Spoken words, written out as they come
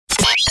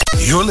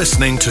You're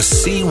listening to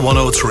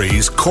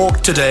C103's Cork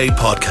Today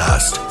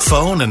podcast.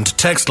 Phone and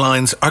text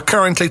lines are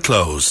currently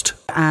closed.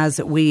 As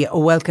we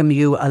welcome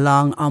you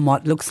along on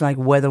what looks like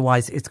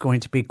weather-wise it's going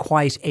to be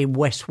quite a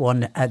wet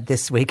one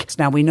this week.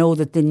 Now we know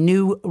that the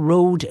new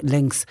road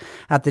links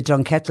at the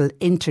Dunkettle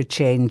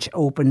interchange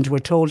opened, we're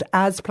told,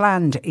 as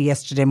planned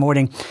yesterday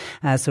morning.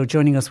 So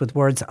joining us with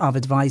words of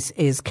advice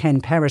is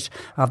Ken Perrott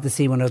of the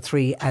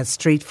C103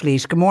 Street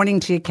Fleet. Good morning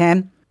to you,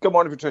 Ken. Good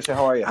morning, Patricia.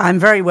 How are you? I'm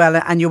very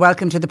well, and you're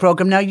welcome to the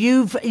programme. Now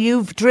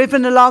you've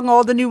driven along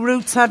all the new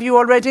routes, have you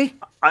already?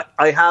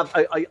 I have.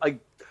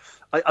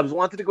 I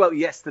wanted to go out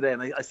yesterday,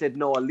 and I said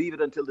no, I'll leave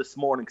it until this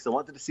morning because I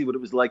wanted to see what it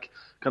was like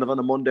kind of on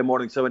a Monday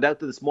morning. So I went out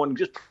there this morning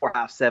just before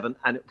 7:30,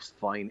 and it was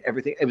fine.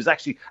 It was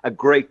actually a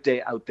great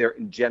day out there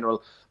in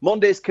general.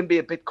 Mondays can be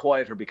a bit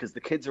quieter because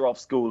the kids are off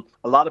school.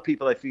 A lot of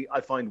people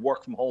I find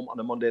work from home on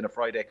a Monday and a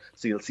Friday,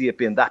 so you'll see it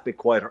being that bit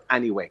quieter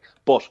anyway.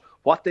 But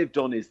what they've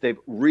done is they've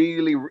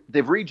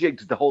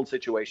rejigged the whole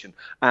situation,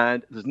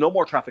 and there's no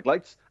more traffic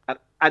lights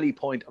at any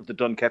point of the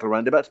Dunkettle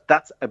roundabout.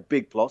 That's a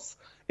big plus.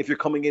 If you're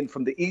coming in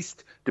from the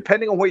east,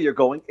 depending on where you're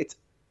going, it's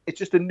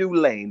just a new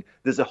lane.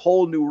 There's a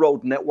whole new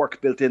road network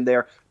built in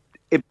there.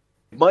 It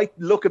might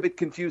look a bit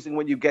confusing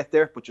when you get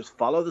there, but just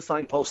follow the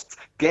signposts.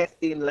 Get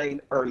in lane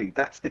early.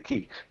 That's the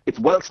key. It's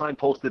well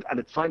signposted, and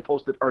it's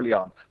signposted early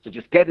on. So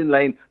just get in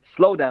lane,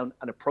 slow down,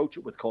 and approach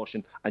it with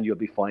caution, and you'll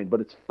be fine.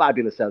 But it's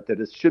fabulous out there.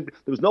 There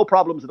was no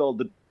problems at all.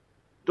 The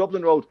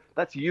Dublin Road,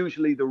 that's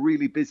usually the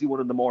really busy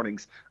one in the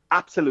mornings.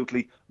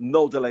 Absolutely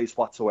no delays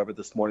whatsoever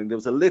this morning. There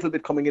was a little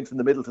bit coming in from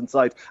the Middleton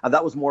side, and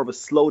that was more of a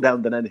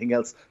slowdown than anything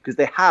else because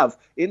they have,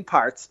 in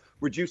parts,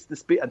 reduced the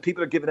speed, and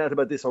people are giving out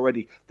about this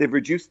already. They've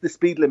reduced the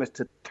speed limit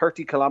to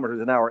 30 kilometres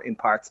an hour in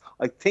parts.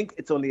 I think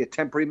it's only a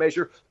temporary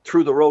measure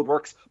through the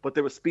roadworks, but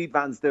there were speed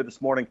vans there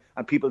this morning,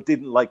 and people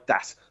didn't like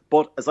that.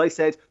 But as I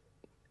said,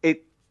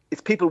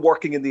 it's people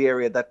working in the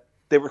area that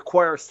they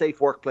require a safe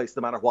workplace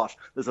no matter what.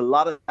 There's a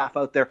lot of staff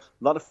out there,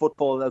 a lot of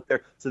football out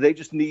there. So they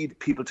just need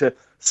people to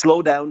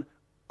slow down,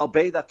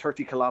 obey that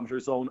 30 kilometre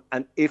zone.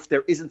 And if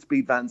there isn't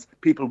speed vans,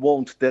 people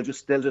won't. They'll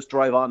just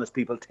drive on as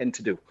people tend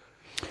to do.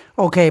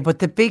 OK, but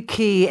the big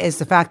key is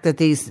the fact that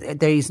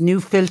these new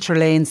filter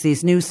lanes,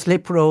 these new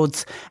slip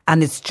roads,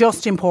 and it's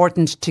just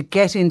important to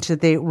get into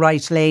the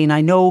right lane. I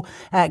know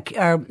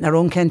our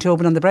own Ken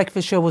Tobin on the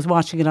Breakfast Show was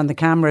watching it on the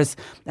cameras,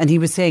 and he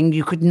was saying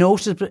you could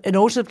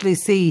noticeably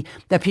see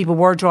that people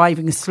were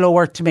driving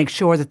slower to make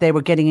sure that they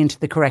were getting into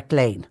the correct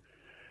lane.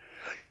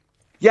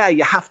 Yeah,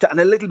 you have to, and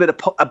a little bit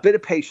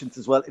of patience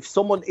as well. If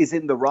someone is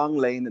in the wrong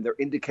lane and they're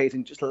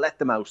indicating, just let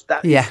them out.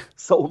 That is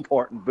so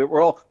important. But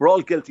we're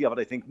all guilty of it,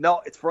 I think.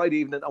 No, it's Friday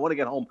evening, I want to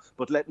get home,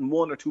 but letting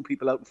one or two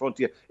people out in front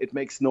of you, it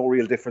makes no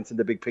real difference in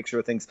the big picture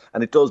of things,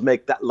 and it does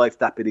make that life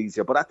that bit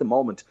easier. But at the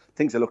moment,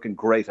 things are looking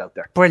great out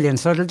there. Brilliant.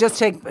 So it'll just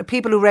take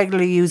people who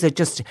regularly use it.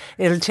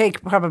 It'll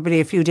take probably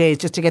a few days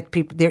just to get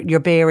your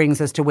bearings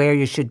as to where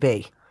you should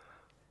be.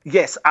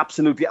 Yes,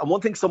 absolutely. And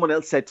one thing someone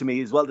else said to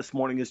me as well this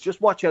morning is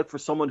just watch out for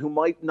someone who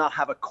might not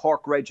have a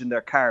Cork reg in their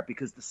car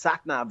because the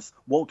sat-navs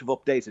won't have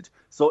updated.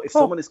 So if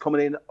someone is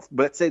coming in,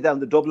 let's say down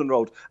the Dublin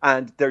Road,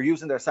 and they're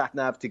using their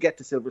sat-nav to get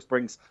to Silver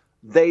Springs,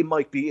 they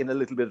might be in a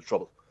little bit of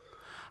trouble.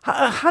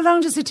 How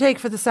long does it take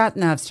for the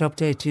sat-navs to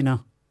update, do you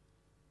know?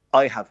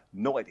 I have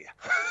no idea.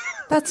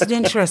 That's an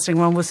interesting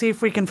one. We'll see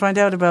if we can find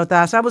out about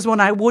that. That was one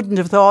I wouldn't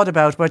have thought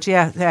about, but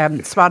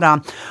spot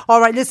on.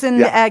 All right,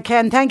 listen,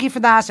 Ken, thank you for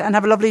that and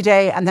have a lovely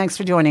day, and thanks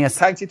for joining us.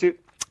 Thanks, you too.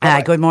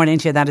 Good morning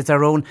to you. That is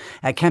our own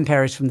Ken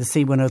Perrott from the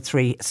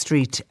C103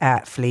 Street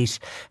Fleet,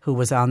 who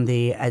was on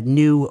the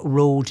new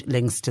road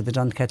links to the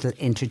Dunkettle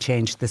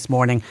interchange this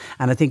morning.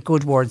 And I think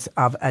good words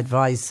of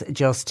advice,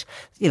 just,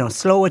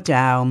 slow it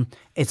down.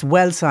 It's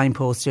well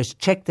signposted.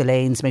 Check the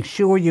lanes. Make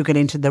sure you get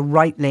into the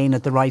right lane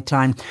at the right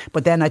time.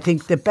 But then I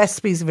think the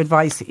best piece of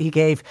advice he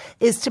gave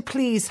is to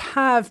please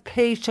have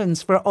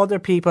patience for other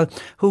people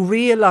who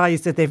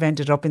realise that they've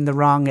ended up in the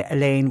wrong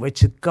lane,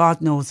 which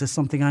God knows is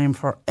something I am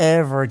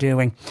forever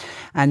doing.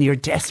 And you're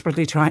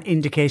desperately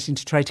indicating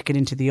to try to get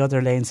into the other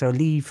lane. So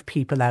leave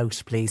people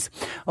out, please.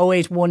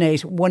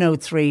 0818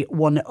 103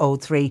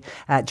 103.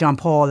 John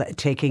Paul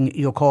taking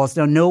your calls.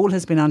 Now, Noel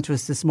has been on to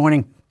us this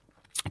morning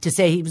to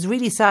say he was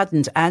really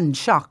saddened and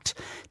shocked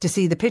to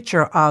see the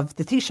picture of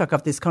the Taoiseach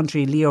of this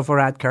country, Leo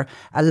Varadkar,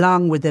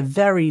 along with a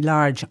very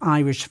large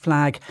Irish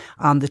flag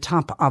on the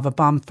top of a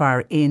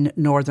bonfire in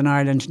Northern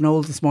Ireland.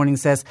 Noel this morning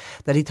says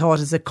that he thought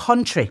as a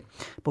country,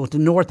 both the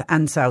north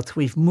and south,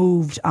 we've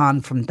moved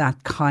on from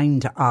that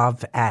kind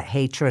of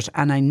hatred.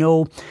 And I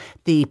know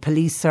the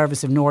Police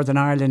Service of Northern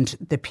Ireland,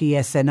 the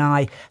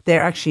PSNI,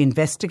 they're actually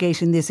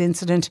investigating this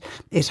incident.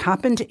 It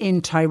happened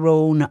in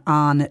Tyrone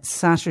on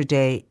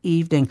Saturday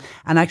evening,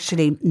 And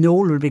actually,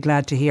 Noel will be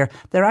glad to hear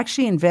they're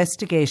actually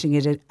investigating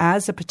it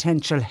as a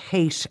potential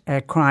hate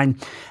crime.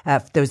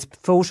 There's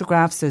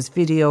photographs, there's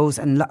videos,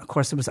 and of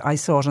course I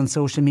saw it on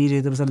social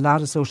media. There was a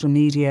lot of social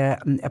media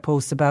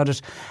posts about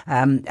it,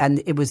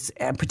 and it was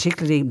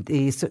particularly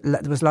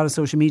there was a lot of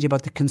social media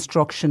about the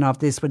construction of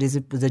this. But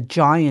it was a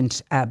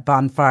giant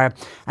bonfire,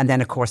 and then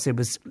of course it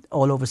was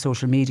all over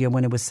social media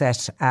when it was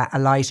set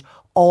alight.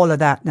 All of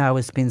that now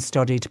has been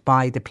studied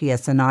by the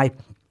PSNI.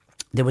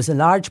 There was a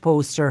large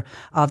poster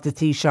of the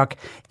Taoiseach.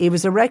 It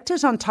was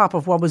erected on top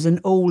of what was an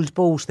old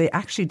boat. They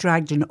actually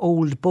dragged an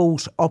old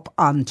boat up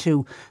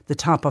onto the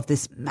top of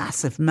this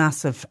massive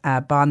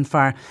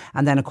bonfire.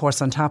 And then, of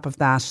course, on top of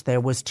that, there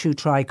was 2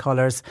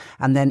 tricolours.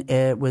 And then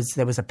there was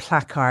a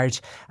placard.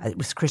 It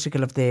was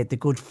critical of the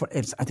Good.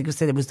 I think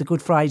it was the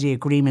Good Friday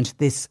Agreement.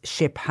 This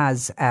ship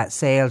has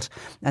sailed.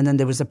 And then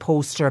there was a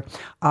poster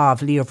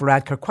of Leo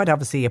Varadkar. Quite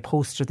obviously, a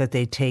poster that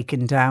they'd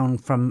taken down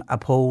from a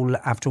pole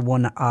after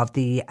one of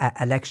the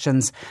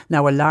elections.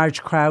 Now, a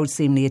large crowd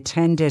seemingly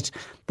attended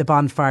the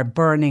bonfire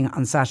burning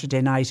on Saturday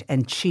night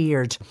and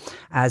cheered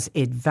as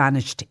it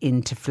vanished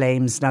into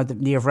flames. Now,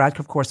 Leo Varadkar,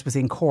 of course, was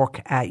in Cork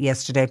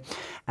yesterday,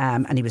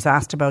 and he was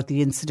asked about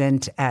the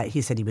incident.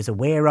 He said he was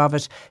aware of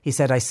it. He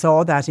said, I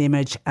saw that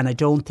image and I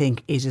don't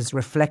think it is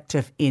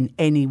reflective in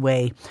any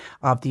way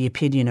of the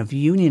opinion of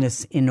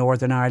unionists in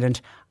Northern Ireland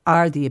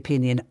or the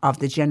opinion of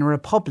the general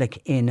public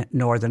in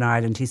Northern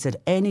Ireland. He said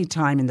any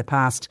time in the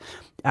past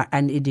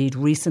and indeed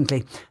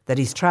recently that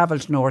he's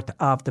travelled north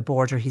of the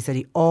border, he said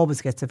he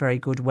always gets a very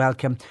good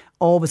welcome,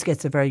 always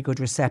gets a very good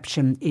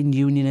reception in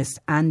unionist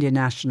and in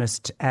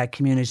nationalist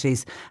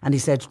communities. And he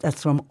said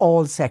that's from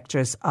all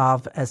sectors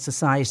of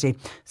society.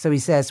 So he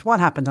says what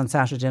happened on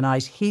Saturday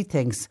night, he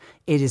thinks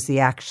it is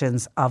the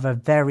actions of a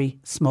very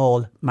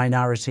small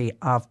minority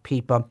of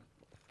people.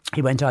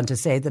 He went on to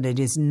say that it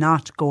is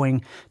not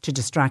going to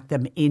distract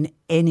them in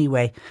any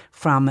way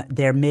from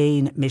their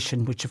main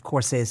mission, which of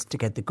course is to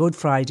get the Good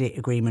Friday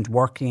Agreement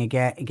working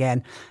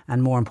again,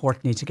 and more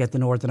importantly to get the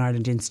Northern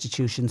Ireland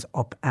institutions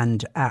up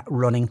and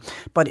running.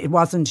 But it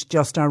wasn't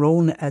just our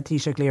own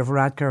Taoiseach Leo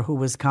Varadkar who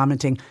was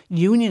commenting.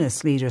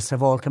 Unionist leaders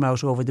have all come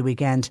out over the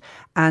weekend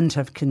and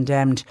have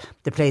condemned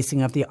the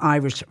placing of the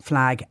Irish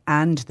flag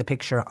and the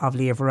picture of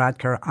Leo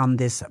Varadkar on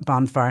this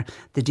bonfire.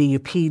 The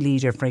DUP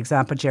leader, for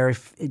example,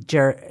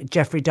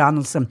 Jeffrey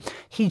Donaldson,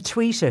 he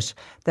tweeted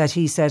that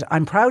he said,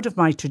 I'm proud of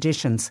my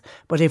traditions,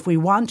 but if we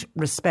want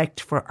respect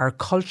for our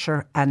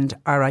culture and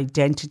our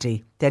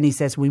identity, then he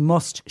says we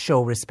must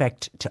show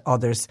respect to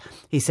others.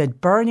 He said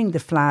burning the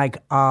flag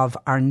of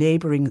our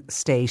neighbouring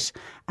state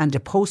and a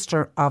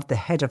poster of the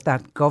head of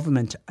that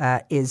government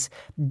is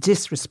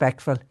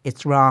disrespectful,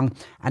 it's wrong.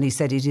 And he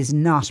said it is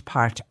not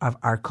part of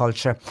our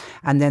culture.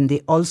 And then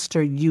the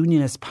Ulster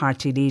Unionist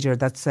Party leader,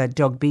 that's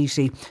Doug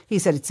Beattie, he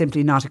said it's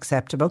simply not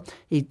acceptable.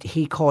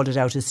 He called it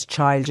out as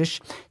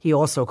childish. He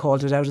also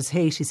called it out as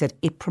hate. He said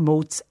it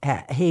promotes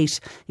hate.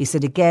 He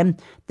said again,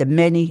 the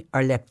many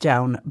are let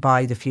down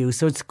by the few.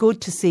 So it's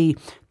good to see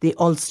the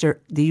Ulster,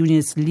 the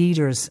unionist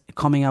leaders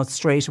coming out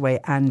straight away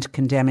and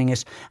condemning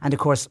it. And of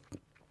course,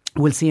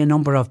 we'll see a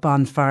number of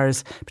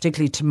bonfires,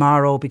 particularly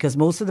tomorrow, because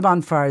most of the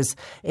bonfires,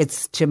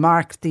 it's to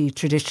mark the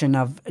tradition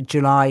of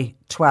July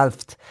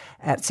 12th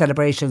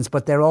celebrations,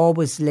 but they're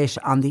always lit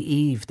on the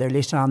eve. They're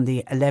lit on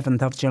the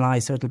 11th of July,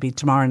 so it'll be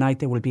tomorrow night.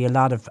 There will be a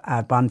lot of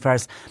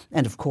bonfires.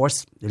 And of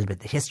course, a little bit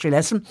of the history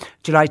lesson.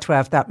 July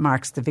 12th, that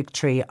marks the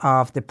victory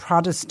of the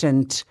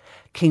Protestant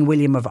King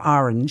William of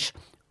Orange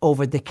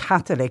over the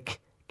Catholic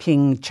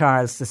King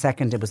Charles II.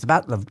 It was the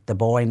Battle of the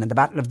Boyne, and the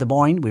Battle of the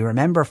Boyne, we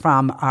remember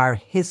from our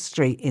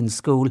history in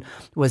school,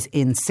 was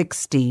in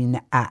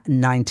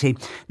 1690.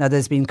 Now,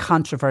 there's been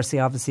controversy,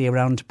 obviously,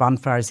 around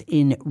bonfires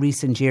in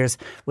recent years,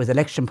 with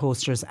election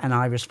posters and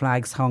Irish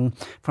flags hung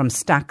from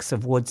stacks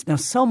of woods. Now,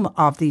 some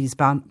of these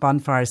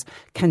bonfires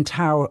can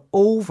tower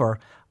over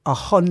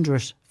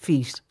 100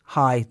 feet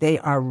high. They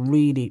are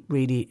really,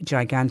 really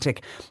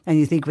gigantic. And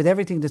you think with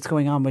everything that's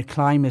going on with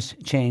climate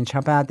change,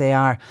 how bad they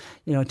are,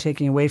 you know,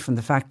 taking away from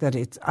the fact that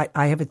it's,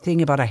 I have a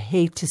thing about, I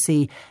hate to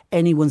see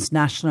anyone's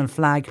national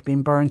flag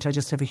being burnt. I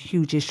just have a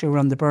huge issue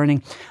around the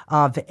burning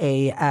of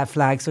a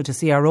flag. So to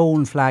see our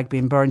own flag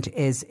being burnt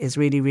is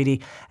really, really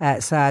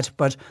sad.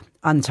 But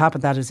on top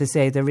of that, as I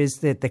say, there is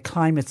the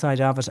climate side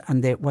of it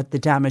and what the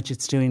damage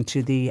it's doing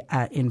to the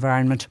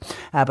environment.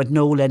 But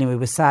Noel, anyway,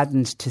 was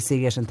saddened to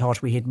see it and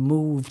thought we had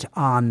moved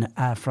on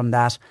from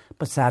that.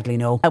 But sadly,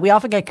 no. We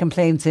often get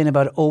complaints in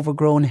about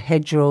overgrown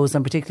hedgerows,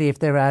 and particularly if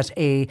they're at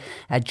a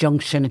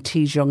junction, a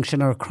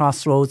T-junction or a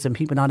crossroads, and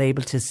people not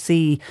able to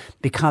see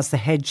because the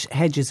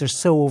hedges are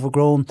so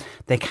overgrown,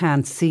 they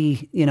can't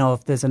see, you know,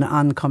 if there's an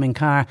oncoming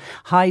car.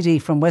 Heidi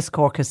from West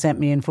Cork has sent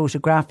me in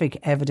photographic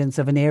evidence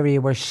of an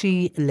area where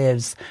she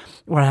lives,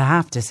 where I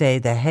have to say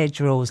the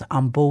hedgerows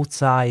on both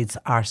sides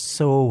are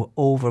so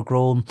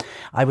overgrown.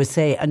 I would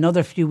say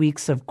another few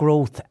weeks of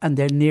growth and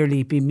they'll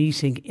nearly be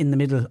meeting in the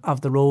middle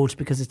of the road,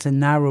 because it's a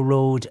narrow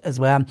road as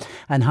well.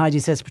 And Heidi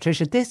says,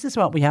 Patricia, this is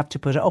what we have to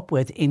put up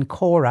with in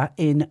Cora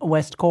in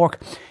West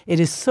Cork. It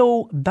is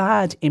so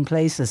bad in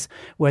places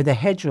where the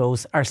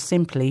hedgerows are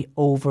simply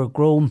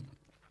overgrown.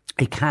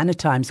 It can at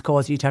times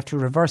cause you to have to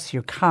reverse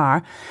your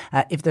car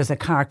if there's a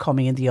car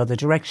coming in the other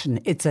direction.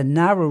 It's a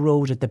narrow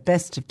road at the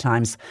best of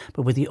times,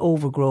 but with the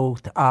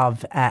overgrowth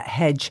of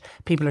hedge,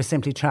 people are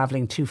simply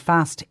travelling too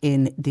fast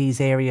in these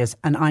areas,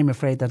 and I'm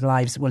afraid that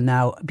lives will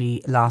now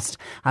be lost.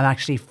 I'm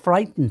actually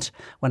frightened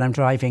when I'm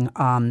driving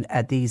on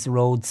these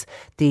roads.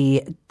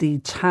 The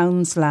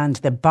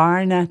Townsland, the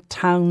Barna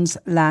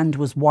Townsland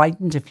was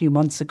widened a few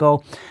months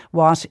ago.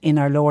 What in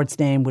our Lord's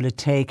name will it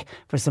take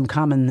for some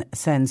common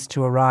sense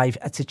to arrive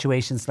at situations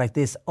like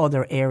this?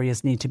 Other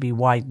areas need to be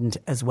widened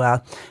as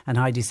well. And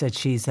Heidi said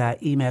she's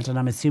emailed, and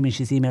I'm assuming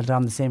she's emailed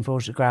on the same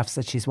photographs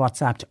that she's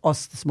WhatsApped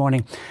us this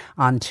morning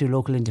on to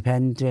local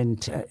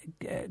independent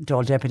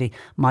Dáil Deputy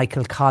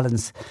Michael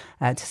Collins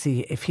to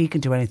see if he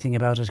can do anything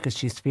about it, because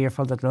she's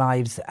fearful that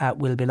lives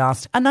will be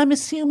lost. And I'm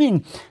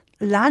assuming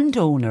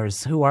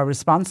landowners who are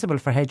responsible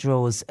for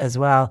hedgerows as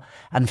well,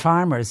 and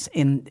farmers,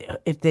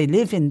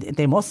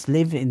 they must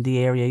live in the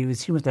area. You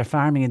assume if they're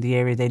farming in the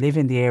area, they live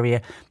in the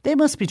area, they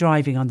must be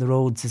driving on the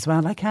roads as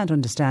well. I can't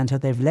understand how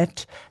they've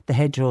let the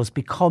hedgerows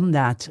become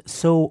that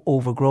so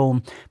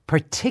overgrown,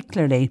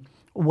 particularly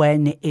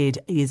when it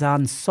is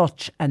on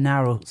such a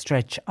narrow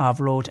stretch of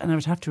road. And I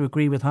would have to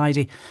agree with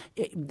Heidi,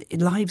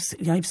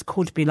 lives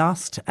could be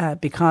lost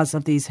because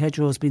of these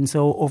hedgerows being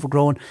so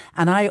overgrown.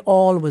 And I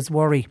always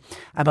worry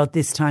about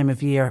this time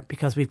of year,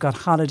 because we've got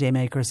holiday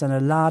makers and a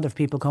lot of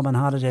people come on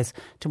holidays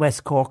to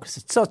West Cork.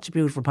 It's such a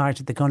beautiful part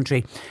of the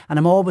country, and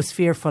I'm always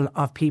fearful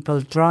of people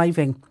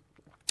driving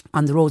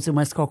on the roads in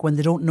West Cork when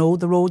they don't know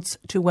the roads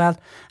too well,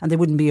 and they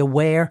wouldn't be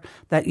aware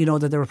that,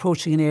 that they're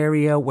approaching an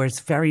area where it's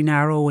very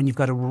narrow and you've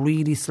got to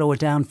really slow it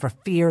down for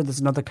fear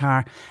there's another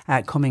car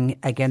coming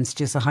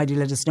against you. So Heidi,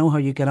 let us know how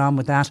you get on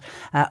with that.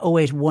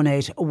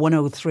 0818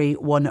 103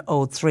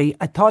 103.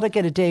 I thought I'd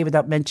get a day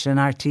without mentioning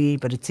RTE,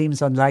 but it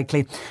seems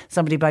unlikely.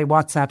 Somebody by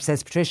WhatsApp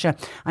says, Patricia,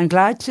 I'm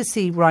glad to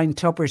see Ryan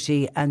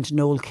Tubridy and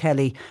Noel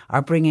Kelly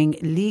are bringing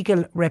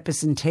legal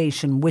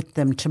representation with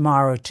them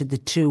tomorrow to the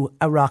two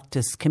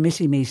Oireachtas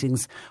committee meetings.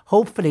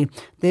 Hopefully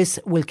this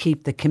will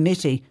keep the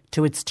committee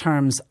to its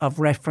terms of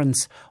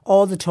reference.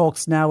 All the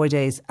talks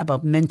nowadays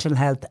about mental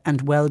health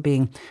and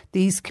well-being,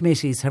 these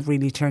committees have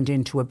really turned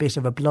into a bit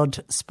of a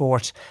blood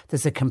sport.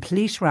 There's a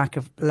complete lack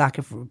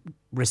of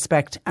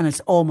respect, and it's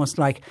almost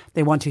like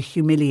they want to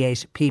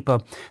humiliate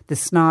people. The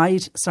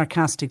snide,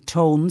 sarcastic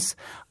tones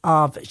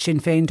of Sinn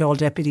Féin Dáil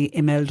Deputy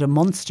Imelda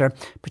Munster,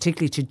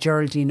 particularly to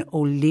Geraldine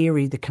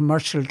O'Leary, the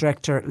commercial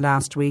director,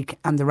 last week,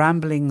 and the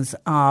ramblings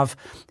of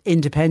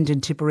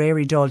independent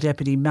Tipperary Dáil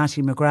Deputy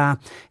Mattie McGrath,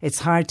 it's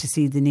hard to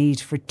see the need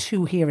for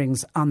two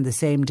hearings on the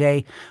same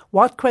day.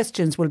 What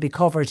questions will be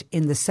covered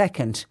in the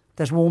second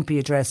that won't be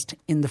addressed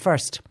in the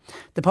first?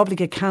 The Public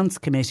Accounts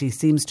Committee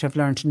seems to have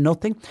learned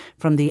nothing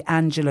from the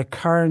Angela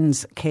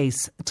Kearns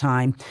case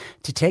time.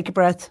 To take a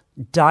breath,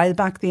 dial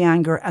back the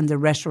anger and the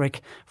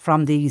rhetoric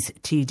from these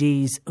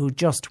TDs who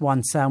just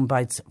want sound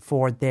bites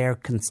for their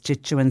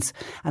constituents.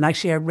 And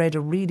actually I read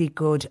a really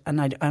good,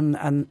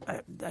 and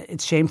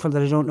it's shameful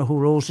that I don't know who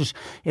wrote it.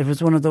 It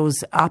was one of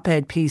those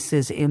op-ed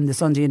pieces in the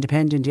Sunday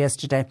Independent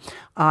yesterday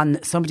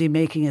on somebody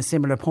making a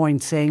similar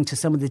point, saying to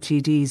some of the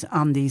TDs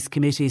on these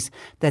committees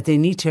that they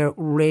need to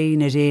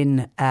rein it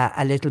in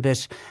a little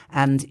bit.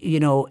 And,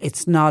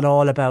 it's not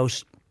all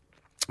about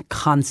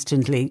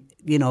constantly,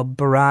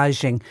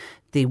 barraging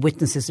the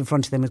witnesses in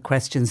front of them with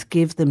questions.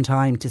 Give them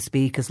time to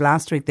speak, because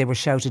last week they were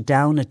shouted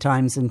down at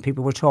times and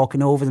people were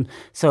talking over them.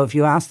 So if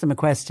you ask them a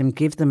question,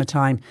 give them a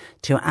time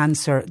to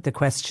answer the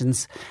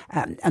questions.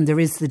 And there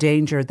is the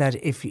danger that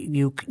if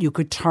you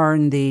could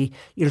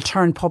you'll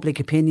turn public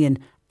opinion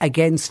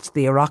against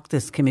the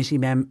Oireachtas committee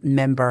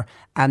member,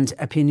 and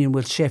opinion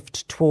will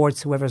shift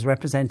towards whoever's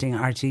representing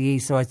RTE.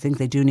 So I think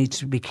they do need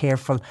to be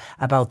careful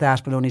about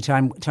that, but only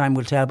time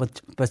will tell.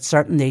 But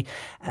certainly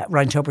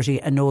Ryan Tubridy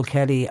and Noel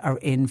Kelly are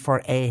in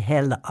for a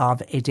hell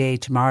of a day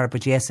tomorrow.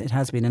 But yes, it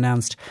has been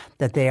announced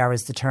that they are,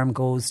 as the term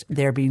goes,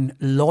 they're being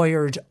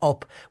lawyered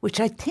up,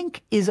 which I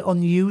think is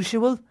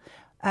unusual.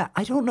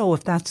 I don't know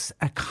if that's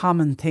a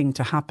common thing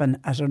to happen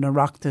at an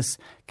Oireachtas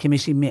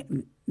committee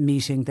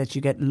meeting, that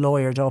you get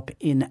lawyered up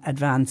in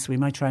advance. We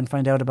might try and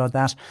find out about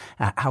that.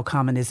 How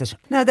common is it?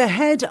 Now, the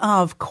head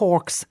of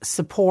Cork's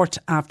Support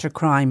After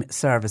Crime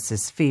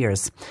Services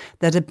fears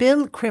that a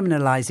bill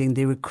criminalising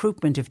the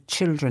recruitment of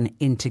children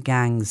into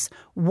gangs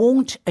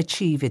won't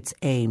achieve its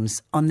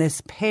aims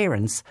unless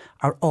parents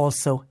are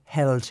also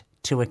held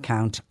to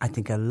account. I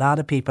think a lot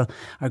of people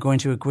are going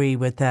to agree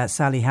with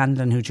Sally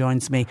Hanlon, who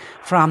joins me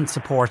from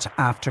Support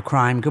After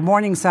Crime. Good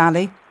morning,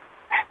 Sally.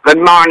 Good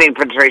morning,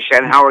 Patricia,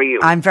 and how are you?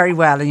 I'm very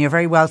well, and you're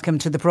very welcome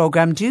to the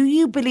programme. Do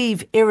you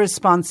believe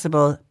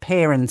irresponsible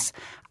parents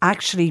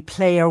actually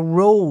play a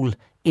role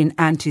in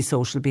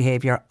antisocial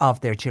behaviour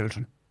of their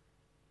children?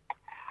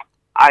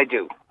 I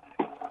do.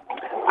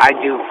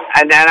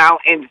 And then now,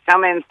 in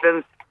some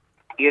instances,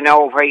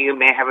 where you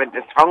may have a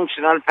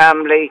dysfunctional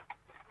family,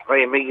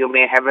 You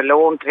may have a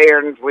lone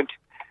parent with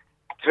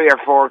 3 or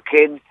 4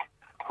 kids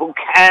who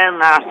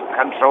cannot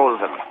control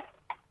them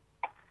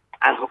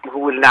and who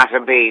will not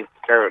obey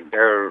their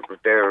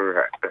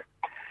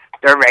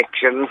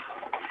directions.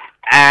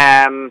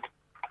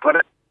 But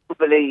I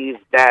believe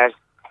that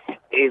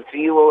if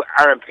you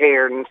are a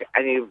parent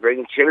and you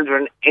bring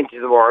children into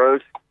the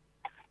world,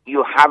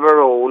 you have a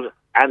role,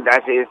 and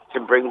that is to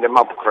bring them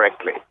up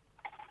correctly,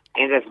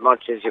 in as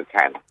much as you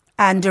can.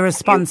 And a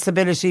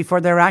responsibility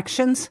for their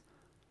actions?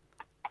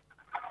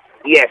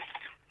 Yes.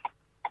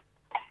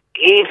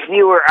 If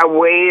you are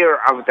aware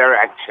of their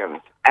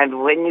actions,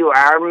 and when you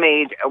are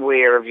made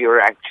aware of their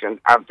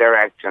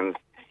actions,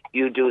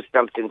 you do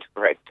something to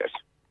correct it.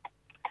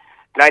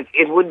 Like,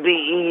 it would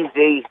be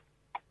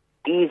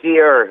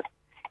easier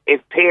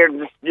if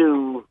parents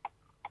knew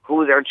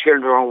who their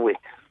children were with.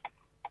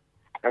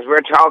 Because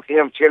we're talking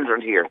of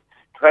children here,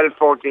 12,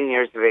 14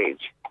 years of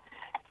age.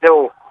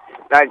 So,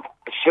 like,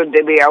 should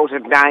they be out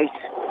at night?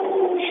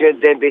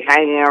 Should they be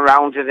hanging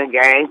around in a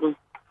gang?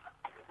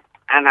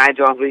 And I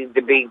don't mean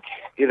the big,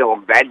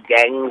 bad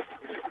gangs,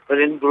 but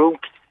in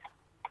groups,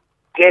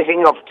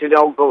 getting up to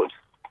no good,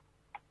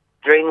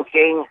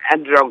 drinking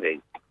and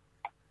drugging.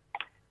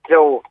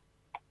 So,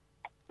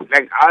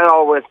 like, I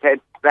always said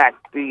back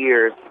the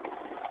years,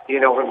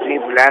 when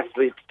people ask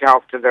me to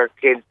talk to their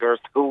kids or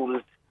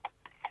schools,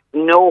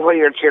 know where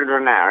your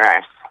children are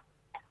at,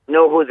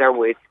 know who they're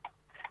with,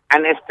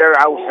 and if they're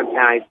out at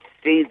night,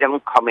 see them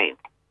come in,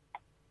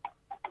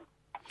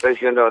 so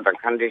you know their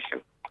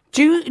condition.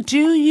 Do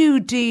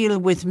you deal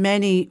with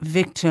many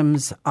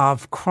victims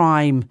of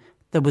crime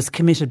that was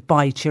committed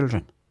by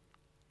children?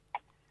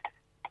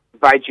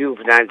 By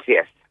juveniles,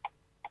 yes.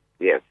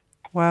 Yes.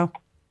 Wow.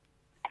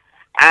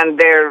 And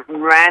they're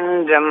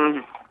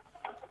random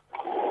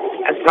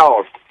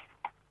assaults.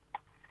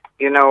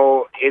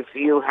 If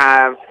you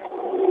have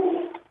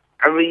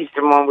a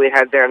recent one we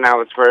had there now,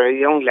 it's where a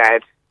young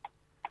lad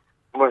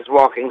was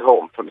walking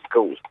home from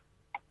school,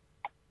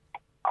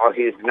 or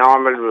his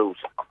normal route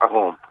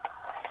home.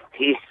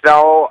 He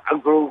saw a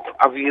group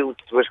of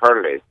youths with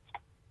hurlers.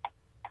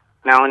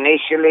 Now,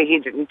 initially, he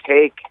didn't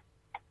take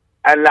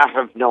a lot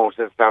of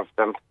notice of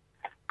them,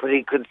 but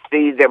he could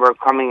see they were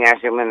coming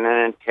at him in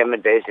an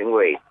intimidating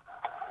way.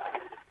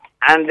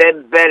 And they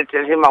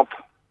belted him up.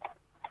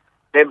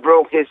 They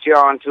broke his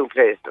jaw in 2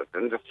 places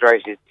and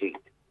destroyed his teeth.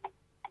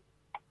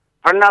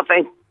 For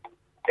nothing.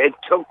 They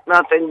took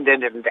nothing. They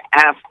didn't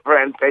ask for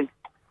anything.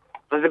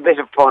 It was a bit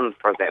of fun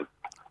for them.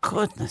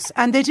 Goodness.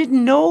 And they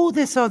didn't know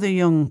this other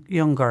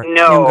younger?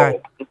 No.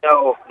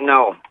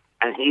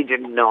 And he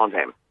didn't know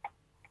them.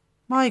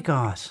 My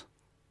God.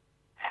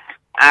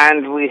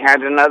 And we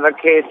had another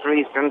case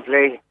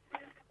recently,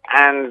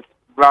 and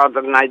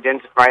rather than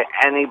identify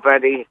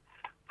anybody,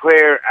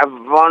 where a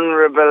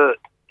vulnerable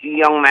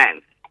young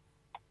man,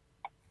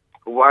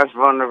 who was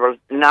vulnerable,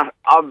 not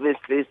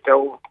obviously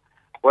so,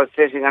 was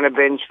sitting on a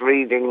bench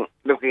reading,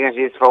 looking at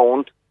his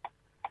phone.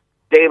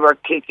 They were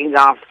kicking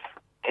off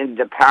in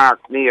the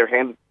park near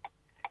him.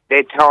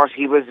 They thought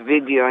he was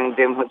videoing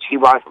them, which he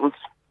wasn't.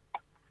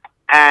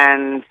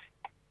 And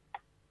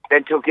they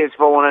took his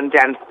phone and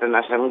danced on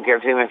it and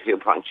gave him a few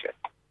punches.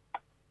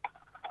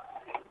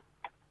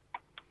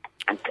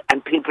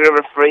 And people are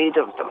afraid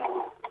of them.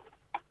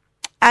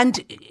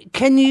 And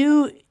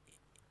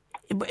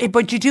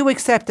but you do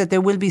accept that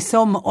there will be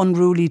some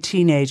unruly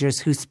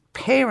teenagers whose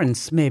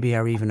parents maybe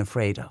are even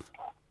afraid of?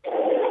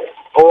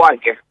 Oh,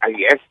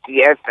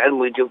 yes, and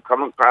we do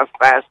come across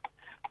that,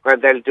 where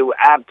they'll do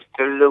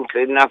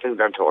absolutely nothing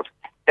they're told.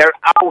 They're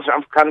out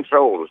of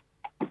control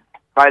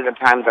by the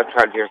time they're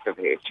 12 years of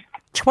age.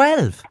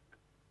 12?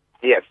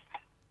 Yes.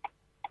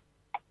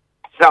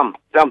 Some,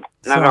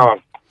 not all.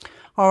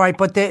 All right,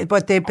 but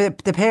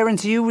the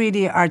parents you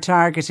really are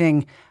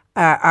targeting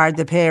are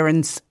the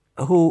parents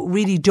who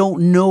really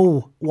don't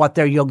know what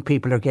their young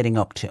people are getting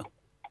up to.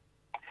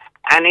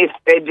 And if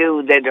they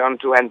do, they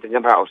don't do anything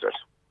about it.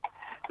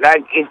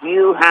 Like, if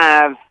you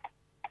have,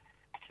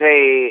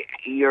 say,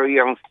 your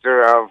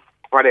youngster of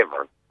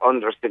whatever,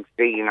 under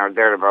 16 or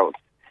thereabouts,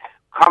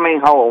 coming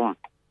home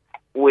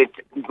with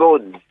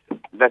goods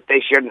that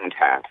they shouldn't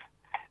have,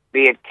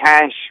 be it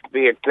cash,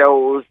 be it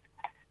clothes,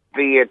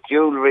 be it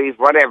jewellery,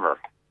 whatever,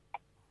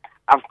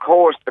 of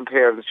course the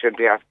parents should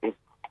be asking,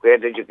 where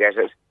did you get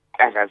it?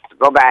 That has to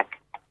go back.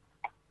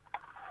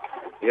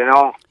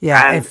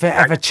 Yeah, and if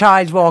a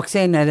child walks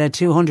in at a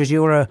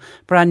 €200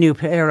 brand new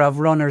pair of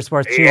runners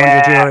worth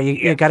 €200,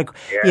 you've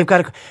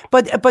got to.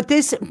 But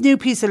this new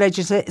piece of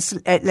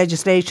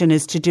legislation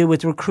is to do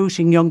with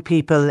recruiting young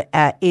people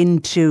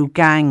into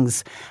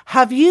gangs.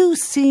 Have you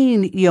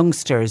seen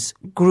youngsters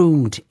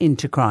groomed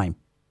into crime?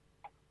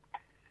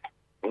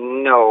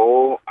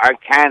 No, I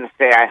can't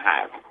say I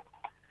have.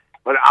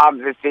 But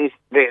obviously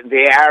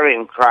they are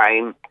in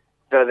crime,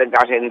 so they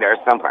got in there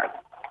somewhere.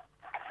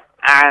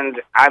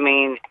 And, I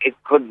mean, it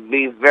could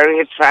be very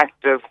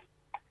attractive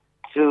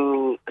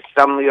to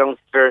some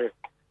youngster,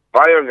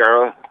 boy or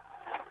girl,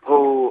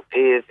 who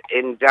is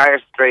in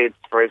dire straits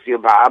for a few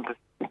bob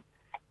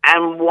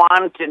and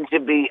wanting to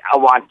be a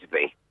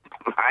want-to-be.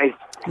 right?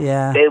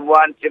 Yeah. They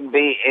want to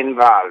be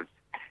involved.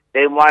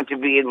 They want to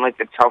be in with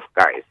the tough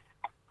guys.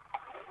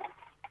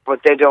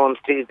 But they don't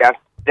see that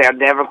they're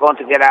never going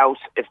to get out.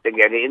 If they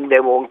get in, they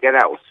won't get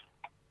out.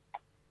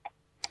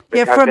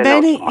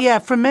 Yeah,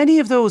 for many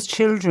of those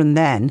children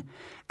then,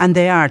 and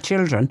they are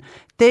children,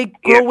 they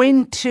grow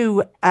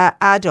into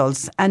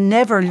adults and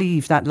never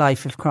leave that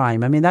life of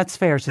crime. I mean, that's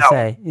fair to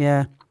say.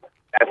 Yeah.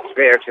 That's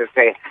fair to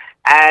say.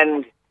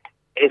 And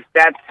if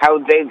that's how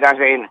they got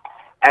in,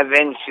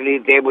 eventually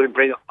they will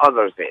bring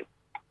others in.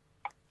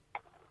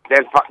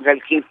 They'll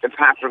keep the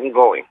pattern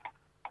going.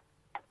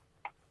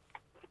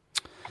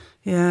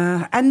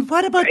 Yeah, and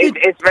what about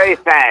it's very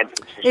sad.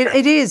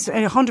 It is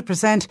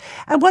 100%.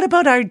 And what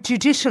about our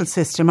judicial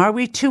system? Are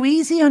we too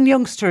easy on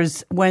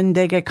youngsters when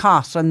they get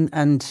caught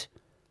and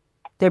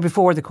they're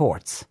before the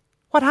courts?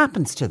 What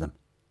happens to them?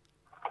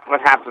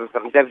 What happens to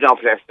them? They've no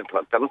place to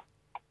put them.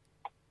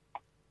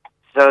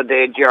 So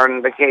they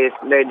adjourn the case.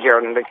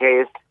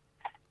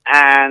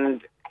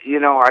 And,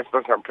 I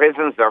suppose our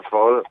prisons are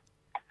full.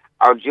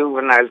 Our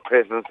juvenile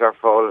prisons are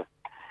full.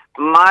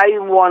 My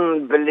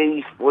one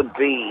belief would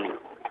be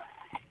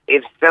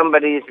if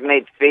somebody is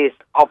made face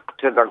up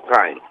to their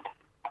crime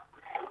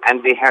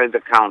and be held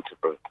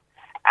accountable.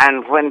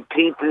 And when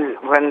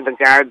the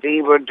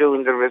Gardaí were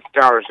doing the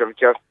restorative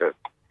justice,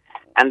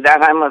 and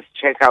that I must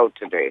check out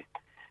today,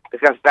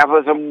 because that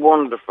was a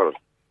wonderful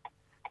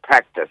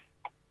practice,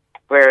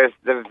 whereas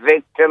the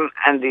victim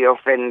and the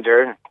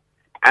offender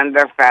and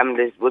their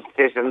families would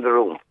sit in the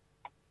room.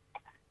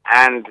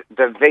 And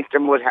the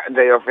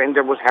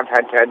offender would have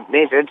had to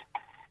admit it,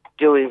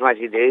 doing what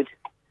he did,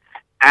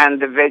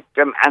 and the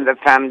victim and the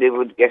family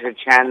would get a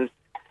chance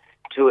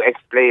to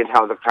explain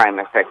how the crime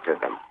affected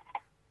them.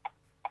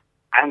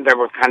 And there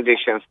were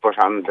conditions put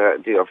on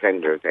the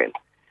offenders then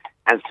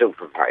and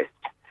supervised.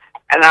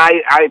 And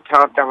I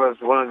thought that was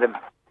one of the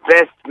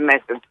best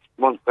methods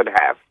one could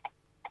have.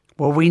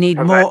 Well, we need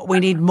more. We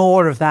need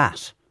more of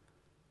that.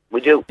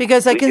 We do.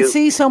 Because I can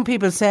see some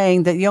people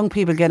saying that young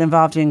people get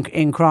involved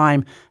in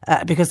crime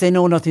because they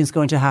know nothing's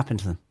going to happen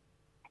to them.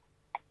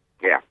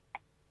 Yeah.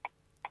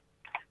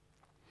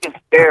 If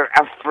they're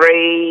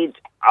afraid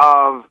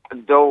of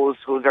those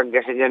who they're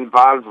getting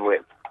involved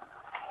with,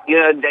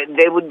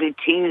 they would be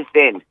teased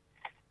in.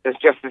 There's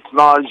just a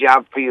small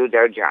job for you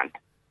there, John.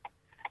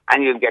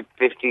 And you'll get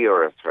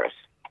 €50 for it.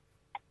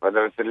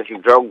 Whether it's a little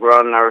drug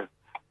run or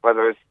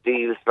whether it's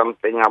steal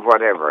something or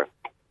whatever.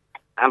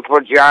 And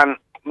poor John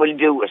will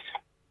do it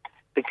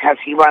because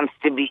he wants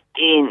to be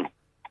in.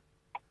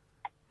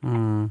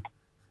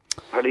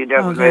 But he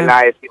doesn't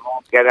realise he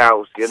won't get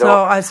out,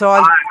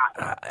 So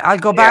I'll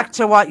go back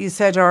to what you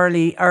said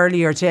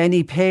earlier to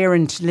any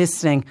parent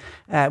listening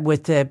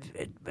with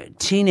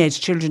teenage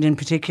children in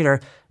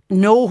particular.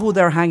 Know who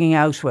they're hanging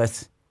out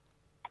with.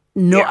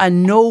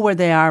 And know where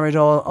they are at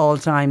all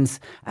times.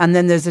 And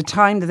then there's a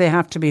time that they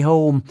have to be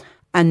home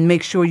and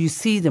make sure you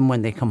see them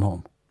when they come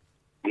home.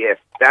 Yes,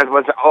 that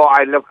was,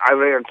 I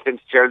reared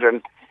 6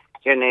 children,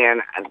 Jenny,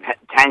 and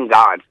thank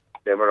God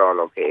they were all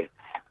okay.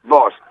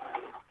 But,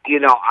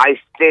 I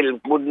still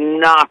would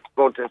not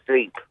go to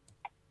sleep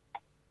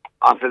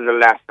until the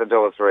last of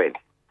those were in.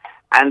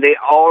 And they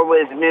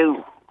always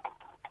knew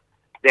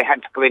they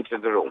had to go into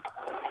the room.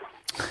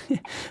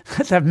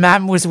 That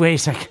man was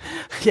waiting.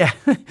 Yeah.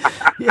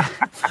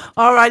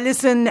 All right,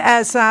 listen,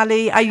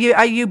 Sally, are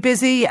you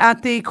busy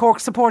at the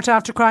Cork Support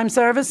After Crime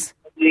Service?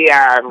 We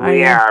are.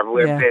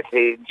 We're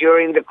busy.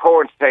 During the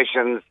court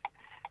sessions,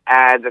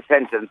 the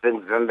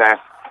sentencings and that,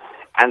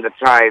 and the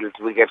trials,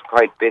 we get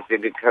quite busy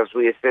because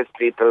we assist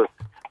people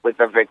with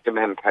the victim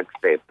impact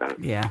statement.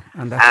 Yeah.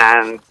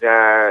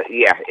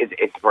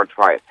 It's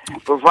worthwhile.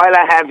 But while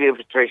I have you,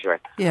 Patricia,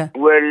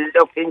 we're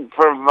looking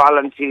for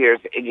volunteers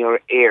in your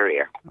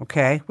area.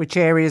 Okay. Which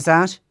area is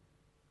that?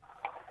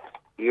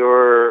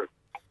 Your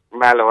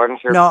Mallow,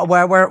 aren't you? No,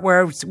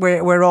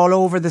 we're all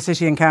over the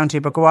city and county,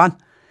 but go on.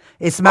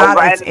 It's Mallow.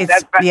 That's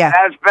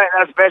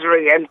better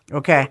again.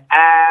 Okay.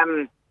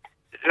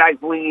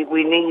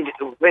 We need,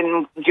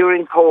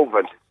 during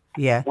COVID,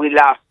 we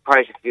lost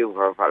quite a few of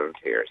our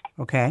volunteers.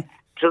 Okay.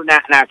 Through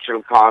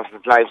natural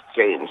causes, life's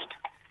changed.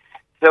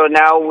 So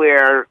now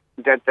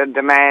the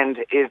demand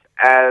is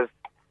as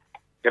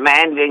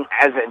demanding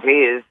as it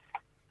is.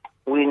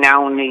 We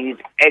now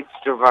need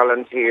extra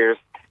volunteers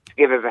to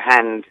give us a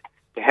hand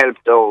to help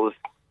those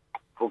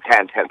who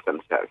can't help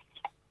themselves.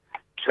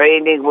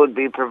 Training would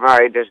be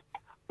provided.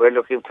 We're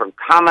looking for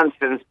common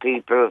sense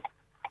people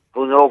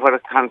who know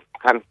what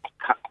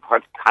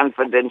what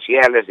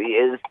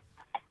confidentiality is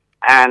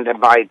and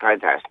abide by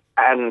that.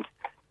 And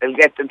they'll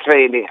get the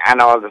training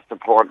and all the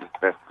support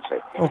that's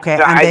necessary. Okay.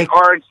 So I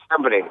urge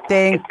somebody, if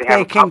they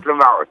have a couple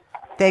of hours.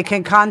 They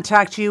can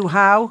contact you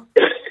how?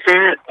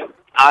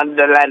 On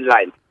the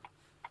landline.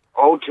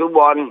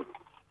 021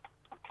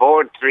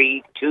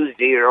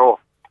 4320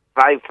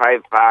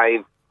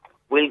 555.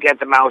 We'll get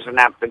them out an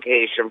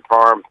application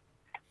form.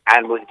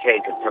 and we'll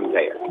take it from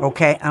there.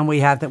 Okay, and we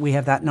have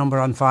that number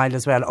on file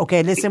as well.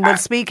 Okay, listen, we'll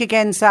speak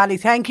again, Sally.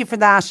 Thank you for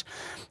that.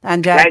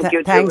 And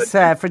thanks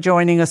for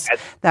joining us.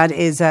 That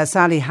is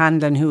Sally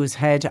Hanlon, who is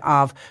head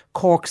of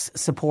Cork's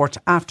Support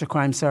After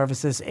Crime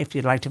Services. If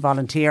you'd like to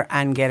volunteer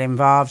and get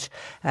involved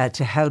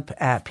to help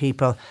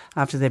people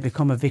after they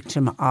become a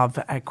victim of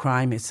a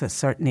crime, it's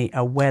certainly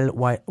a well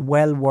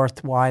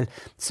worthwhile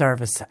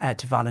service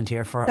to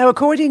volunteer for. Now,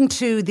 according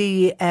to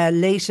the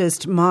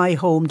latest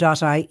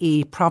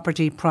myhome.ie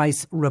property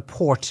price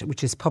report,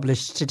 which is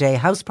published today,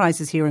 house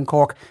prices here in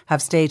Cork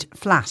have stayed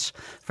flat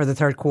for the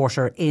third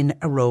quarter in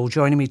a row.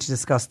 Joining me to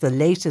discuss the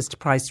latest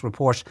price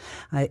report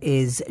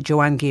is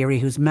Joanne Geary,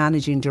 who's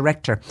Managing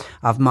Director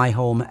of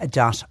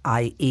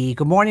myhome.ie.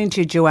 Good morning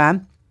to you,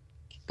 Joanne.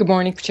 Good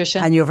morning, Patricia.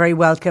 And you're very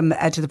welcome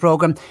to the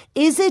programme.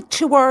 Is it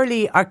too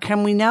early, or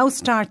can we now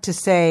start to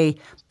say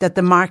that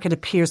the market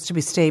appears to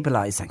be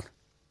stabilising?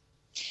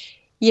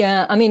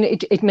 Yeah, I mean,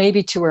 it may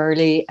be too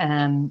early,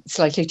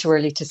 slightly too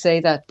early to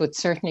say that, but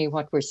certainly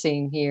what we're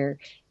seeing here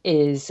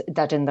is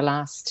that in the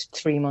last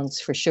 3 months,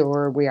 for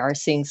sure, we are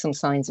seeing some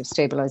signs of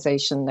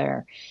stabilisation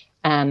there.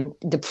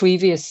 The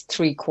previous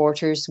 3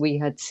 quarters, we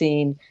had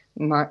seen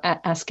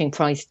asking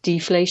price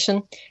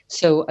deflation,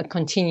 so a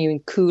continuing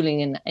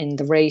cooling in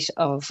the rate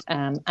of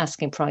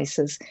asking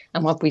prices.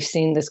 And what we've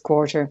seen this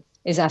quarter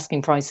is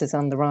asking prices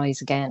on the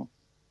rise again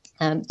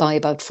by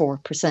about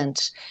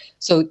 4%.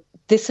 So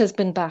this has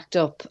been backed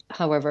up,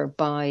 however,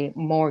 by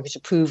mortgage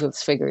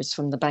approvals figures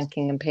from the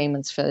Banking and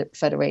Payments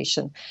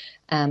Federation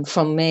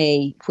from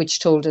May, which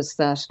told us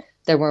that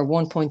there were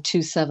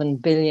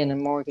 1.27 billion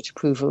in mortgage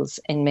approvals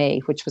in May,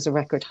 which was a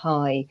record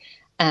high.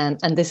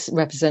 And this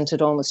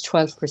represented almost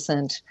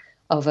 12%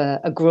 of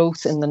a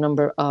growth in the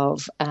number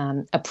of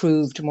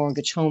approved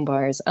mortgage home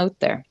buyers out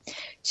there.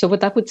 So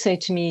what that would say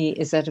to me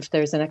is that if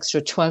there's an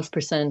extra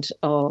 12%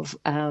 of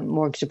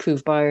mortgage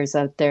approved buyers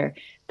out there,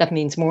 that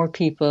means more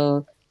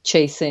people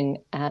chasing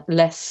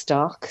less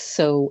stock.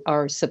 So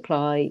our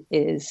supply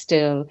is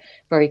still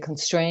very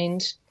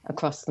constrained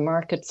across the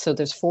market. So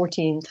there's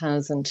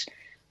 14,000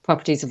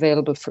 properties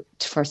available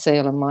for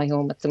sale on My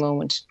Home at the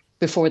moment.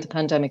 Before the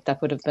pandemic,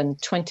 that would have been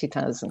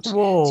 20,000.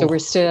 So we're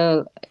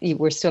still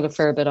a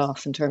fair bit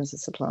off in terms of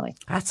supply.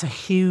 That's a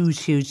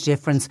huge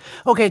difference.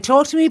 Okay,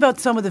 talk to me about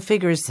some of the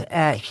figures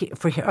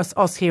for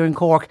us here in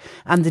Cork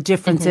and the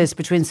differences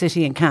between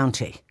city and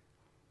county.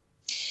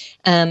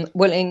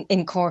 Well,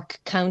 in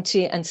Cork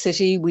County and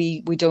City,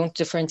 we don't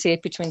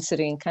differentiate between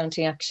city and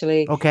county,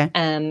 actually. Okay.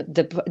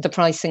 The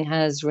pricing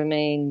has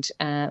remained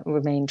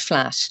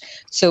flat.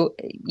 So,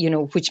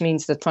 which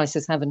means that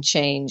prices haven't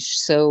changed.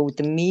 So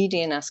the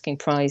median asking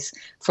price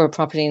for a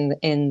property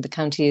in the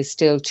county is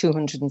still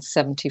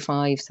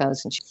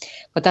 275,000.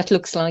 What that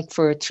looks like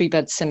for a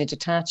 3-bed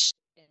semi-detached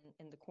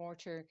in the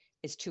quarter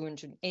is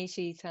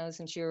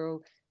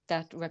 €280,000.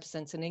 That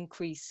represents an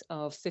increase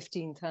of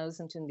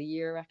 15,000 in the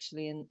year,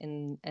 actually,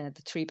 in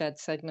the 3-bed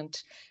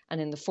segment. And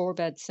in the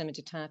 4-bed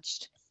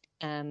semi-detached,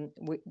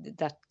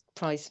 that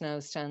price now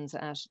stands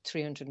at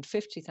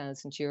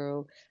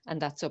 €350,000,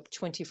 and that's up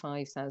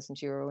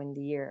 €25,000 in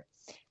the year.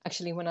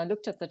 Actually, when I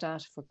looked at the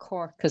data for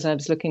Cork, because I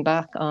was looking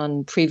back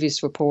on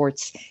previous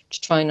reports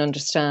to try and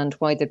understand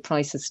why the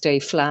prices stay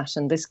flat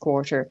in this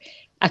quarter,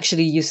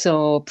 actually, you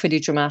saw pretty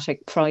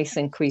dramatic price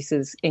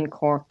increases in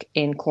Cork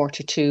in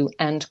quarter 2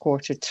 and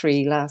quarter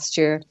 3 last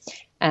year.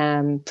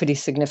 Pretty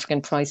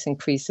significant price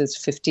increases,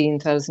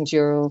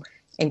 €15,000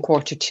 in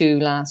quarter 2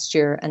 last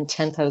year and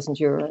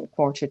 €10,000 in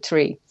quarter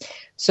 3.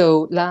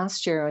 So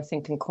last year, I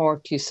think in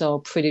Cork, you saw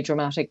pretty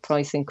dramatic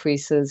price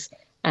increases.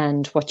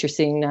 And what you're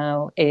seeing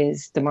now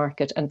is the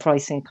market and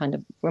pricing kind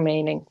of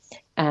remaining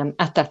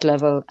at that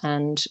level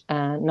and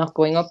not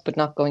going up, but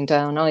not going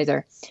down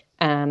either.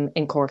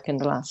 In Cork in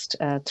the last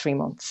 3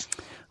 months.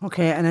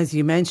 Okay, and as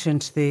you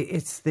mentioned,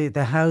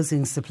 the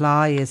housing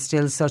supply is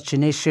still such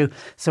an issue.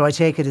 So I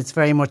take it it's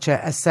very much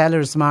a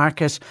seller's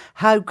market.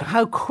 How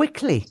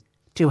quickly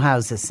do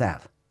houses sell?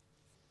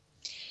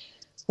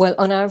 Well,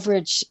 on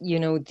average,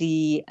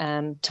 the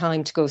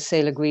time to go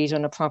sale agreed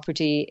on a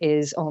property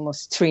is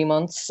almost 3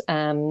 months.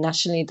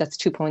 Nationally, that's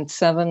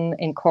 2.7.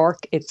 In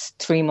Cork, it's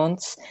 3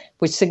 months,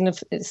 which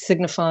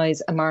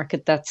signifies a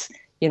market that's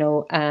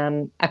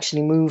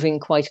actually moving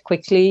quite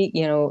quickly.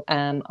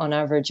 On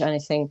average,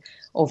 anything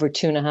over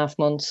 2.5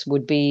 months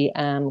would be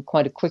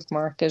quite a quick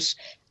market,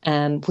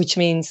 which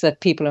means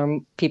that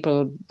people,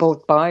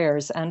 both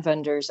buyers and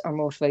vendors, are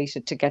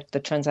motivated to get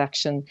the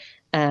transaction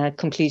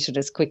completed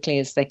as quickly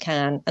as they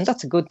can. And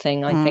that's a good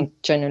thing, I think,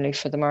 generally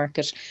for the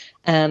market.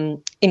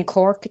 In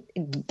Cork,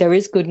 there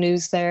is good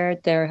news there.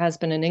 There has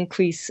been an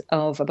increase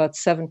of about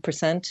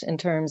 7% in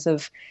terms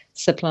of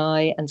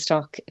supply and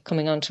stock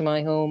coming onto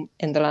My Home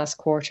in the last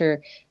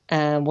quarter.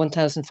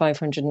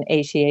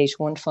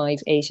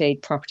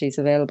 1,588 properties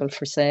available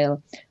for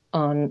sale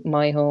on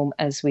My Home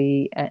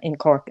in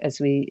Cork as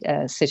we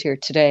sit here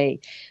today.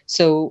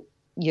 So,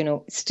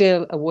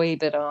 still a way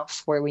bit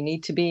off where we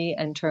need to be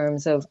in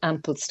terms of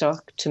ample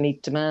stock to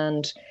meet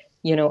demand.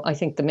 I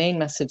think the main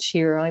message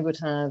here I would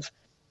have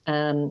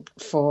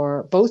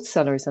for both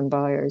sellers and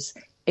buyers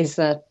is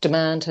that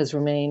demand has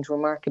remained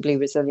remarkably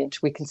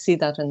resilient. We can see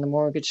that in the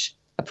mortgage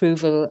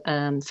approval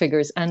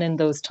figures and in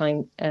those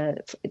time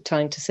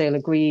to sale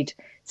agreed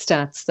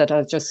stats that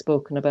I've just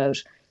spoken about.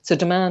 So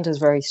demand is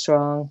very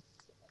strong,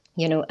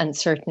 and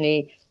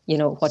certainly,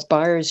 what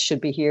buyers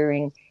should be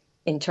hearing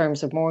in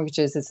terms of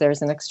mortgages is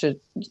there's an extra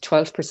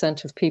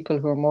 12% of people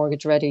who are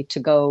mortgage ready to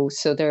go.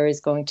 So there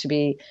is going to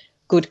be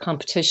good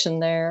competition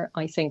there,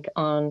 I think,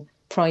 on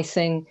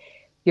pricing.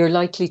 You're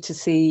likely to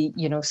see,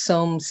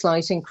 some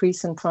slight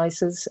increase in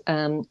prices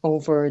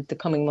over the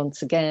coming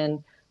months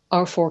again.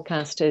 Our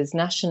forecast is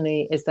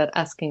nationally is that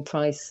asking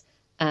prices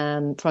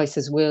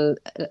will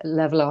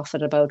level off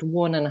at about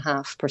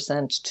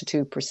 1.5%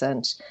 to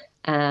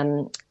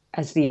 2%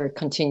 as the year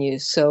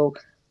continues. So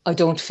I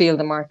don't feel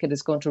the market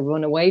is going to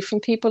run away from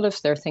people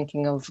if they're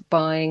thinking of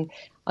buying.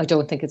 I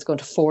don't think it's going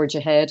to forge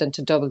ahead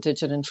into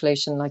double-digit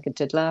inflation like it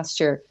did last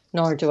year,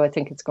 nor do I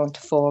think it's going to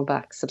fall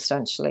back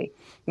substantially.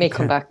 May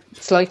come back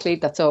slightly,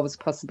 that's always a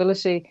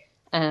possibility,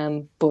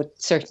 but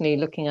certainly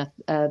looking at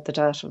the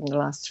data in the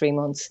last 3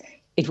 months,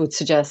 it would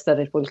suggest that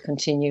it will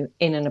continue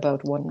in and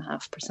about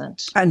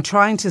 1.5%. And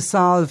trying to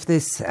solve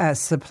this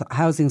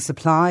housing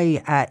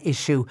supply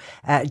issue,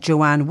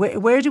 Joanne,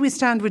 where do we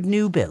stand with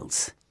new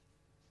builds?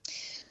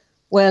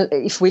 Well,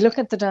 if we look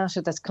at the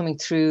data that's coming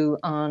through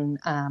on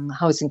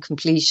housing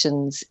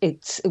completions,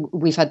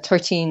 we've had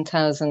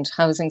 13,000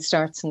 housing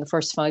starts in the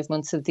first 5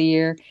 months of the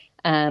year,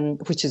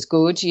 which is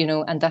good,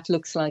 and that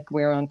looks like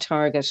we're on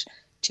target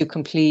to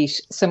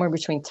complete somewhere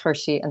between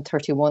 30 and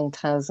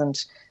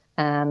 31,000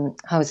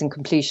 housing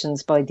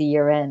completions by the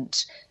year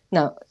end.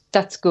 Now,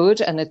 that's good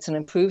and it's an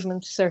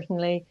improvement,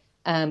 certainly.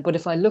 But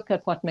if I look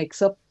at what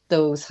makes up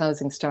those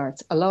housing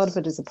starts, a lot of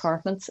it is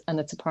apartments, and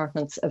it's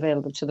apartments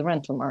available to the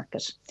rental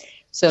market.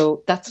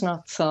 So that's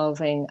not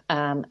solving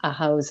a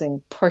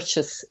housing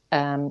purchase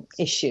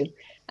issue.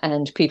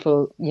 And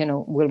people,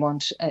 will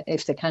want,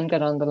 if they can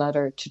get on the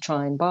ladder, to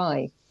try and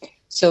buy.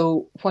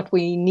 So what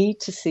we need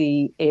to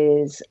see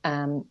is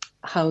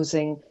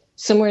housing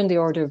somewhere in the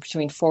order of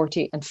between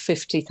 40 and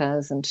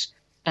 50,000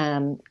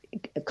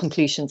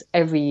 completions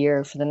every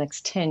year for the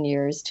next 10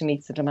 years to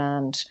meet the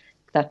demand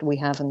that we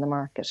have in the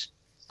market.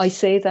 I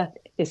say that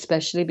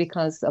especially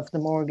because of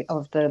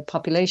the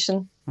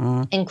population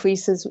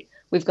increases.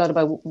 We've got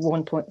about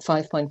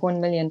 5.1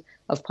 million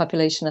of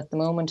population at the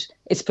moment.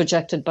 It's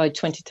projected by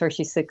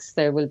 2036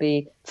 there will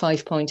be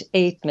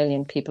 5.8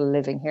 million people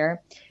living here.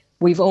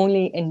 We've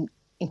only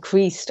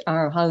increased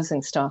our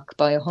housing stock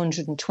by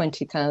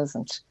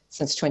 120,000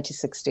 since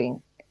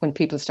 2016, when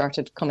people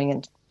started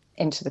coming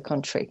into the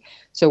country.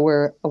 So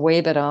we're a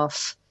way bit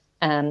off.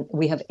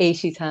 We have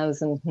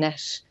 80,000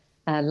 net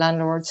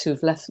landlords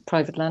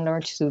private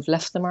landlords who've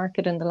left the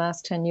market in the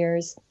last 10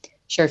 years.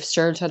 Sheriff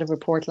Sturge had a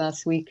report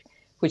last week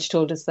which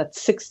told us that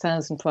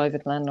 6,000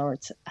 private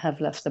landlords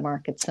have left the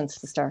market since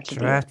the start of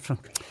the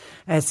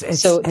year.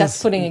 So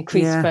that's putting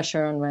increased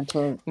pressure on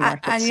rental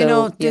markets.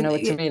 And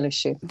it's a real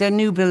issue. The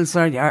new builds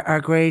are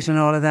great and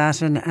all of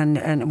that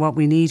and what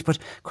we need, but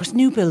of course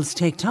new builds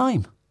take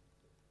time.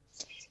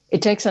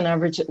 It takes on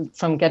average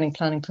from getting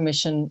planning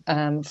permission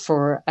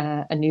for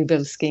a new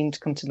build scheme to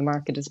come to the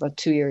market is about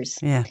 2 years.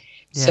 Yeah.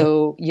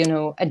 So,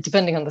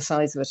 depending on the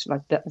size of it,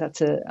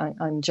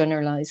 I'm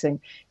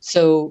generalising.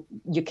 So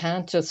you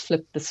can't just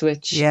flip the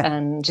switch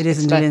and it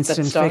isn't an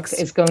instant stock fix.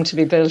 is going to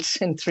be built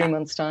in 3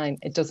 months' time.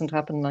 It doesn't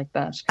happen like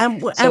that.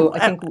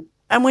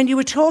 And when you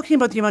were talking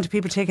about the amount of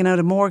people taking out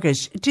a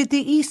mortgage, did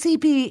the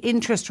ECB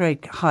interest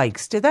rate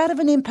hikes, did that have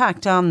an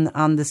impact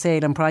on the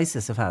sale and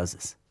prices of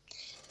houses?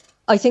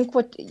 I think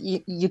what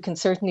you can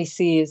certainly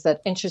see is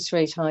that interest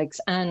rate hikes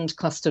and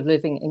cost of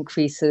living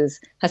increases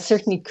has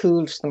certainly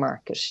cooled the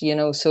market.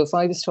 So if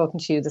I was talking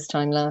to you this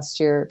time last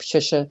year,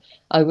 Patricia,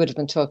 I would have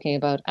been talking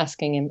about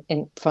asking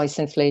in price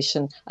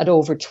inflation at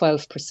over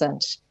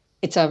 12%.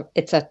 It's at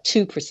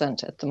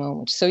 2% at the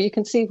moment. So you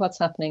can see what's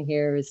happening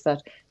here is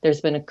that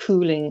there's been a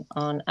cooling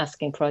on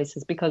asking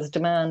prices because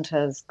demand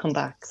has come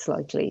back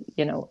slightly,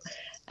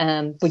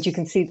 but you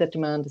can see that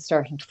demand is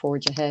starting to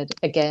forge ahead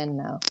again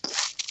now.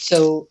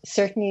 So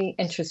certainly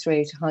interest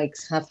rate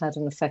hikes have had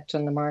an effect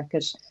on the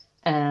market,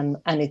 and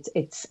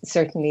it's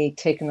certainly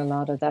taken a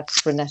lot of that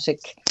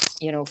frenetic,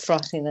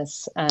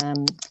 frothiness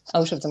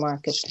out of the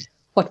market.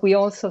 What we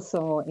also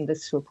saw in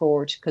this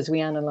report, because we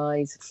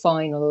analyse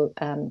final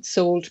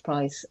sold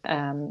price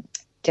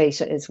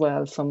data as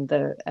well from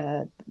the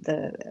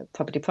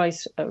property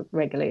price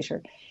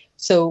regulator.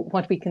 So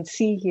what we can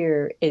see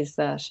here is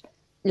that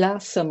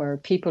last summer,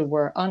 people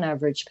were on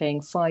average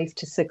paying 5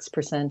 to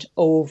 6%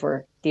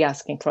 over the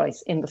asking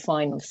price in the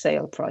final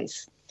sale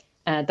price.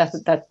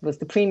 That was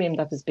the premium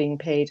that was being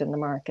paid in the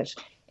market.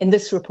 In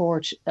this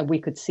report, we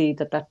could see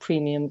that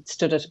premium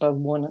stood at about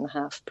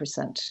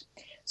 1.5%.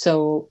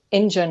 So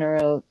in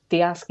general,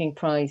 the asking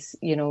price,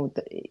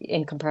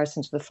 in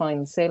comparison to the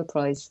final sale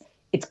price,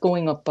 it's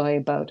going up by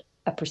about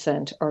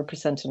 1% or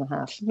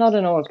 1.5%. Not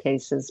in all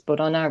cases, but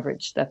on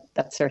average,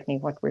 that's certainly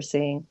what we're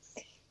seeing.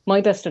 My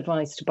best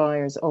advice to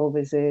buyers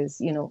always is,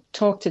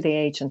 talk to the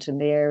agent in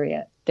the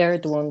area They're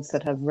the ones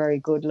that have very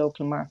good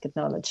local market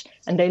knowledge,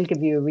 and they'll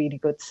give you a really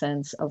good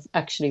sense of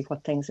actually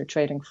what things are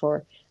trading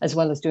for, as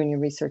well as doing your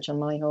research on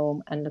My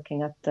Home and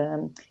looking at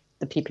the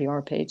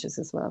PPR pages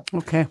as well.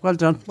 Okay, well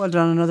done. Well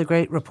done. Another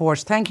great report.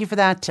 Thank you for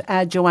that,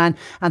 Joanne,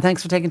 and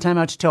thanks for taking time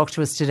out to talk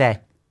to us today.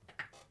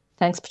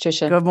 Thanks,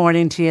 Patricia. Good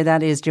morning to you.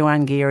 That is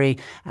Joanne Geary,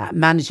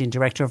 Managing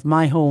Director of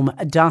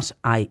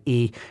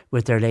myhome.ie,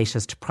 with their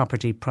latest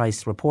property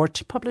price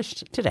report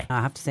published today.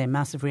 I have to say,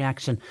 massive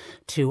reaction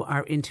to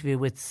our interview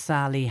with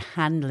Sally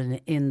Hanlon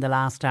in the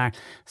last hour.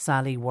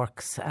 Sally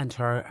works, and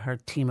her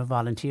team of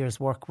volunteers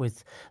work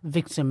with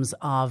victims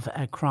of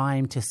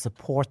crime to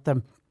support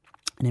them.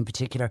 And in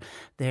particular,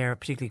 they're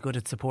particularly good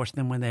at supporting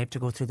them when they have to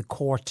go through the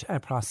court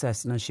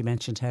process. And as she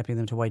mentioned, helping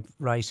them to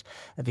write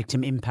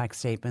victim impact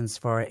statements,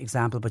 for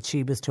example. But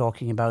she was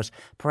talking about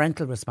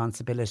parental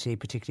responsibility,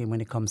 particularly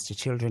when it comes to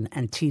children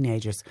and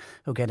teenagers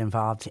who get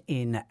involved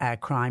in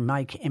crime.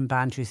 Mike in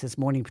Bantry says,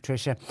 morning,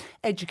 Patricia.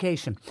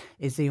 Education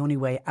is the only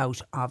way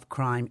out of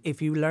crime.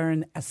 If you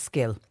learn a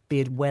skill,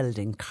 be it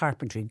welding,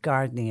 carpentry,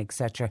 gardening,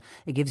 etc.,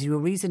 it gives you a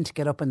reason to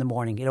get up in the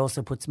morning. It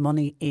also puts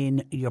money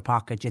in your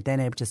pocket. You're then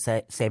able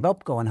to save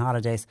up, go on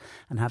holidays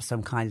and have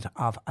some kind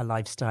of a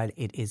lifestyle.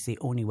 It is the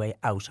only way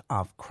out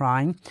of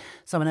crime.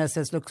 Someone else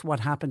says, look what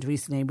happened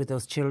recently with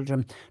those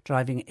children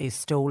driving a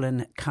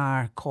stolen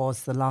car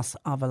caused the loss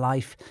of a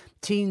life.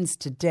 Teens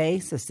today,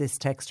 says this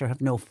texter,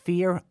 have no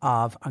fear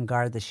of An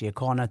Garda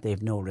Síochána. They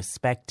have no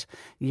respect.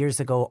 Years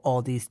ago,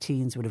 all these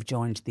teens would have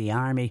joined the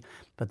army,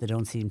 but they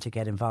don't seem to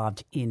get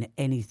involved in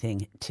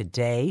anything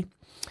today.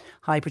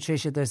 Hi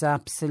Patricia, there's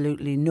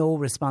absolutely no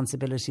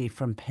responsibility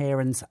from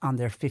parents on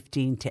their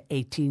 15 to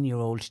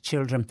 18-year-old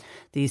children.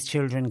 These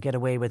children get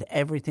away with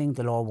everything.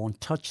 The law won't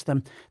touch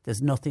them.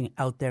 There's nothing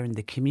out there in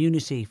the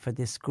community for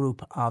this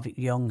group of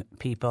young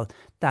people.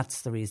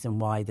 That's the reason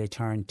why they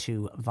turn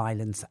to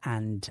violence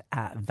and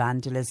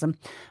vandalism.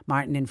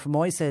 Martin in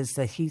Fermoy says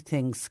that he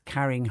thinks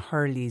carrying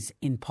hurleys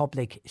in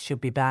public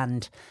should be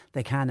banned.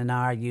 They can and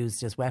are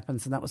used as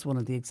weapons, and that was one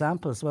of the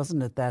examples,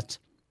 wasn't it, that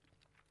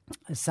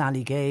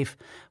Sally gave,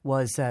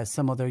 was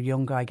some other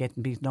young guy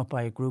getting beaten up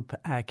by a group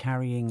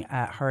carrying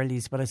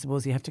hurleys. But I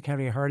suppose you have to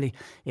carry a hurley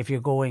if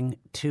you're going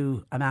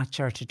to a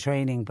match or to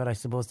training. But I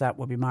suppose that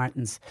would be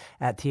Martin's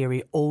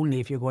theory, only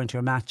if you're going to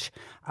a match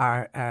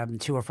or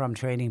to or from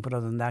training. But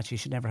other than that, you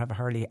should never have a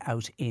hurley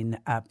out in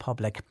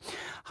public.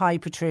 Hi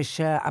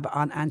Patricia,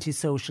 on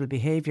antisocial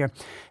behaviour.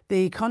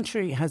 The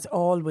country has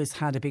always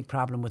had a big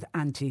problem with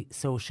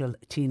antisocial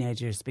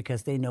teenagers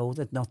because they know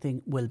that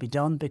nothing will be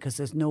done because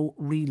there's no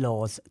real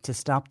laws to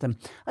stop them.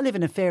 I live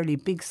in a fairly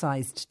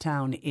big-sized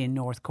town in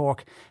North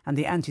Cork, and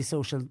the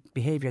antisocial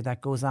behaviour that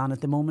goes on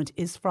at the moment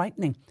is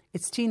frightening.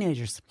 It's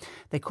teenagers.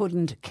 They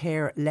couldn't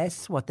care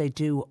less what they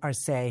do or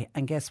say.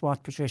 And guess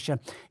what, Patricia?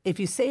 If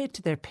you say it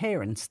to their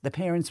parents, the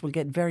parents will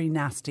get very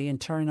nasty and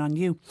turn on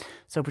you.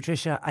 So,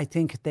 Patricia, I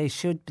think there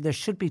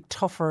should be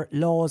tougher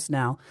laws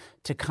now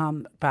to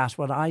combat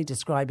what I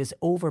describe as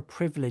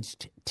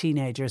overprivileged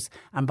teenagers.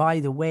 And by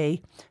the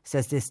way,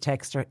 says this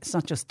texter, it's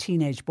not just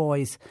teenage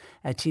boys.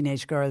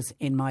 Teenage girls,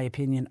 in my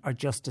opinion, are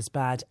just as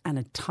bad and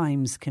at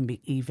times can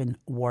be even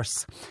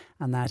worse.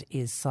 And that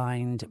is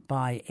signed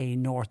by a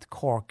North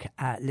Cork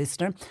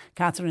listener.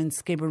 Catherine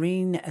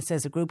Skibbereen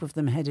says a group of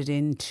them headed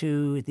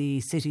into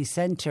the city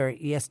centre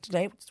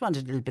yesterday. Just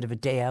wanted a little bit of a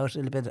day out, a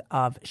little bit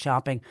of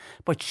shopping.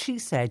 But she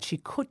said she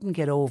couldn't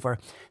get over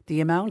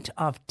the amount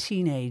of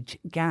teenage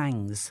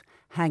gangs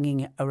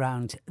hanging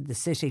around the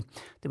city.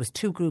 There was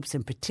two groups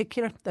in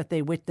particular that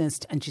they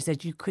witnessed, and she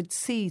said you could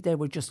see they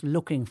were just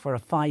looking for a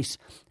fight.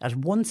 At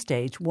one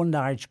stage, one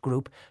large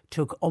group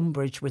took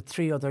umbrage with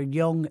three other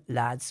young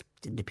lads.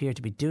 Didn't appear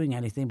to be doing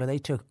anything, but they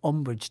took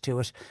umbrage to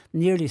it.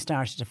 Nearly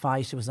started a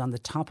fight. It was on the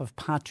top of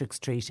Patrick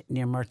Street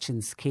near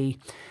Merchants Quay.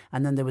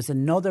 And then there was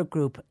another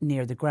group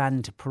near the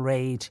Grand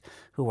Parade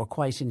who were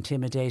quite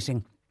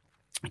intimidating.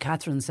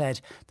 Catherine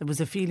said there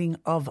was a feeling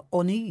of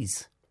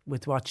unease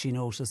with what she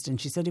noticed,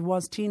 and she said it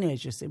was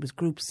teenagers. It was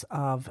groups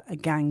of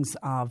gangs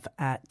of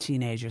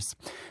teenagers.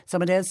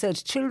 Someone else said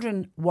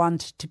children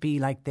want to be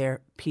like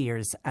their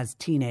peers as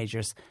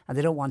teenagers and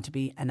they don't want to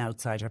be an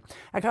outsider.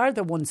 A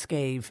Garda once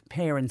gave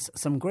parents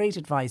some great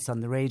advice on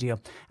the radio,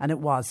 and it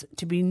was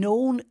to be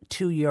known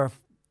to your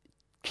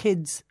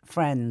kids'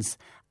 friends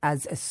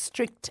as a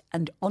strict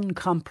and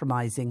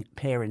uncompromising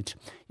parent.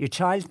 Your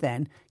child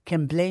then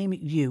can blame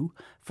you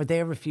for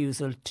their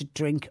refusal to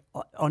drink,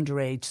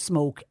 underage,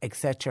 smoke,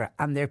 etc.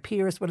 And their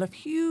peers will have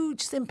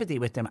huge sympathy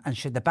with them and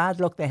share the bad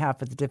luck they have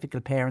for the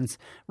difficult parents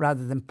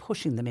rather than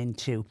pushing them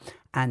into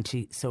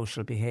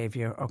anti-social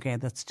behaviour. OK,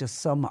 that's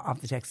just some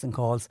of the texts and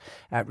calls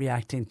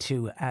reacting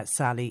to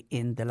Sally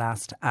in the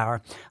last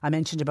hour. I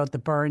mentioned about the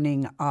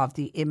burning of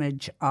the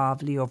image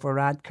of Leo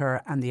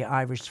Varadkar and the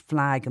Irish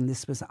flag, and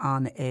this was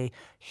on a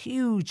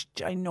huge,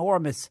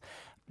 ginormous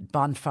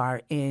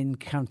bonfire in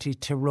County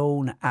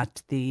Tyrone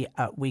at the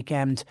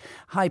weekend.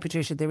 Hi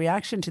Patricia, the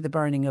reaction to the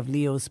burning of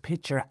Leo's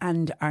picture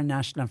and our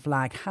national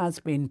flag has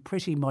been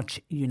pretty much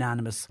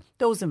unanimous.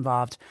 Those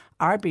involved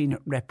are being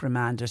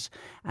reprimanded,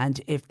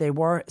 and if they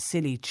were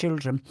silly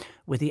children,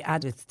 with the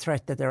added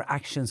threat that their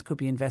actions could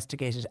be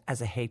investigated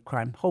as a hate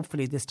crime.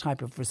 Hopefully this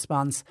type of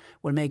response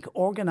will make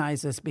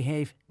organisers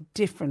behave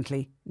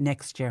differently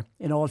next year.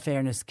 In all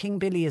fairness, King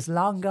Billy is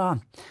long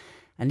gone.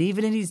 And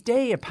even in his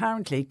day,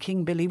 apparently,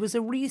 King Billy was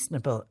a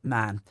reasonable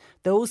man.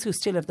 Those who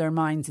still have their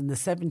minds in the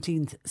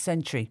 17th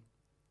century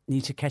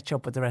need to catch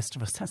up with the rest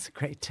of us. That's a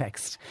great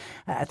text.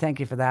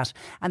 Thank you for that.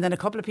 And then a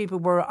couple of people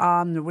were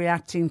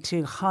reacting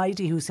to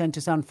Heidi, who sent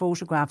us on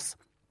photographs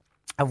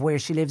of where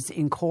she lives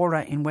in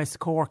Cora in West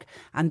Cork,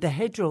 and the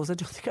hedgerows, I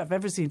don't think I've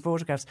ever seen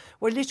photographs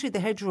where literally the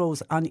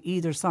hedgerows on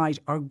either side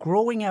are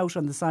growing out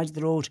on the side of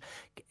the road.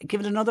 Give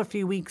it another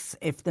few weeks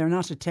if they're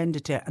not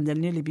attended to, and they'll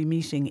nearly be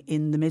meeting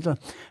in the middle.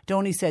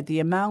 Donny said the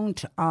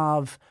amount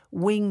of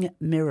wing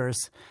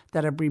mirrors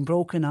that are being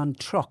broken on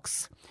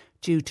trucks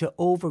due to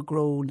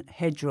overgrown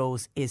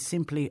hedgerows is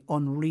simply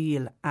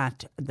unreal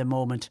at the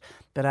moment.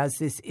 But as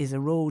this is a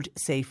road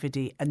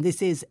safety, and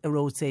this is a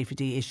road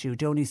safety issue,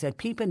 Donny said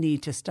people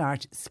need to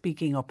start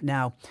speaking up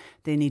now.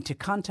 They need to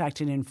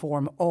contact and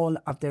inform all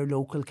of their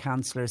local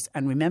councillors.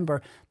 And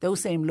remember,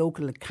 those same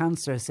local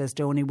councillors, says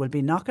Donny, will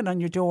be knocking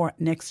on your door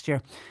next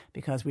year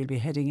because we'll be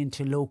heading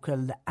into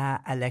local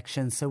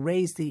elections. So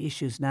raise the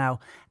issues now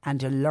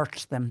and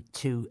alert them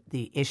to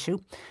the issue.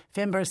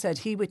 Finbar said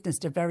he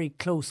witnessed a very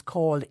close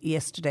call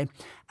yesterday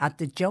at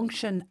the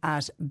junction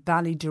at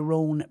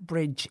Ballydurone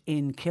Bridge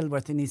in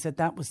Kilworth, and he said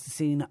that was the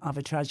scene of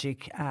a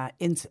tragic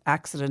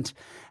accident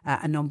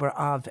a number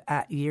of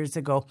years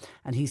ago,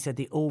 and he said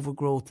the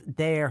overgrowth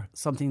there,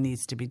 something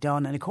needs to be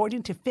done. And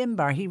according to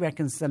Finbar, he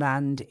reckons the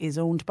land is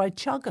owned by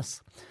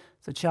Teagasc.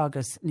 So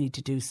Teagasc need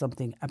to do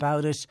something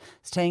about it.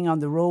 Staying on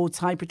the roads.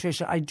 Hi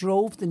Patricia, I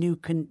drove the new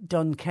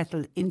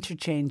Dunkettle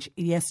interchange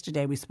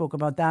yesterday. We spoke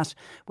about that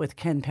with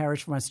Ken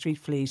Parrish from our Street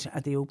Fleet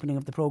at the opening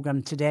of the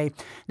programme today.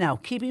 Now,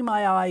 keeping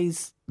my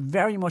eyes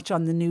very much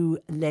on the new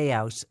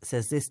layout,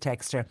 says this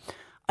texter,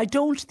 I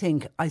don't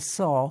think I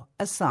saw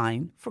a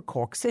sign for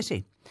Cork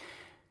City.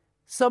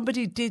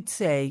 Somebody did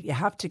say you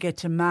have to get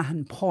to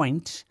Mahon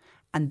Point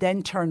and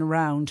then turn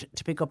around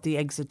to pick up the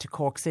exit to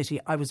Cork City.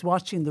 I was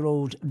watching the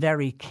road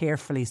very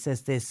carefully,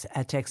 says this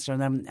texter,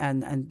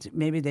 and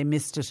maybe they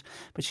missed it,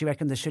 but she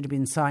reckoned there should have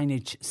been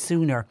signage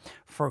sooner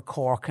for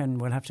Cork,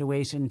 and we'll have to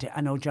wait. And I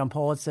know John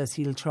Paul says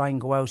he'll try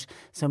and go out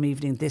some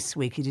evening this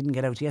week. He didn't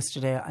get out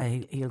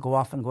yesterday. He'll go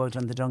off and go out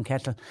on the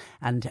Dunkettle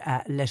and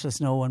let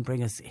us know and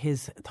bring us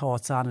his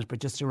thoughts on it. But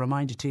just a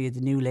reminder to you, the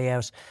new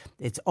layout,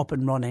 it's up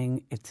and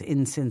running. It's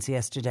in since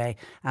yesterday,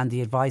 and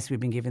the advice we've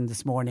been given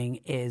this morning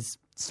is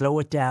slow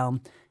it down.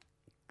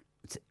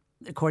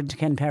 According to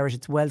Ken Parrish,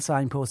 it's well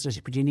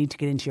signposted, but you need to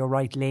get into your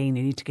right lane.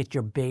 You need to get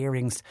your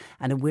bearings,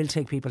 and it will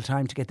take people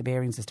time to get the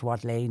bearings as to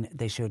what lane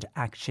they should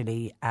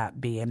actually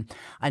be in.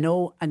 I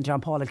know, and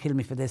John Paul will kill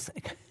me for this,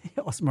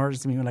 us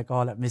murders me when I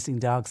call it missing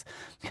dogs,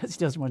 because he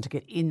doesn't want to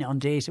get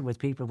inundated with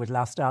people with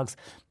lost dogs.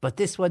 But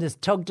this one is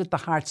tugged at the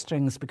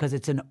heartstrings because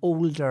it's an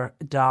older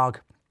dog.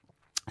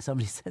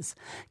 Somebody says,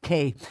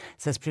 Kay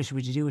says, Patricia,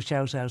 would you do a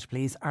shout out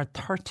please? Our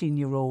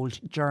 13-year-old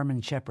German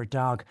Shepherd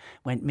dog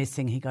went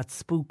missing. He got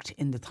spooked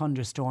in the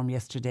thunderstorm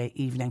yesterday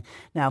evening.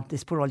 Now,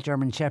 this poor old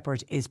German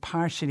Shepherd is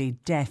partially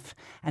deaf,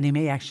 and he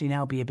may actually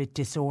now be a bit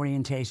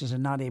disorientated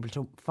and not able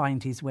to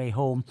find his way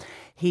home.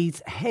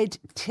 His head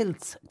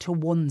tilts to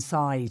one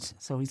side,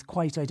 so he's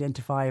quite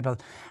identifiable,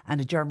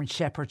 and a German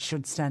Shepherd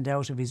should stand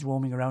out if he's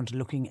roaming around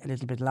looking a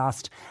little bit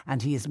lost,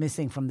 and he is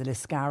missing from the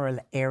Liscarroll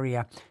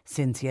area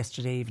since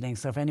yesterday evening.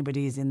 So if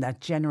anybody is in that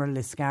general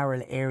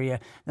Liscarroll area,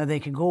 now they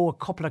can go a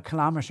couple of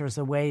kilometres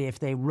away if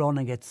they run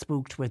and get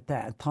spooked with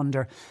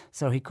thunder.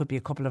 So he could be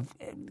a couple of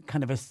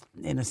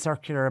in a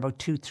circular about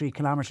 2-3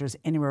 kilometres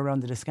anywhere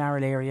around the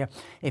Liscarroll area.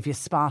 If you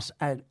spot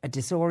a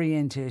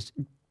disoriented,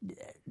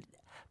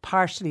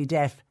 partially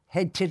deaf,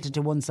 head tilted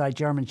to one side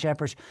German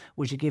Shepherd,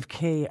 would you give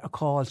Kay a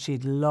call?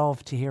 She'd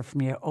love to hear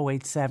from you.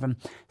 087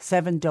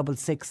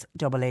 766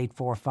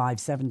 8845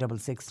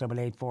 766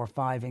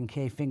 8845. And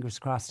Kay, fingers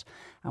crossed,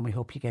 and we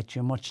hope you get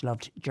your much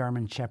loved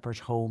German Shepherd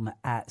home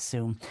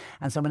soon.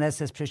 And someone else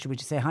says, Patricia, would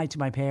you say hi to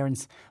my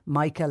parents,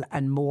 Michael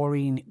and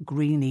Maureen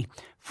Greeny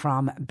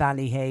from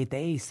Ballyhay?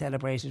 They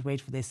celebrated, wait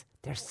for this,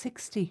 their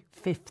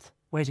 65th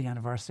wedding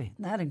anniversary.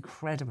 Isn't that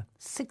incredible?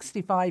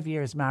 65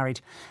 years married,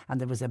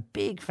 and there was a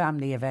big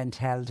family event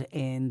held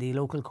in the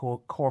local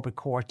Corbett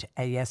Court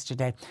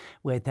yesterday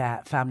with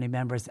family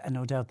members, and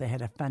no doubt they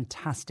had a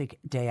fantastic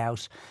day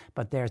out.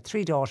 But their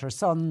their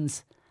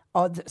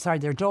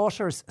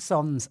daughters,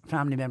 sons,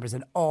 family members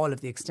and all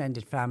of the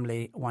extended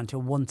family want to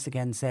once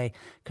again say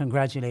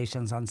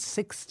congratulations on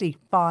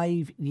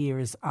 65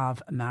 years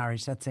of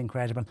marriage. That's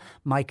incredible.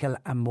 Michael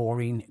and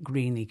Maureen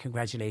Greeny,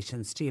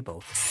 congratulations to you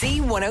both.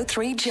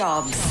 C103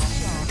 Jobs.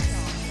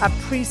 A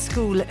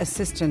preschool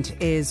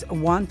assistant is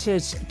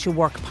wanted to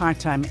work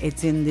part-time.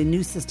 It's in the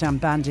Newcestown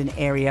Bandon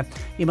area.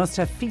 You must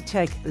have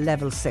FETech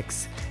level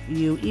 6.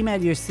 You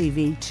email your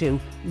CV to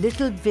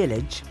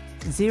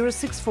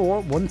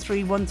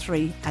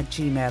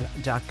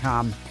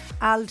littlevillage0641313@gmail.com.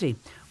 Aldi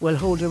will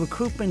hold a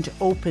recruitment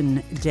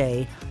open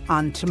day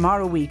on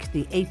tomorrow week,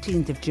 the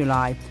 18th of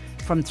July,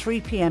 from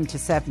 3 p.m. to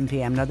 7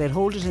 p.m. Now, they'll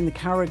hold it in the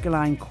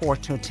Carrigaline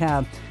Court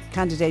Hotel.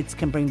 Candidates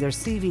can bring their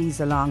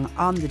CVs along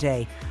on the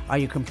day, or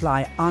you can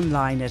apply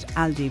online at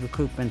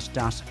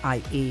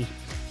aldirecruitment.ie.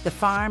 The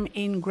Farm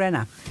in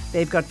Grenagh,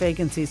 they've got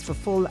vacancies for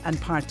full and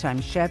part-time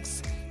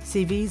chefs.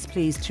 CVs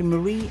please to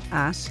Marie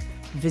at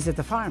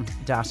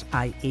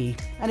visitthefarm.ie.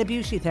 And a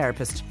beauty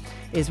therapist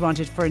is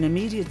wanted for an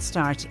immediate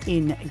start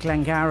in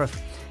Glengariff.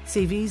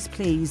 CVs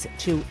please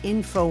to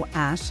info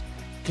at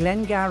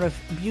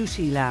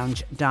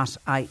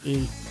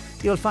glengariffbeautylounge.ie.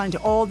 You'll find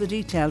all the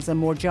details and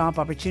more job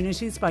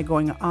opportunities by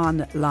going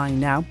online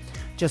now.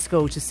 Just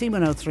go to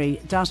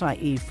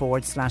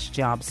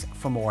c103.ie/jobs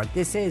for more.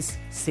 This is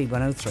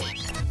C103.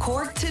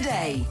 Cork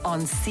Today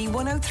on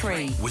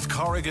C103. With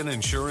Corrigan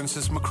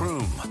Insurance's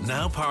Macroom,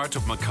 now part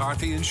of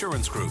McCarthy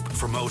Insurance Group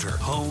for motor,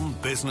 home,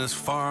 business,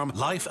 farm,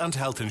 life and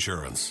health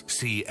insurance.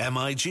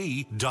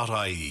 CMIG.ie.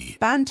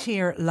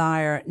 Bantir,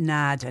 Lyre,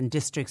 NAD and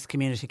Districts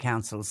Community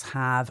Councils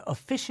have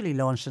officially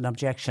launched an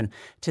objection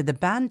to the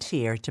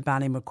Bantir to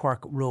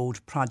Ballymacork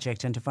Road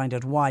project, and to find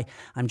out why,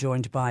 I'm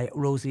joined by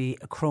Rosie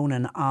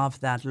Cronin of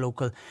that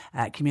local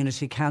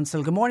community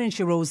council. Good morning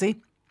to you,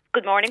 Rosie.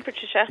 Good morning,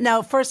 Patricia.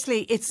 Now,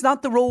 firstly, it's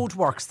not the road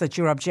works that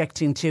you're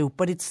objecting to,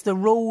 but it's the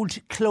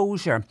road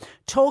closure.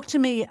 Talk to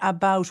me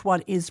about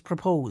what is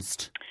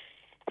proposed.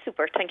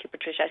 Super, thank you,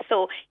 Patricia.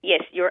 So,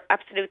 yes, you're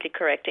absolutely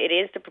correct. It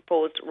is the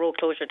proposed road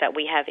closure that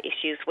we have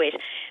issues with.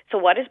 So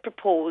what is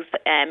proposed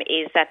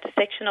is that the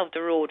section of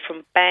the road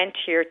from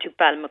Bantir to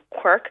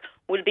Ballymacork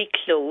will be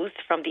closed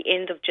from the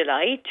end of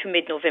July to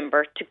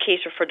mid-November to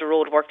cater for the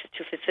road works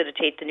to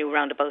facilitate the new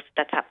roundabout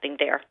that's happening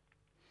there.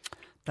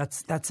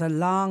 That's a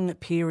long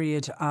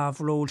period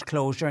of road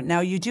closure. Now,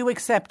 you do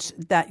accept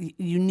that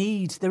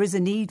there is a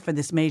need for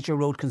this major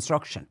road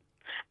construction?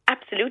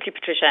 Absolutely,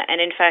 Patricia. And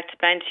in fact,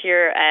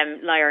 Bantir,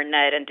 Lyre,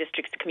 NAD and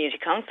Districts Community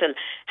Council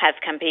have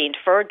campaigned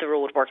for the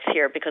roadworks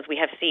here because we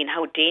have seen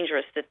how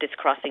dangerous that this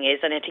crossing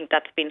is, and I think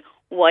that's been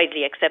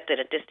widely accepted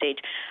at this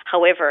stage.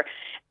 However,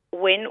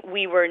 when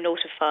we were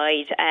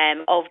notified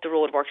of the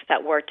roadworks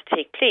that were to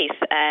take place,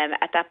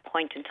 at that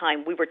point in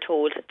time, we were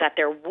told that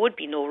there would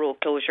be no road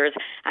closures,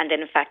 and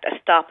then in fact a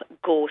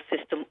stop-go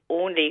system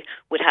only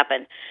would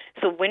happen.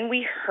 So when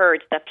we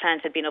heard that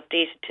plans had been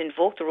updated to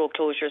invoke the road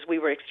closures, we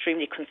were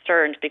extremely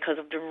concerned because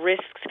of the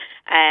risks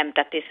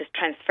that this is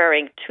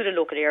transferring to the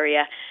local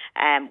area.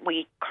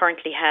 We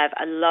currently have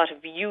a lot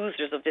of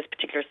users of this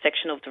particular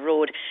section of the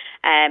road,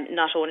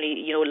 not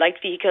only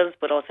light vehicles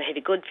but also heavy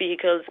goods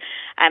vehicles,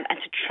 and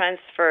to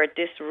transfer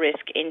this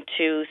risk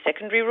into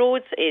secondary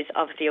roads is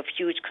obviously of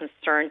huge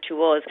concern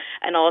to us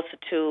and also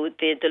to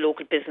the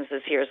local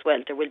businesses here as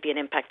well. There will be an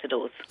impact to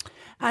those.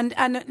 And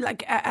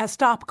like a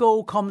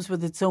stop-go comes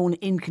with its own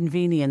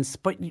inconvenience,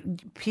 but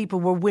people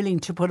were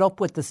willing to put up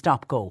with the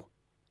stop-go.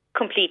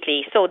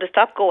 Completely. So the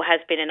stop-go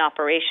has been in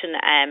operation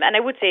and I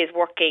would say is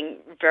working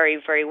very,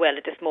 very well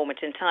at this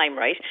moment in time,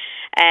 right?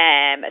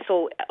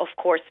 So, of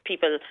course,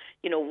 people,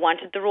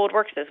 wanted the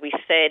roadworks. As we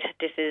said,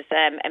 this is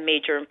a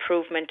major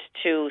improvement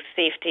to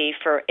safety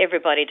for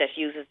everybody that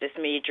uses this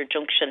major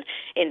junction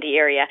in the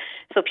area.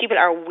 So people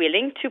are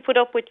willing to put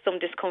up with some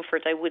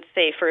discomfort, I would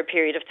say, for a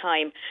period of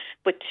time,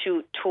 but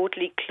to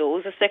totally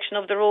close a section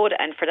of the road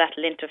and for that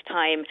length of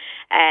time,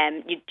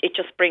 it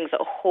just brings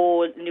a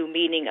whole new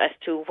meaning as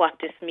to what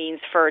this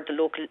means for the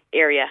local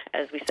area,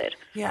 as we said.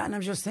 Yeah, and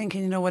I'm just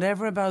thinking,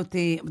 whatever about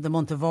the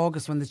month of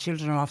August when the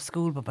children are off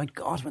school, but my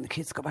God, when the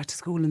kids go back to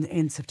school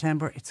in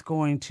September, it's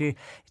going to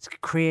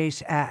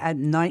create a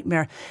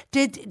nightmare.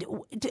 Did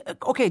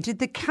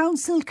the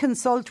council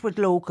consult with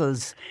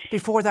locals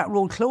before that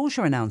road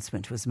closure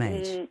announcement was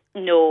made?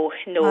 No.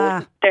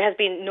 There has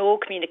been no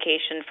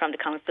communication from the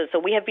council. So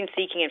we have been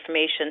seeking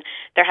information.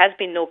 There has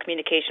been no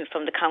communication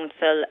from the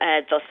council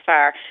thus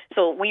far.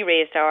 So we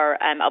raised our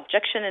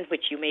objection, in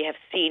which you may have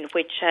seen,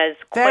 which has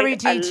very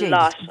quite detailed, a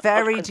lot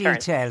very of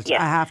concerns. detailed.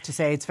 Yes. I have to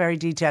say, it's very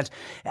detailed.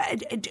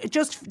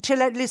 Just to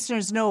let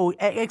listeners know,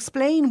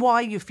 explain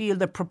why you feel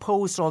the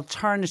proposed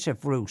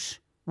alternative route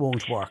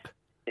won't work.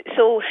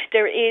 So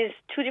there is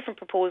two different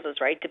proposals,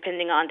 right,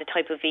 depending on the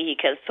type of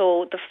vehicle.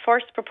 So the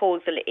first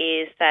proposal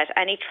is that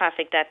any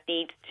traffic that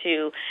needs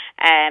to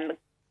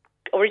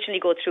originally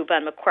go through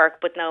Ballymacork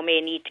but now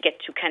may need to get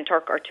to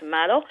Kanturk or to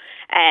Mallow,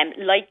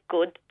 light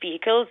good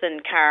vehicles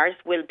and cars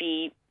will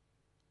be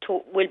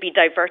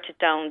diverted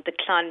down the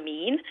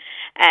Clonmeen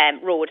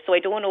road. So I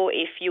don't know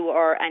if you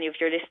or any of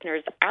your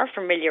listeners are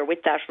familiar with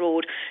that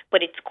road,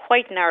 but it's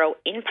quite narrow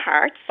in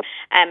parts,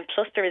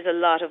 plus there is a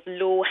lot of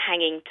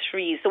low-hanging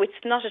trees. So it's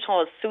not at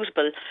all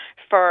suitable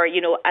for,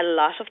 a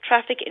lot of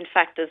traffic, in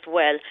fact, as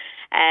well.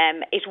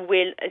 It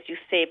will, as you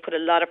say, put a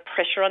lot of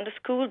pressure on the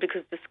school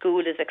because the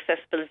school is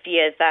accessible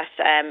via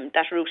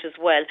that route as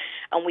well.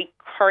 And we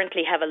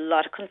currently have a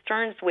lot of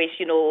concerns with,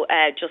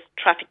 just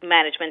traffic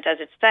management as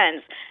it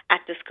stands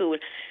at the school.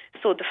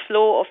 So the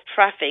flow of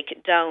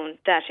traffic down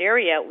that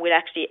area will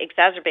actually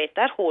exacerbate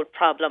that whole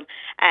problem.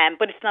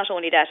 But it's not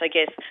only that, I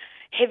guess.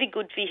 Heavy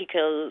goods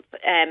vehicles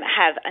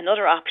have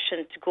another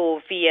option to go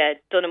via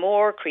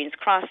Dunamore, Queen's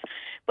Cross,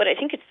 but I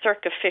think it's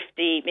circa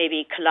 50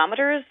 maybe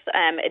kilometres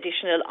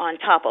additional on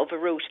top of a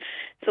route.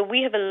 So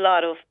we have a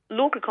lot of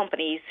local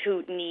companies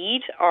who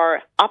need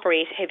or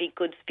operate heavy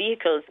goods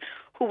vehicles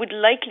who would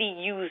likely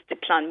use the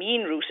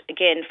Clonmene route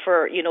again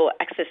for,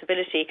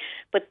 accessibility.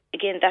 But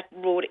again, that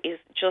road is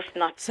just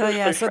not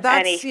suitable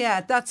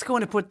that's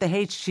going to put the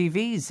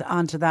HGVs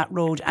onto that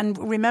road. And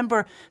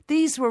remember,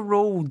 these were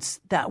roads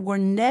that were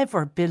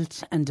never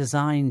built and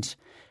designed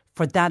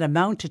for that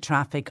amount of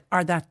traffic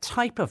or that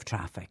type of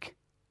traffic.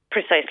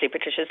 Precisely,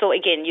 Patricia. So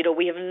again,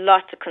 we have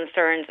lots of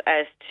concerns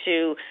as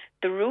to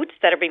the routes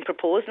that are being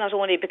proposed, not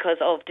only because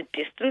of the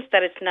distance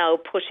that it's now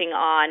putting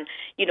on,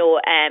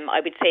 I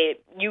would say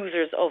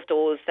users of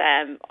those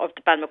of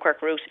the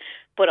Balmaquirk route,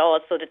 but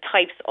also the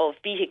types of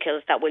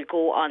vehicles that will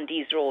go on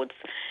these roads.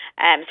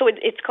 So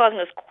it's causing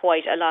us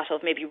quite a lot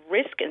of maybe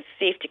risk and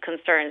safety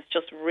concerns,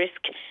 just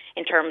risk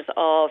in terms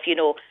of,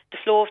 the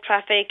flow of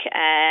traffic,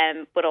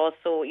 but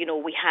also,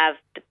 we have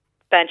the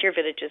Bantier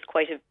Village is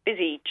quite a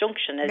busy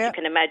junction, as you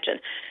can imagine.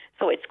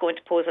 So it's going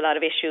to pose a lot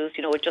of issues,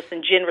 just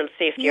in general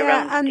safety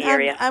around the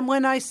area. And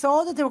when I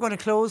saw that they were going to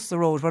close the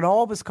road, what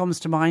always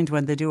comes to mind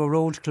when they do a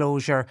road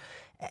closure,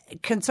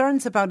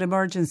 concerns about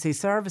emergency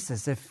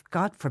services. If,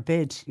 God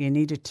forbid, you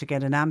needed to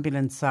get an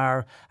ambulance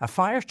or a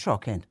fire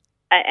truck in.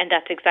 And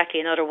that's exactly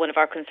another one of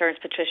our concerns,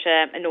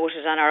 Patricia,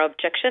 noted on our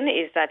objection,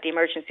 is that the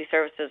emergency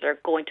services are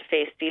going to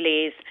face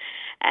delays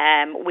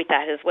with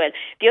that as well.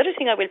 The other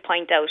thing I will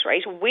point out,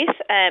 right, with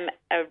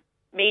a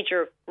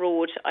major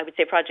road, I would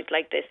say, project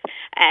like this,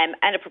 and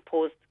a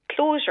proposed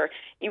closure,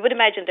 you would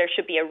imagine there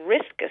should be a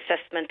risk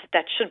assessment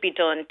that should be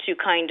done to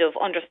kind of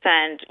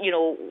understand,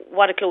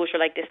 what a closure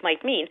like this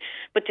might mean.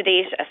 But to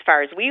date, as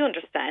far as we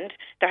understand,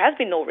 there has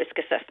been no risk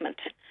assessment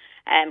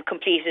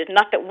completed,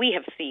 not that we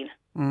have seen.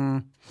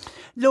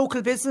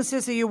 Local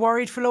businesses, are you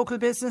worried for local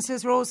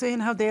businesses, Rosie,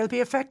 and how they'll be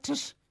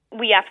affected?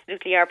 We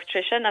absolutely are,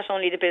 Patricia, not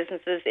only the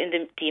businesses in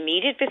the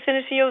immediate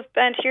vicinity of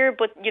Bantier,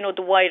 but,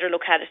 the wider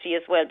locality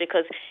as well,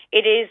 because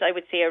it is, I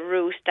would say, a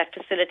route that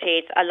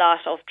facilitates a lot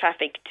of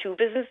traffic to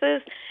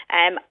businesses,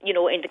 in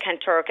the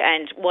Kanturk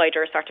and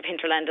wider sort of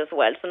hinterland as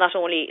well. So not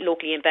only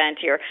locally in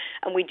Bantier,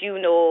 and we do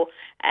know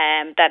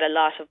that a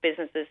lot of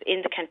businesses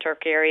in the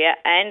Kanturk area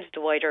and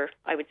the wider,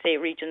 I would say,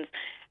 regions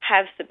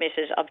have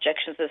submitted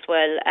objections as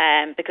well,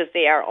 because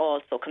they are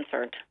also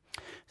concerned.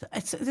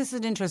 This is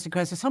an interesting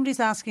question. Somebody's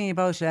asking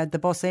about the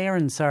bus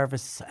airing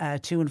service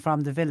to and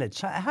from the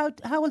village.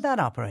 How will that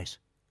operate?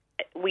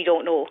 We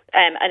don't know.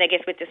 And I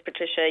guess with this,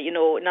 Patricia,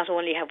 not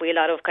only have we a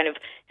lot of kind of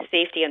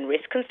safety and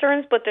risk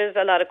concerns, but there's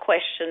a lot of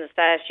questions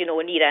that,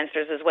 need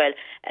answers as well.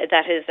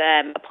 That is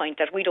a point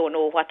that we don't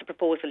know what the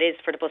proposal is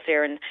for the bus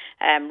airing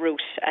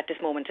route at this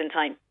moment in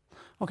time.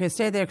 Okay,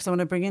 stay there because I want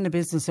to bring in a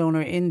business owner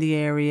in the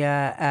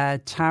area,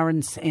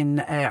 Tarrant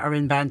in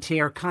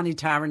Bantier. Connie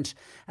Tarrant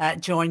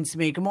joins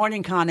me. Good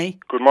morning, Connie.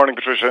 Good morning,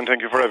 Patricia, and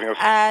thank you for having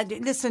us.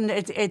 Listen,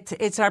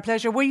 it's our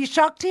pleasure. Were you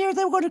shocked to hear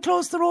they were going to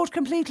close the road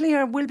completely,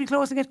 or will be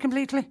closing it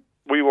completely?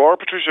 We were,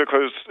 Patricia,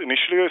 because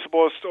initially, I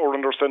suppose, our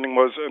understanding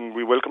was, and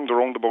we welcome the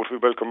roundabout, we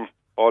welcome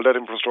all that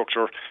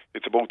infrastructure.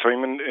 It's about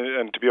time,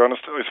 and to be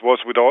honest, I suppose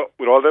with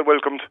all that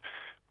welcomed,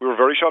 we were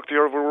very shocked to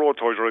hear of a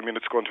road closure. I mean,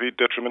 it's going to be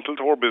detrimental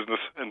to our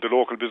business and the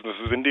local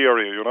businesses in the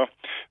area,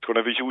 It's going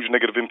to have a huge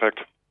negative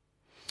impact.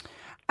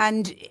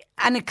 And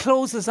it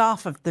closes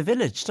off of the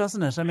village,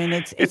 doesn't it? I mean,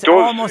 it's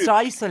almost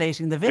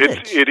isolating the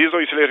village. It is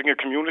isolating a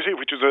community,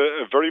 which is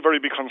a very, very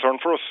big concern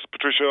for us,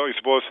 Patricia. I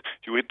suppose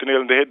you hit the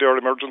nail on the head there,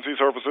 emergency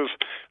services.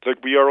 Like,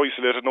 we are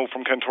isolated now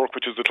from Kanturk,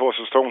 which is the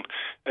closest town.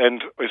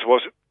 And I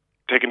suppose,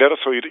 taking that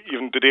aside,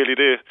 even the daily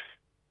day,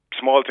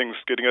 small things,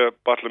 getting a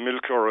bottle of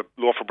milk or a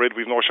loaf of bread,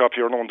 we've no shop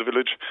here now in the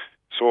village.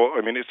 So,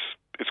 I mean,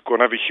 it's going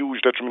to have a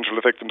huge detrimental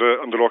effect on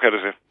the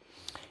locality.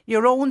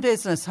 Your own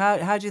business,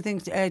 how do you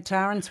think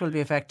Tarrant will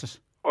be affected?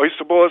 I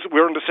suppose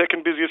we're in the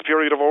second busiest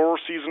period of our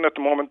season at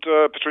the moment,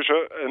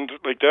 Patricia, and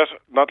like that,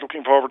 not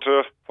looking forward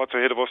to what's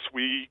ahead of us.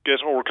 We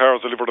get our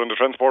cars delivered on the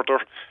transporter,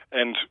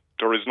 and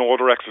there is no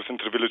other access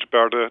into the village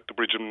bar the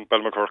bridge in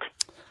Balmaquirk.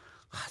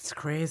 It's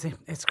crazy.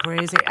 It's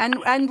crazy.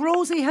 And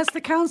Rosie, has the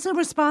council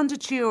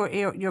responded to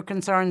your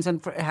concerns,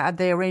 and had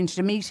they arranged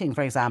a meeting,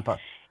 for example?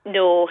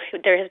 No,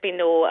 there has been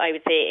no, I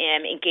would say,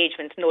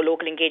 engagement, no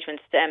local engagement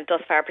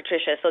thus far,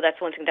 Patricia. So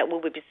that's one thing that we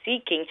will be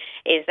seeking,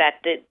 is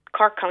that the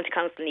Cork County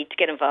Council need to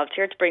get involved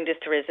here to bring this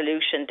to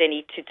resolution. They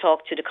need to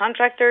talk to the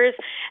contractors,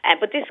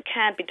 but this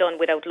can't be done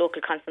without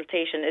local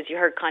consultation. As you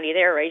heard Connie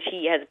there, right,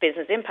 he has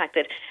business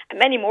impacted, and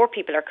many more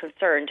people are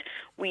concerned.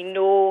 We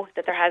know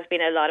that there has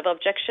been a lot of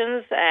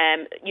objections,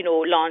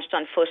 launched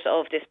on foot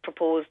of this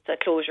proposed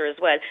closure as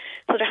well.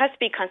 So there has to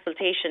be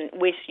consultation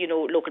with,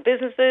 local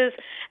businesses,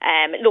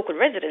 local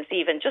residents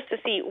even, just to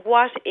see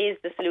what is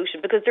the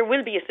solution, because there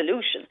will be a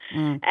solution.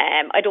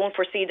 I don't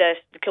foresee that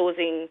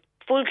the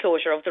full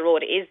closure of the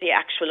road is the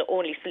actual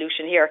only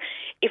solution here.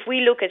 If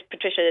we look at,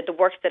 Patricia, the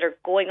works that are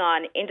going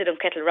on in the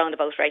Dunkettle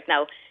roundabout right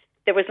now,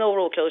 there was no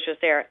road closures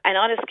there. And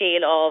on a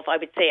scale of, I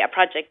would say, a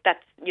project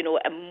that's,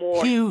 a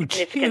more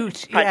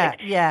significant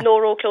project. Yeah. No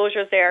road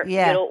closures there.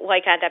 Yeah.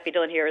 Why can't that be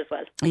done here as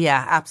well?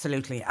 Yeah,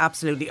 absolutely.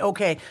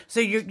 Okay, so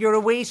you're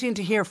awaiting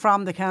to hear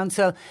from the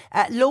council.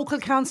 Local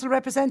council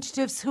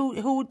representatives,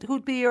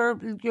 who'd be your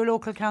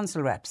local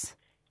council reps?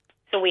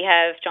 So we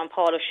have John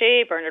Paul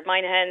O'Shea, Bernard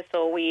Moynihan.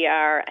 So we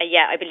are,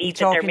 I believe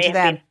that there may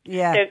have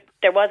been.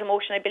 There was a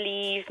motion, I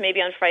believe,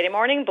 maybe on Friday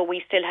morning, but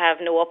we still have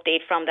no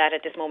update from that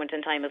at this moment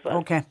in time as well.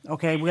 Okay.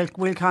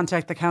 We'll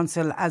contact the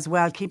council as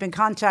well. Keep in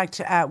contact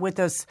with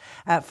us,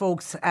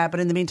 folks. But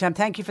in the meantime,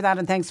 thank you for that,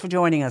 and thanks for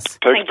joining us.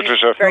 Thanks,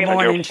 Patricia. Good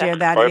morning, Chair.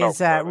 That is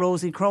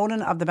Rosie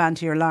Cronin of the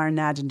Bantir Larne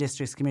Naden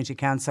Districts Community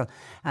Council,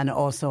 and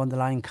also on the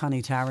line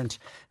Connie Tarrant,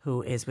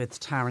 who is with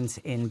Tarrant's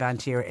in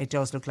Bantir. It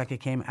does look like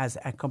it came as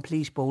a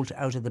complete bolt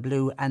out of the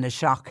blue and a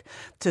shock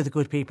to the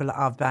good people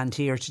of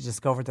Bantir to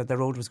discover that the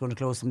road was going to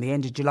close from the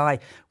end of July,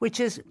 which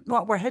is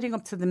what we're heading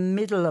up to the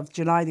middle of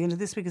July. The end of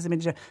this week is the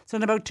middle of July. So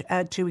in about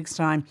 2 weeks'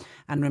 time,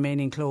 and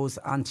remaining closed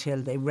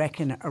until they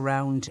reckon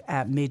around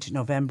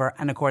mid-November.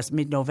 And of course,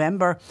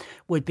 mid-November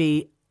would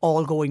be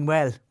all going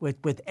well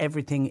with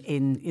everything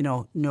in,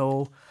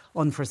 no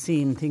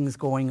unforeseen things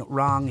going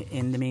wrong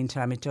in the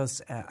meantime. It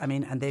does,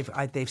 and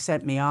they've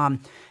sent me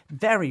on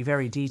very,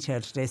 very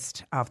detailed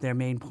list of their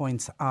main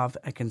points of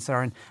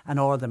concern, and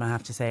all of them, I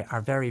have to say,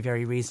 are very,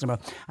 very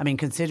reasonable. I mean,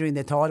 considering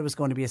they thought it was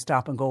going to be a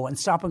stop and go, and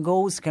stop and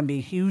goes can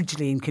be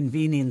hugely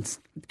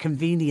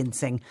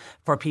inconveniencing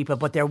for people,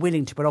 but they're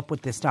willing to put up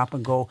with this stop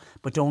and go,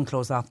 but don't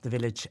close off the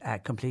village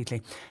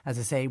completely. As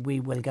I say, we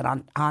will get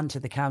on to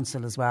the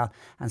council as well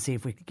and see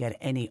if we could get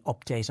any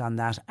update on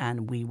that,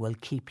 and we will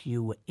keep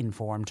you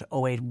informed.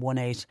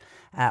 0818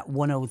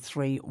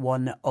 103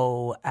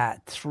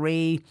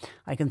 103.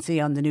 I can see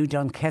on the new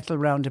Dunkettle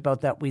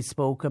roundabout that we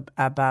spoke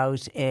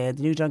about, the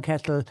new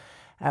Dunkettle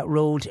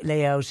road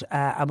layout.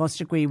 I must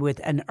agree with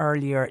an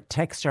earlier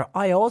texter.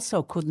 I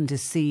also couldn't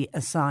see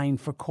a sign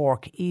for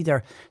Cork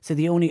either. So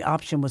the only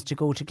option was to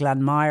go to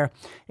Glanmire.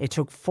 It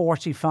took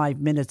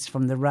 45 minutes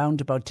from the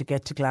roundabout to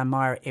get to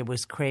Glanmire. It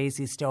was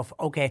crazy stuff.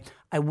 Okay,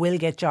 I will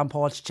get John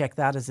Paul to check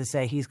that. As I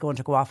say, he's going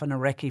to go off on a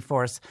recce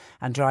for us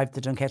and drive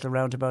the Dunkettle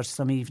roundabout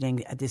some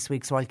evening this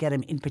week. So I'll get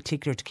him in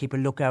particular to keep a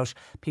lookout.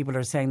 People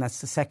are saying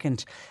that's the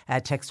second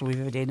texter we've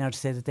ever done now to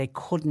say that they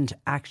couldn't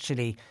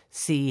actually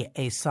see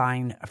a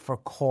sign for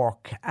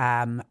Cork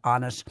on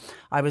it.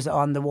 I was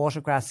on the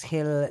Watergrass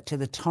Hill to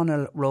the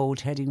Tunnel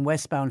Road heading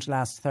westbound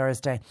last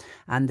Thursday,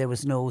 and there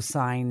was no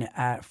sign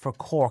for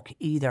Cork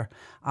either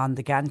on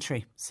the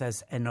gantry,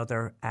 says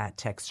another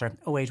texter.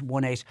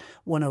 0818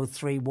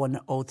 103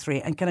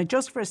 103. And can I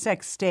just for a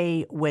sec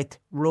stay with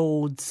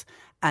roads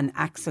and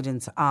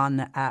accidents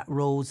on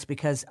roads,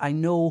 because I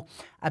know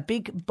a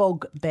big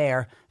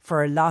bugbear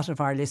for a lot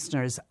of our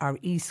listeners are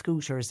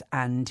e-scooters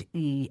and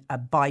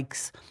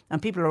e-bikes.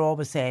 And people are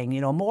always saying,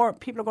 more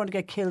people are going to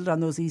get killed on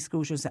those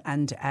e-scooters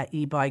and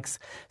e-bikes.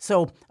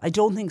 So I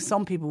don't think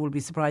some people will be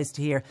surprised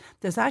to hear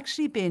there's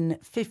actually been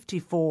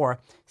 54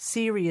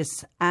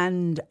 serious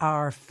and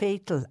or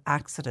fatal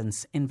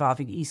accidents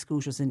involving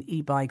e-scooters and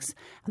e-bikes.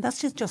 And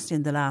that's just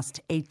in the last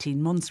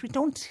 18 months. We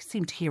don't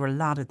seem to hear a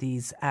lot of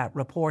these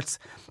reports.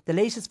 The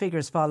latest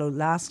figures follow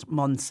last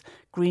month's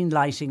green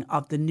lighting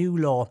of the new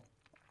law.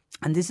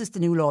 And this is the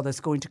new law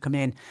that's going to come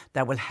in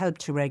that will help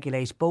to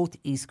regulate both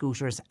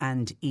e-scooters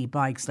and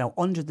e-bikes. Now,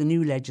 under the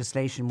new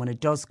legislation, when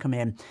it does come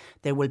in,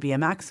 there will be a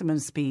maximum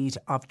speed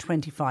of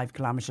 25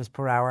 kilometres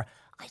per hour.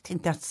 I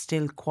think that's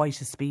still quite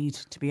a speed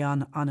to be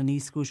on an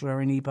e-scooter or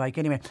an e-bike.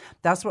 Anyway,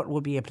 that's what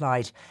will be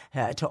applied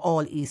to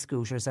all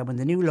e-scooters. And when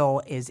the new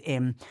law is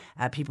in,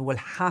 people will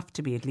have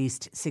to be at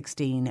least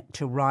 16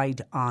 to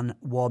ride on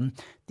one.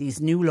 These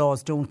new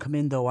laws don't come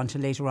in, though,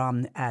 until later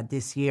on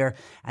this year.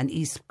 An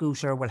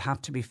e-scooter will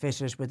have to be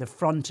fitted with a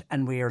front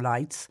and rear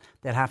lights.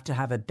 They'll have to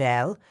have a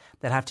bell.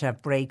 They'll have to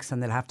have brakes,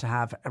 and they'll have to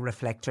have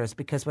reflectors.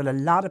 Because, well, a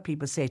lot of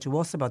people say to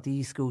us about the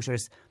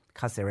e-scooters,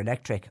 because they're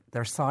electric,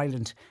 they're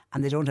silent,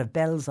 and they don't have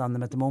bells on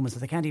them at the moment, so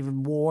they can't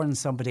even warn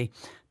somebody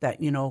that,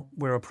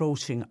 we're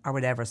approaching or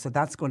whatever. So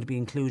that's going to be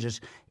included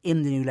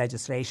in the new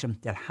legislation.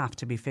 They'll have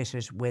to be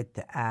fitted with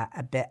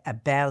a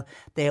bell.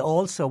 They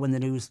also, when the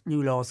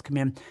new laws come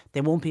in,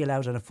 they won't be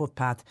allowed on a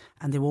footpath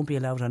and they won't be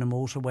allowed on a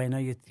motorway.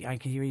 Now, I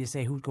can hear you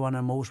say, who'd go on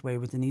a motorway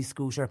with an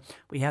e-scooter?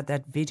 We had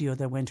that video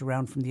that went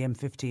around from the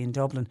M50 in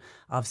Dublin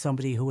of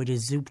somebody who had a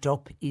zooped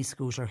up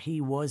e-scooter.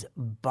 He was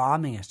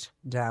bombing it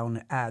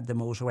down the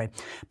motorway.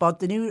 But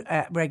the new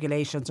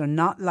regulations are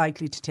not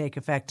likely to take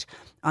effect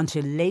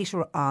until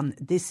later on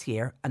this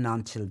year, and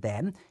until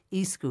then,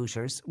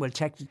 e-scooters will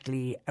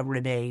technically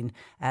remain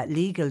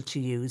legal to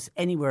use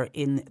anywhere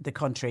in the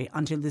country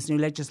until this new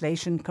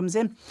legislation comes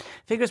in.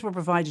 Figures were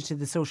provided to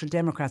the Social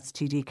Democrats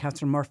TD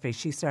Catherine Murphy.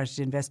 She started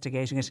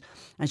investigating it,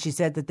 and she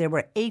said that there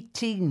were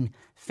 18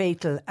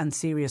 fatal and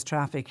serious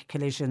traffic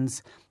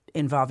collisions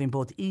involving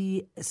both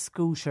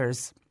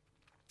e-scooters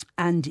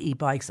and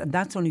e-bikes, and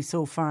that's only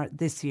so far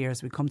this year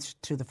as we come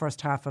to the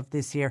first half of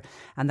this year,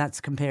 and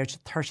that's compared to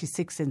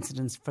 36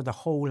 incidents for the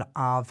whole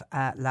of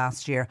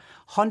last year.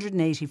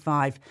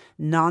 185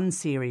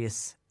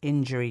 non-serious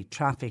injury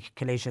traffic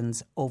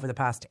collisions over the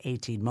past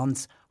 18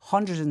 months.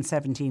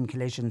 117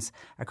 collisions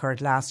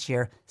occurred last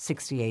year,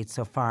 68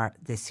 so far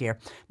this year.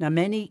 Now,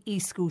 many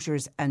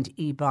e-scooters and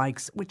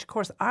e-bikes, which of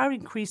course are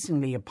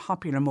increasingly a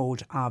popular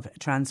mode of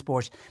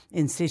transport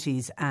in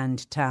cities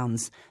and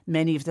towns,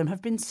 many of them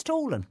have been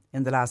stolen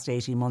in the last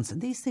 18 months.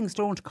 And these things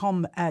don't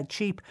come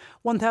cheap.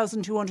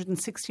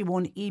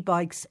 1,261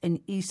 e-bikes and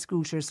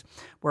e-scooters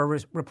were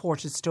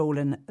reported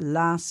stolen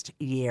last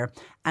year,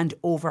 and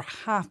over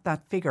half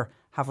that figure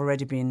have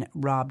already been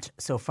robbed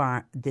so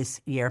far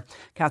this year.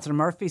 Catherine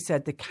Murphy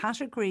said the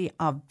category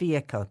of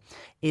vehicle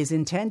is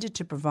intended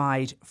to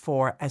provide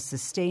for a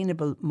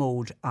sustainable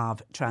mode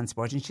of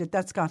transport. And she said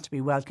that's got to be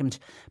welcomed.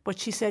 But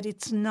she said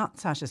it's not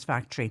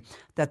satisfactory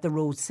that the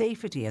Road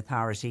Safety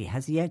Authority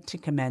has yet to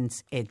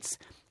commence its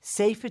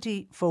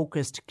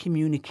safety-focused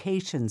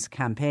communications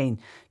campaign,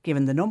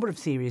 given the number of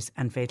serious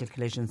and fatal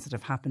collisions that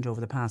have happened over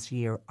the past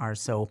year or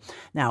so.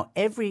 Now,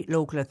 every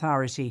local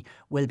authority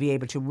will be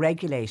able to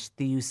regulate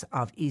the use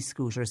of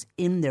e-scooters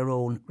in their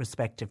own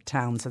respective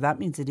towns. So that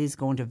means it is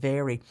going to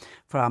vary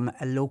from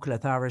a local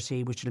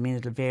authority, which will mean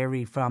it'll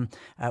vary from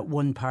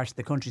one part of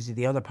the country to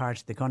the other part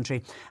of the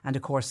country. And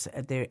of course,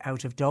 they're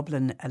out of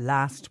Dublin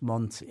last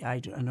month. I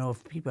don't know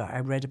if people,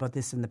 I read about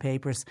this in the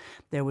papers.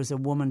 There was a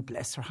woman,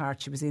 bless her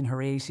heart, she was in her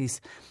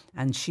 80s,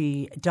 and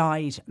she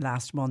died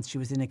last month. She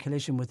was in a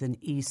collision with an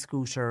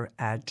e-scooter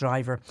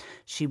driver.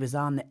 She was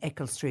on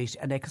Eccles Street,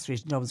 and Eccles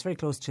Street, was very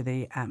close to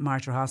the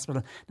Martyr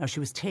Hospital. Now,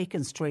 she was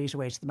taken straight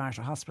away to the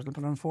Martyr Hospital,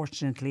 but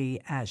unfortunately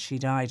she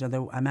died,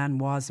 although a man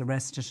was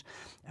arrested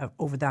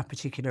over that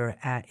particular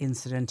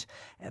incident.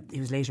 He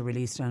was later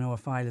released. I know a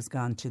file has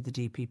gone to the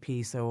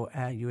DPP, so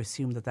you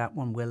assume that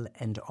one will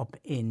end up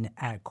in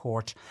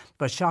court.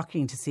 But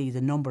shocking to see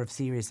the number of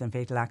serious and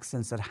fatal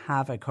accidents that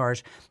have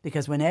occurred,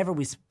 because whenever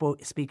we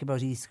speak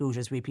about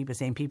e-scooters, we people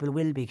saying people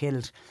will be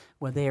killed.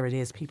 Well, there it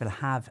is. People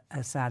have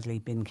sadly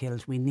been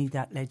killed. We need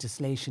that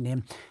legislation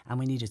in, and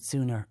we need it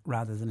sooner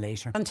rather than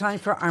later. And time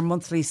for our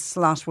monthly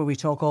slot where we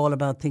talk all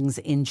about things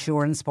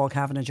insurance. Paul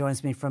Kavanagh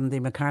joins me from the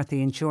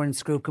McCarthy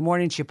Insurance Group. Good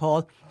morning to you,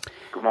 Paul.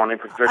 Good morning,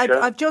 Patricia.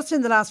 I've just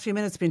in the last few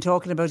minutes been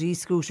talking about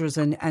e-scooters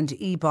and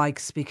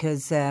e-bikes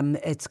because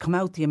it's come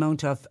out the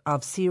amount of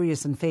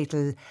serious and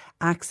fatal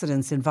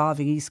accidents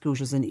involving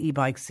e-scooters and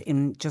e-bikes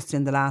in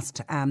the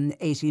last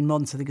 18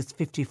 months. I think it's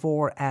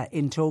 54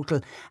 in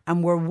total.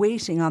 And we're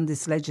waiting on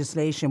this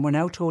legislation. We're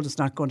now told it's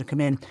not going to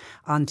come in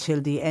until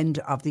the end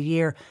of the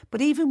year.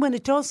 But even when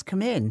it does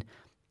come in,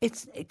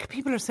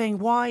 people are saying,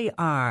 why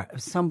are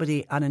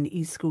somebody on an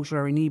e-scooter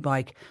or an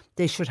e-bike,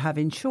 they should have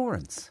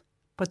insurance,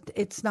 but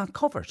it's not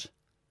covered?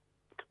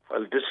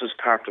 Well, this is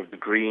part of the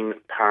Green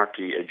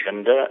Party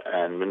agenda,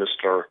 and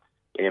Minister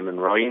Eamon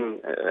Ryan,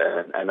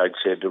 and I'd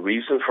say the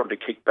reason for the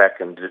kickback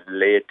and the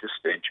delay at this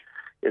stage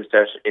is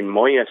that, in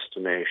my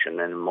estimation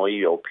and in my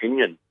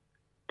opinion,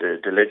 the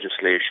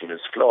legislation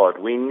is flawed.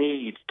 We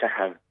need to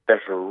have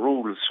better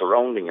rules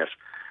surrounding it,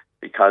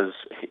 because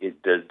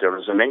there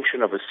is a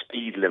mention of a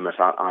speed limit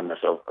on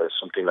it of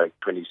something like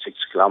 26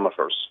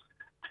 kilometres.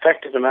 The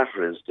fact of the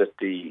matter is that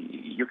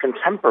you can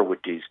tamper with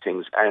these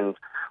things, and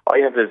I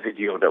have a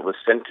video that was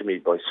sent to me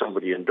by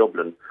somebody in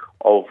Dublin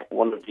of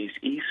one of these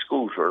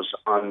e-scooters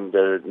on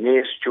the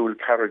Naas dual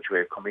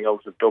carriageway coming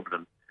out of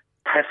Dublin,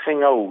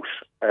 passing out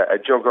a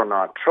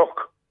juggernaut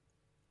truck.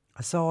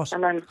 I saw it.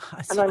 And I'm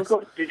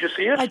going, did you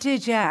see it? I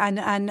did, yeah.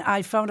 And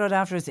I found out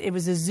afterwards it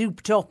was a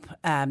zooped up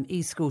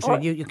e-scooter.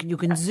 You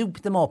can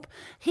zoop them up.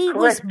 He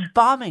Correct. was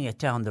bombing it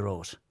down the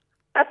road.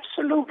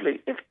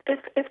 Absolutely.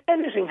 If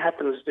anything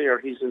happens there,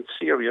 he's in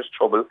serious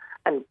trouble,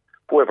 and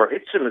whoever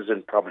hits him is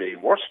in probably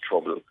worse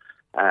trouble.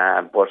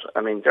 But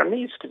I mean, there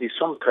needs to be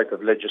some type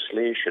of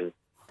legislation,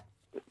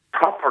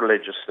 proper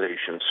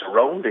legislation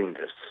surrounding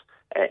this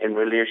in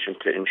relation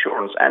to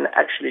insurance. And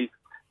actually,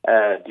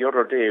 the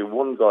other day,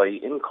 one guy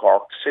in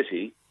Cork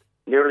City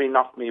nearly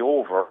knocked me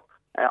over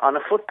on a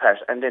footpath,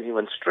 and then he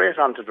went straight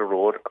onto the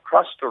road,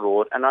 across the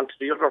road, and onto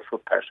the other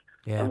footpath.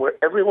 Yeah. And where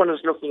everyone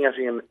is looking at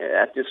him,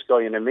 at this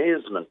guy in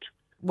amazement.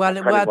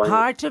 Well,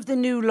 part of the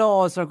new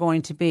laws are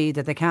going to be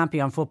that they can't be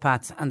on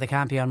footpaths and they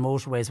can't be on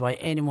motorways. Why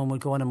anyone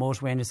would go on a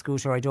motorway and a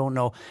scooter, I don't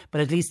know.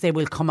 But at least they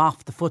will come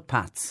off the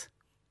footpaths.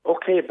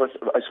 Okay, but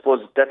I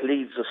suppose that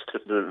leads us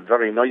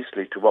very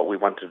nicely to what we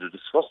wanted to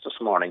discuss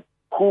this morning.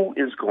 Who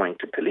is going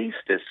to police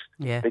this?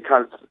 Yeah.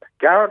 Because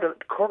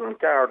current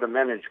Garda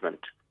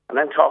management, and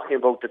I'm talking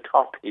about the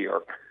top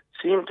here,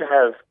 seem to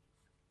have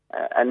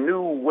a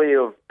new way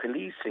of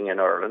policing in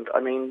Ireland. I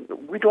mean,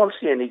 we don't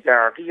see any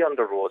Gardaí on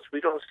the roads.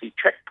 We don't see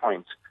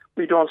checkpoints.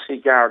 We don't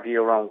see Gardaí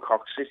around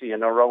Cork City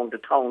and around the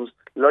towns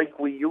like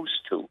we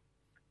used to.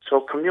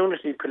 So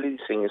community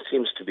policing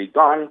seems to be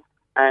gone.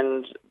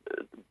 And,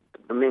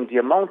 I mean, the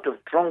amount of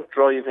drink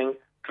driving,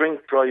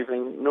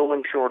 no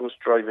insurance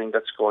driving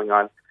that's going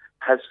on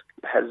has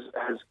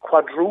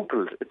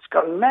quadrupled. It's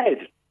gone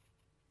mad.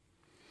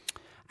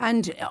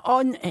 And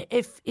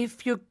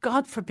if you,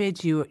 God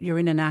forbid, you're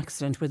in an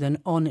accident with an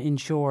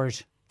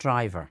uninsured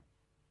driver,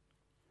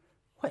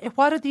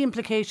 what are the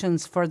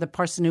implications for the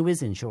person who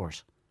is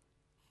insured?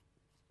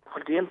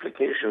 Well, the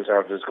implications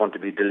are there's going to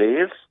be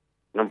delays,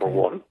 number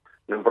one.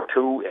 Number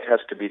two, it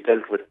has to be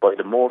dealt with by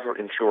the Motor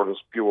Insurance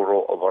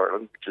Bureau of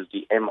Ireland, which is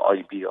the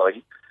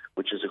MIBI,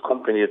 which is a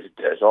company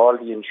that all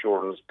the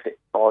insurers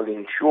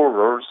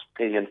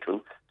pay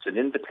into. It's an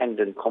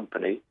independent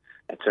company.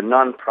 It's a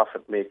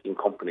non-profit making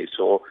company,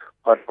 so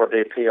whatever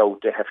they pay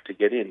out, they have to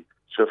get in.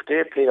 So if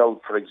they pay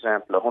out, for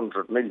example,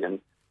 100 million,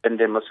 then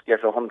they must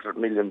get 100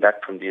 million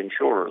back from the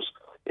insurers.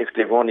 If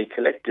they've only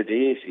collected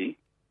 80,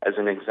 as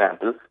an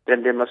example,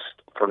 then they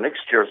must, for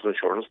next year's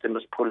insurance, they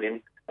must pull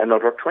in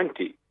another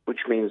 20,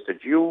 which means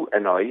that you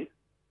and I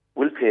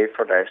will pay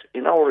for that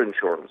in our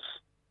insurance.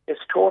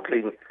 It's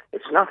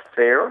not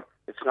fair.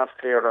 It's not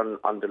fair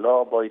on the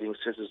law-abiding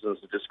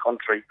citizens of this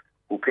country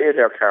who pay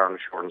their car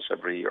insurance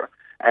every year.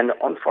 And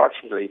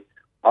unfortunately,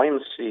 I'm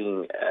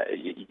seeing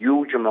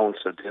huge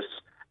amounts of this,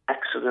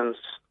 accidents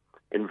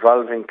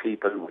involving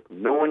people with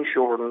no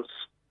insurance,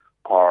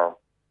 or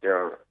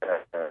they're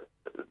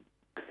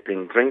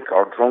being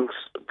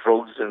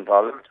drugs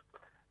involved,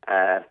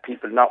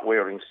 people not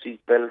wearing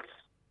seat belts,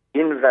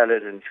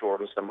 invalid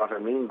insurance. And what I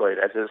mean by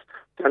that is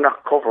they're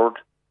not covered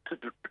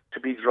to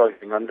be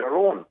driving on their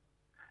own.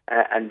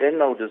 And then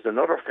now there's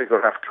another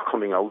figure after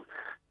coming out,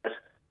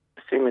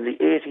 seemingly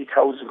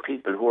 80,000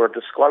 people who are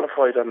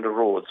disqualified on the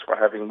roads for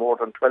having more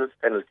than 12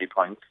 penalty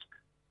points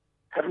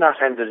have not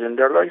handed in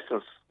their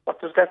licence.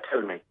 What does that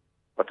tell me?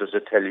 What does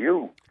it tell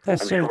you? They're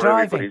still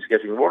driving. Everybody's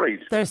getting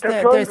worried. They're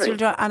still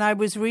driving. And I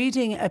was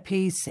reading a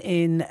piece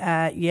in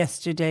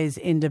yesterday's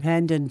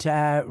Independent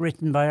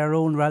written by our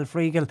own Ralph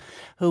Riegel,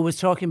 who was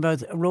talking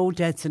about road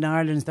deaths in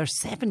Ireland. They're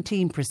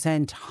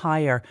 17%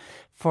 higher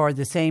for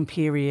the same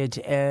period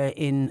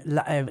in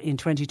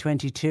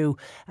 2022.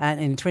 And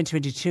in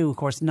 2022, of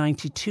course,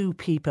 92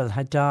 people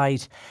had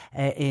died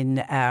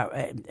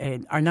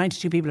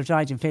 92 people have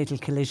died in fatal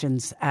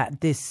collisions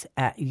this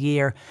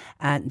year.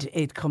 And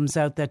it comes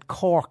out that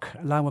Cork,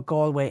 along with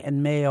Galway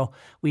and Mayo,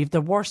 we have the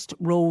worst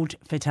road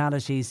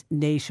fatalities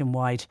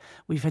nationwide.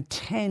 We've had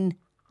 10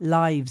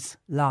 lives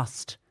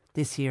lost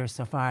this year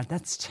so far.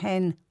 That's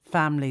 10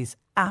 families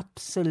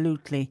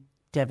absolutely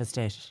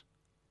devastated.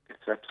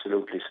 It's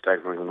absolutely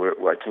staggering.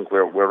 I think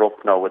we're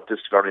up now at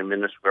this very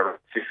minute. We're at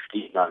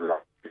 15 on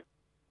life,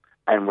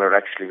 and we're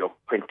actually up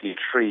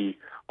 23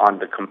 on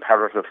the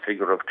comparative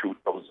figure of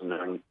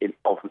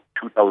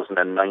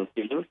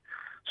 2019.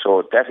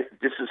 So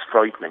this is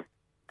frightening.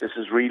 This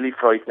is really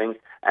frightening,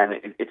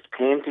 and it's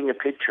painting a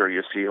picture,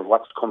 you see, of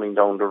what's coming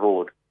down the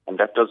road, and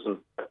that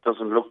doesn't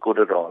look good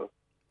at all.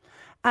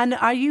 And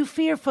are you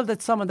fearful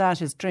that some of that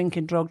is drink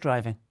and drug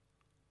driving?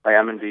 I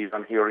am indeed.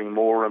 I'm hearing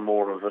more and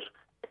more of it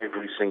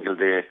every single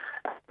day.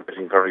 I'm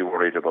getting very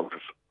worried about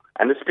it.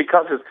 And it's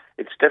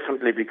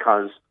definitely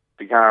because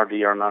the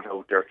Gardaí are not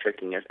out there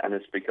checking it, and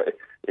it's because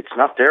it's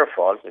not their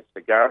fault. It's the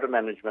Garda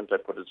management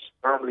that put it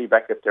firmly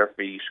back at their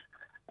feet.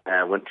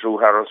 When Drew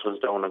Harris was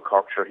down in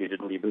Corkshire, he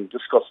didn't even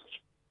discuss it.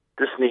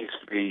 This needs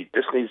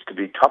to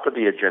be top of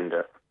the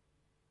agenda.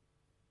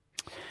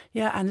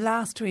 Yeah, and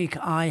last week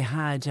I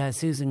had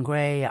Susan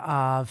Gray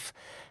of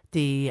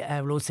the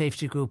road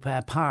safety group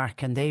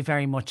Park, and they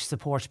very much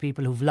support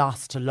people who've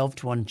lost a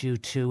loved one due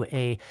to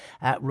a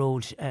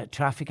road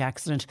traffic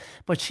accident.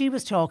 But she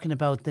was talking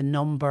about the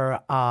number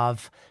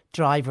of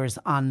drivers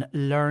on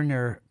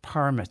learner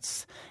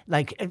permits.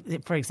 Like,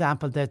 for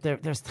example,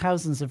 there's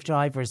thousands of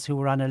drivers who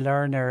were on a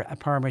learner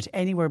permit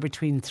anywhere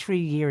between 3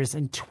 years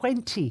and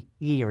 20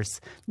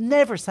 years,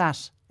 never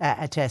sat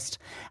a test.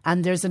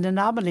 And there's an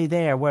anomaly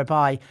there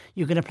whereby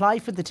you can apply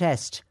for the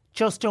test,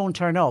 just don't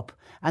turn up,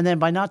 and then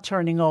by not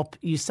turning up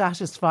you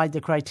satisfied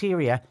the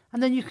criteria,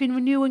 and then you can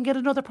renew and get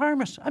another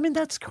permit. I mean,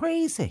 that's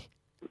crazy.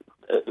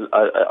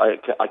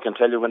 I can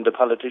tell you, when the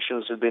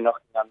politicians will be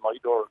knocking on my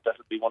door,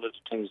 that'll be one of the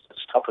things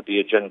that's top of the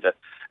agenda,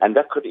 and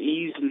that could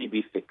easily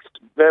be fixed,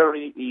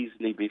 very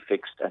easily be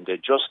fixed, and they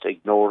just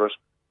ignore it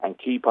and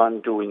keep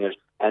on doing it.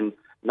 And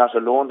Not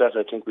alone that,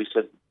 I think we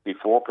said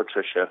before,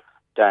 Patricia,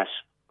 that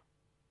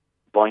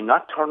by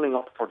not turning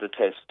up for the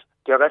test,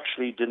 they're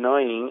actually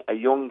denying a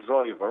young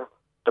driver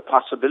the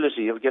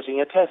possibility of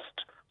getting a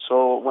test.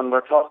 So when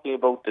we're talking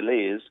about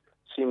delays,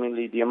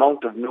 seemingly the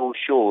amount of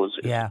no-shows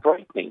is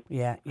frightening.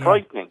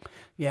 Frightening.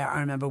 Yeah, I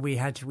remember we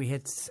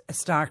hit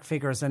stark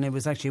figures, and it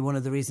was actually one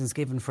of the reasons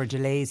given for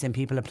delays in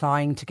people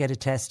applying to get a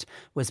test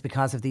was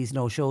because of these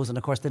no-shows. And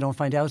of course, they don't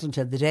find out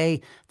until the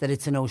day that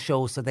it's a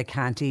no-show, so they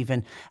can't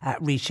even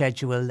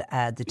reschedule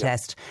the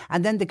test.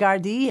 And then the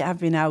Gardaí have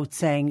been out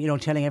saying,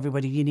 telling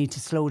everybody you need to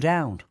slow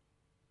down.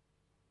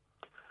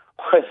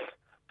 Well,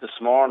 this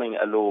morning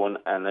alone,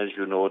 and as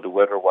you know, the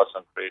weather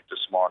wasn't great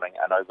this morning,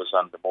 and I was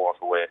on the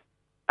motorway.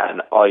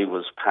 And I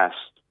was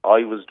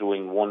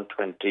doing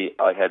 120.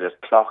 I had it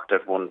clocked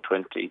at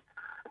 120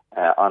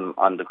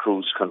 on the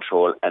cruise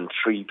control, and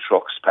 3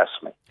 trucks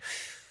passed me.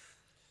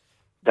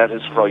 That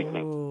is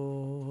frightening.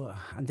 Oh,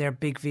 and they're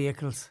big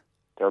vehicles.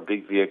 They're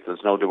big vehicles.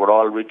 No, they were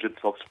all rigid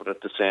trucks, but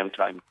at the same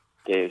time,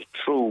 they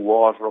threw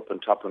water up on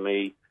top of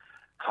me.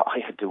 I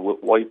had the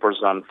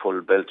wipers on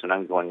full belt, and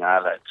I'm going,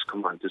 lads,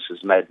 come on, this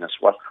is madness.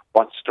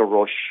 What's the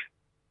rush?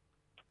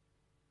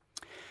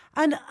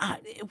 And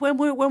when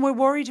we're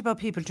worried about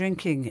people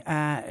drink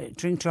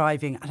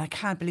driving, and I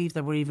can't believe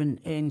that we're even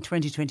in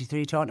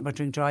 2023 talking about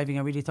drink driving.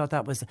 I really thought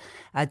that was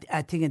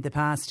a thing in the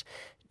past.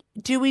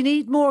 Do we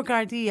need more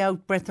Gardaí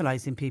out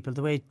breathalyzing people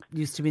the way it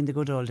used to be in the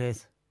good old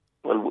days?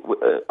 Well,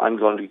 I'm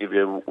going to give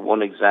you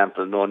one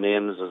example, no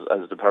names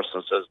as the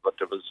person says, but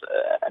there was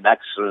an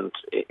accident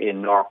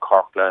in North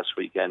Cork last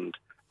weekend,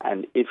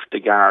 and if the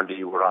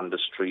Gardaí were on the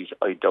street,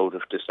 I doubt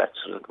if this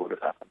accident would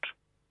have happened,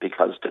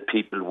 because the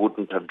people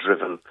wouldn't have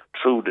driven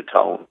through the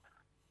town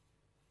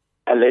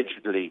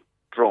allegedly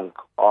drunk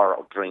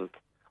or drink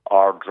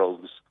or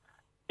drugs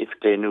if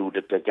they knew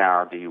that the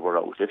Gardaí were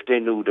out. If they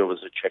knew there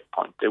was a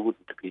checkpoint, they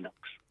wouldn't have been out.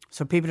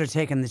 So people are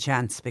taking the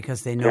chance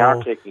because they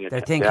know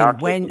they're thinking,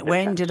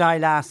 when did I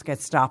last get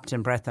stopped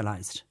and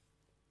breathalyzed?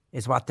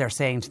 Is what they're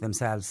saying to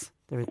themselves.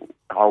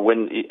 Or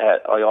when,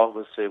 I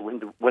always say,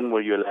 when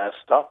were you last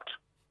stopped?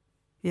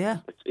 Yeah.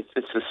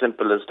 It's as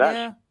simple as that.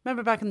 Yeah.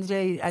 Remember back in the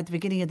day, at the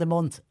beginning of the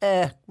month,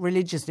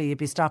 religiously you'd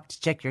be stopped to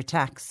check your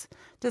tax.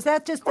 Does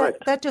that just,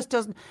 that just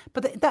doesn't,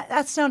 but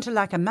that's down to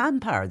lack of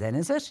manpower then,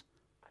 is it?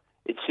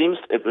 It seems,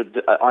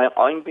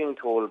 I'm being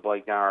told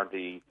by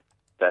Gardaí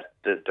that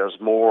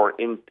there's more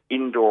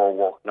indoor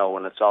work now,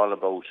 and it's all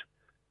about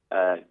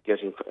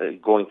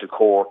going to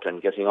court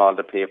and getting all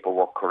the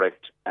paperwork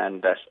correct,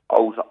 and that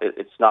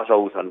it's not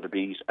out on the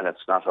beat and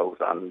it's not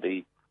out on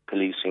the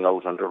policing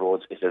out on the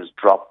roads. It has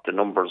dropped. The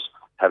numbers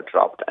have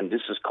dropped, and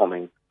this is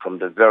coming from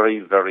the very,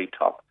 very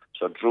top.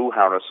 So Drew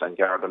Harris and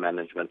Garda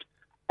Management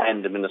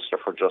and the Minister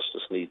for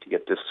Justice need to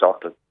get this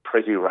sorted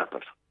pretty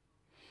rapid.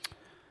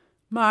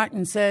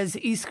 Martin says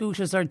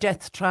e-scooters are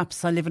death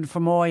traps. I live in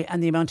Fermoy,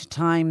 and the amount of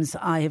times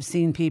I have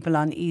seen people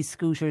on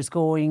e-scooters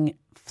going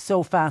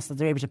so fast that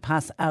they're able to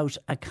pass out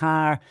a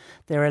car.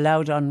 They're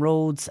allowed on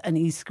roads, and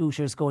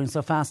e-scooters going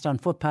so fast on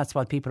footpaths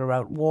while people are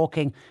out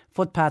walking.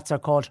 Footpaths are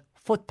called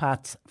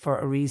footpaths for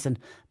a reason.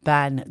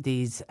 Ban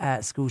these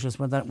scooters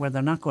where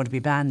they're not going to be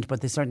banned,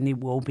 but they certainly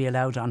won't be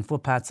allowed on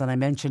footpaths. And I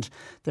mentioned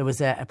there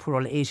was a poor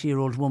old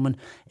 80-year-old woman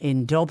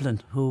in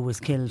Dublin who was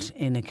killed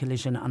in a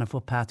collision on a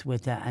footpath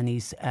with an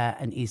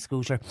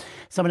e-scooter.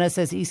 Someone else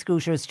says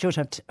e-scooters should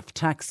have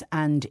tax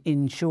and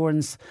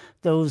insurance.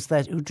 Those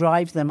who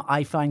drive them,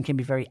 I find, can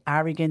be very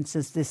arrogant,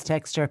 says this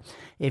texter.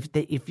 If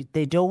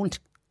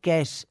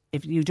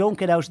you don't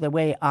get out of the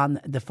way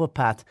on the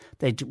footpath,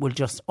 they will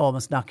just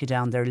almost knock you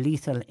down. They're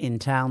lethal in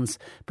towns,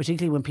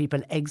 particularly when people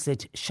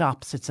exit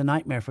shops. It's a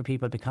nightmare for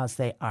people because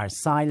they are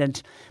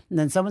silent. And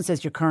then someone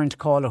says your current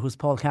caller, who's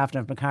Paul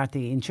Kavanagh of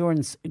McCarthy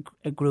Insurance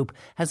Group,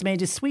 has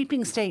made a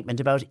sweeping statement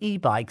about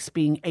e-bikes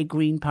being a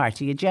Green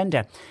Party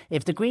agenda.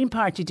 If the Green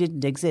Party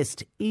didn't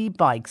exist,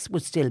 e-bikes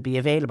would still be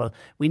available.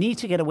 We need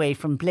to get away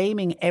from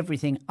blaming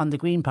everything on the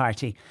Green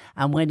Party.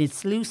 And when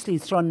it's loosely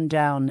thrown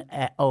down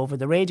over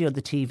the radio,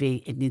 the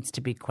TV, it needs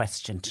to be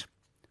questioned.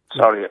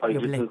 Sorry, I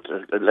didn't.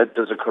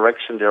 There's a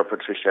correction there,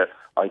 Patricia.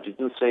 I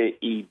didn't say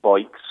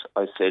e-bikes.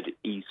 I said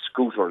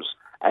e-scooters.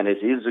 And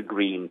it is a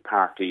Green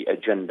Party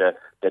agenda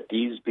that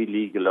these be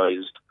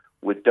legalised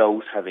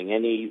without having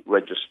any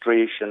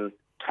registration,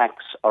 tax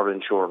or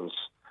insurance.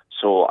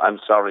 So I'm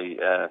sorry,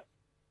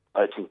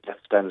 I think that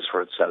stands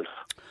for itself.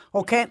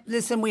 OK,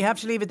 listen, we have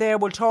to leave it there.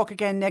 We'll talk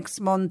again next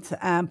month,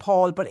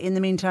 Paul. But in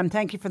the meantime,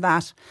 thank you for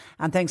that.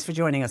 And thanks for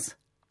joining us.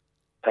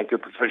 Thank you,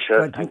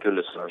 Patricia. Thank you,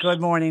 listeners. Good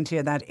morning to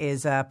you. That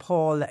is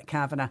Paul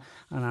Kavanagh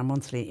on our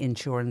monthly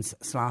insurance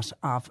slot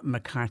of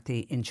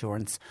McCarthy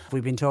Insurance.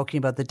 We've been talking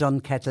about the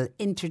Dunkettle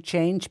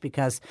interchange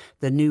because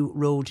the new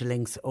road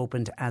links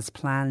opened as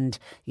planned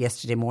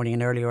yesterday morning.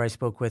 And earlier I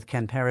spoke with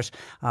Ken Perrott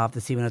of the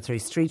C103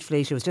 Street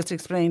Fleet. He was just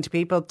explaining to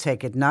people,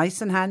 take it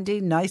nice and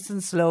handy, nice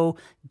and slow,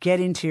 get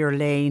into your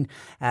lane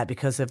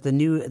because of the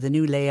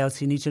new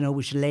layouts. You need to know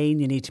which lane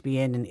you need to be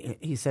in. And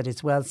he said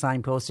it's well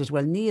signposted.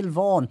 Well, Neil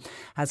Vaughan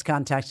has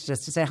contacted contacted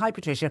us to say, hi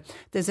Patricia,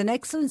 there's an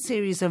excellent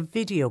series of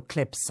video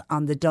clips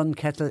on the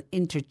Dunkettle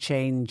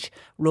interchange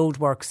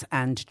roadworks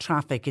and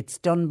traffic. It's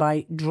done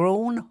by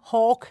Drone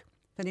Hawk.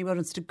 If anyone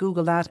wants to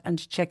Google that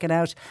and check it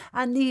out.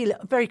 And Neil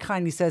very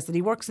kindly says that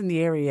he works in the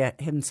area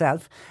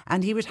himself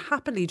and he would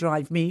happily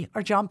drive me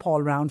or John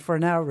Paul round for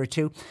an hour or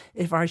two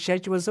if our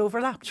schedules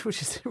overlapped,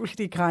 which is a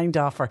really kind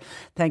offer.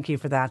 Thank you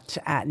for that,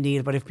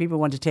 Neil. But if people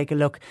want to take a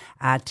look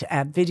at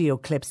video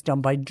clips done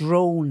by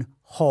Drone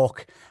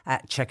Hawk,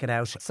 check it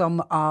out.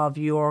 Some of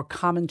your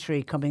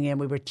commentary coming in.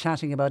 We were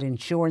chatting about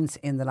insurance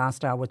in the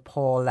last hour with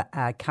Paul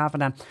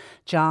Kavanagh.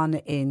 John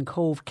in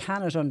Cove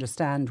cannot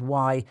understand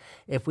why,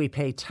 if we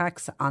pay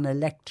tax on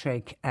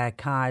electric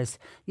cars,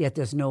 yet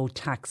there's no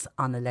tax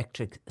on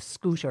electric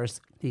scooters.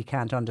 He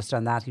can't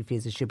understand that. He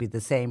feels it should be the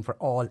same for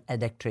all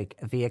electric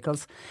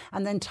vehicles.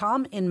 And then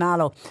Tom in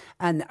Mallow,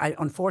 and I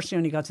unfortunately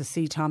only got to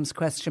see Tom's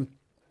question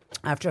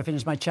after I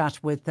finished my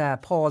chat with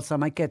Paul, so I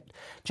might get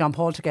John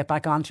Paul to get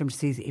back on to him to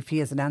see if he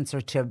has an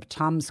answer to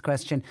Tom's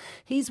question.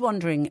 He's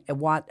wondering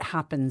what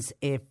happens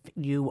if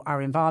you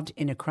are involved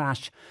in a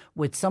crash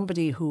with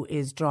somebody who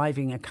is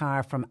driving a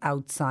car from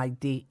outside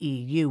the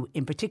EU.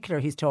 In particular,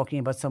 he's talking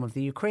about some of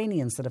the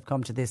Ukrainians that have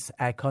come to this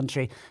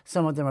country.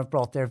 Some of them have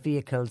brought their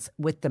vehicles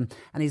with them.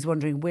 And he's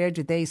wondering, where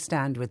do they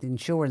stand with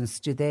insurance?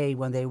 Do they,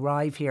 when they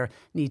arrive here,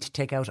 need to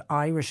take out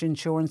Irish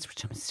insurance,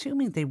 which I'm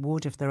assuming they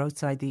would if they're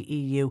outside the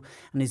EU?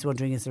 And he's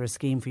wondering, is there a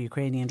scheme for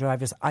Ukrainian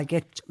drivers? I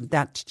get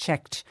that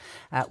checked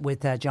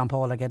with John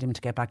Paul. I get him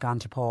to get back on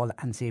to Paul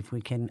and see if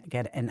we can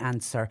get an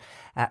answer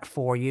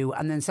for you.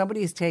 And then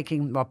somebody is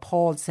taking what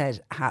Paul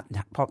said,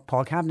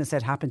 Paul Kavanagh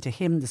said happened to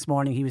him this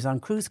morning. He was on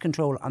cruise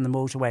control on the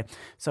motorway,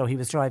 so he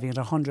was driving at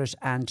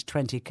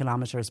 120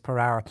 kilometres per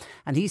hour,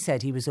 and he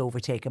said he was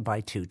overtaken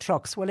by two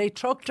trucks. Well, a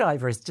truck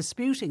driver is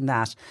disputing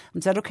that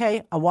and said,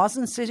 OK, I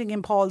wasn't sitting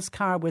in Paul's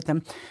car with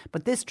him,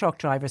 but this truck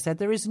driver said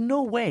there is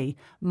no way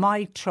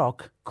my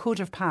truck could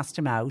have passed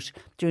him out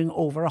doing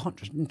over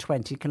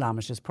 120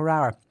 kilometres per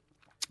hour.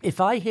 If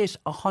I hit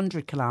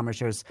 100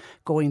 kilometres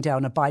going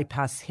down a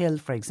bypass hill,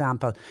 for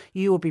example,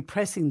 you would be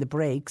pressing the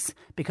brakes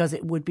because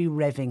it would be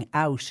revving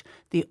out.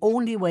 The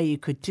only way you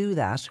could do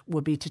that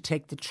would be to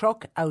take the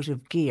truck out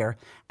of gear.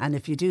 And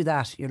if you do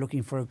that, you're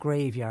looking for a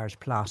graveyard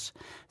plot,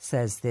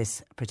 says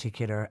this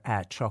particular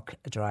truck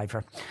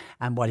driver.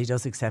 And while he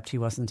does accept he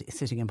wasn't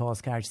sitting in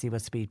Paul's car to see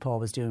what speed Paul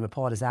was doing, but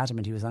Paul is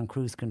adamant he was on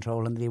cruise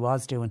control and that he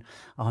was doing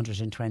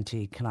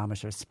 120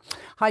 kilometres.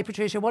 Hi,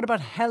 Patricia. What about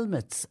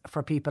helmets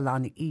for people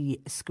on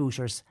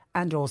e-scooters?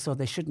 And also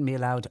they shouldn't be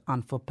allowed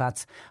on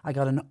footpaths. I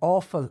got an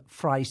awful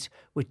fright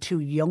with two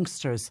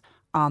youngsters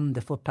on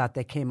the footpath.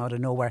 They came out of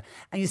nowhere.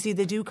 And you see,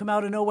 they do come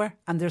out of nowhere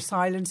and they're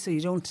silent, so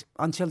you don't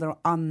until they're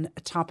on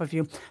top of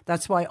you.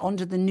 That's why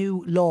under the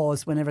new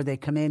laws, whenever they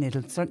come in,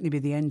 it'll certainly be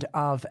the end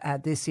of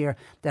this year,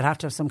 they'll have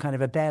to have some kind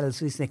of a bell, so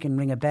at least they can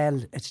ring a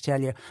bell to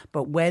tell you.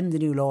 But when the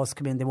new laws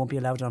come in, they won't be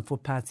allowed on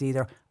footpaths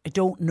either. I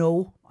don't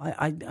know.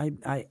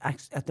 I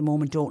at the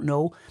moment don't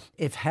know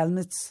if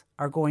helmets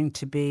are going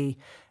to be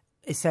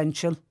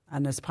essential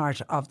and as part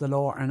of the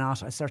law or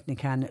not. I certainly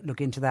can look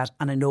into that,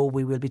 and I know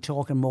we will be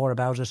talking more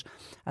about it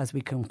as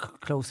we come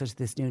closer to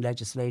this new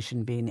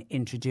legislation being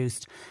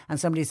introduced. And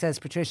somebody says,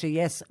 Patricia,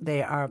 yes,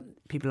 they are,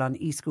 people on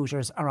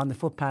e-scooters are on the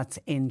footpaths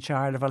in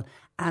Charleville,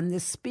 and the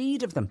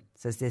speed of them,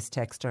 says this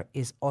texter,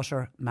 is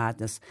utter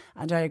madness.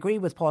 And I agree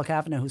with Paul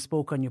Kavanagh, who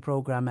spoke on your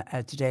programme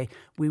today.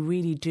 We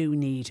really do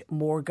need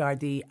more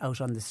Gardaí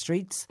out on the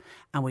streets,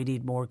 and we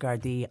need more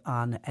Gardaí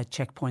on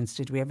checkpoints.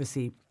 Did we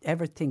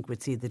ever think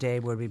we'd see the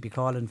day where we'd be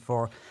calling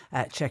for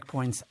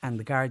checkpoints and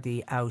the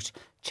Gardaí out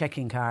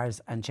checking cars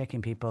and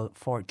checking people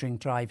for drink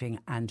driving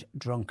and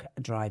drunk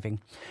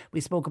driving? We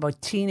spoke about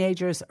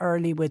teenagers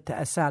early with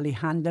Sally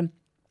Handon.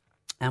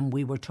 And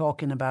we were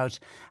talking about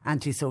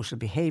antisocial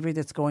behaviour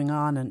that's going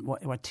on and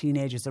what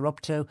teenagers are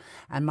up to.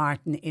 And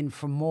Martin in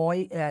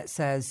Fermoy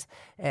says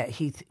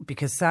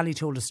because Sally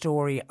told a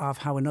story of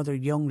how another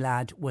young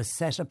lad was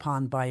set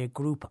upon by a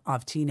group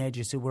of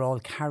teenagers who were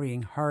all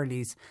carrying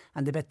hurleys,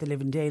 and they bet the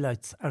living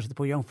daylights out of the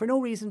poor young for no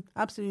reason,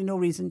 absolutely no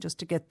reason, just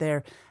to get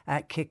their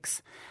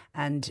kicks.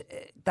 And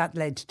that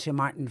led to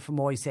Martin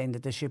Fermoy saying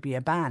that there should be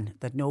a ban,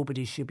 that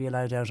nobody should be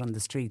allowed out on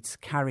the streets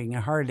carrying a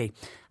hurley.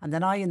 And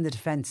then I in the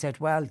defence said,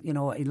 well, you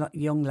know, a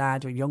young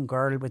lad or young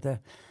girl with a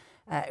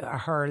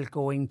hurl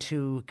going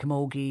to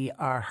camogie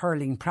or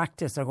hurling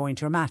practice or going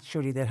to a match,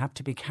 surely they'd have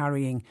to be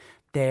carrying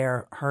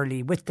their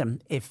hurley with them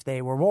if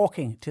they were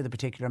walking to the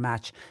particular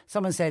match.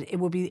 Someone said it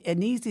would be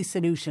an easy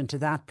solution to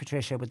that,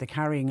 Patricia, with the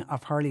carrying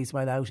of hurleys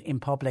while out in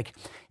public,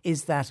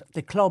 is that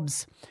the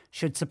clubs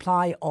should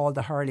supply all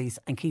the hurleys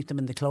and keep them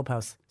in the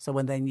clubhouse. So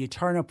when then you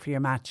turn up for your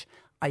match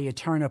or you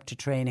turn up to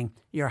training,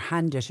 you're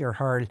handed your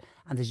hurl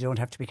and that you don't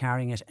have to be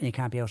carrying it and you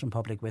can't be out in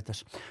public with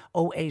it.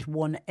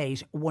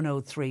 0818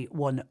 103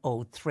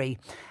 103.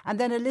 And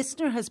then a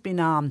listener has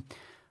been on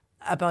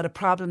about a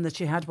problem that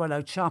she had while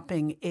out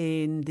shopping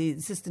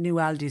this is the new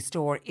Aldi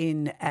store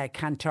in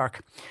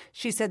Kanturk.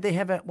 She said they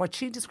have what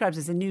she describes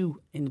as a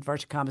new, in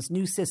inverted commas,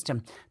 new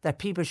system that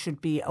people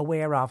should be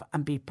aware of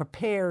and be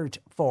prepared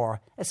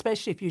for,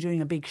 especially if you're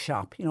doing a big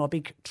shop, a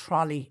big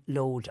trolley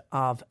load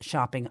of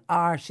shopping.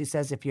 Or, she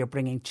says, if you're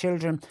bringing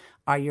children,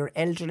 or you're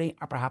elderly,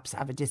 or perhaps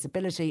have a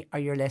disability, or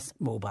you're less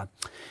mobile.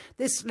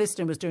 This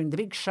listener was doing the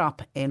big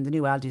shop in the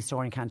new Aldi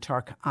store in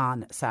Kanturk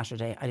on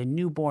Saturday. I had a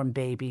newborn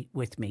baby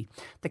with me.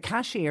 The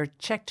cashier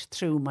checked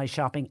through my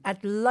shopping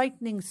at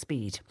lightning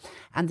speed,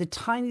 and the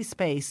tiny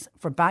space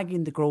for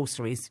bagging the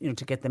groceries,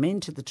 to get them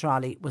into the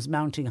trolley, was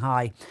mounting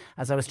high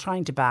as I was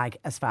trying to bag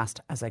as fast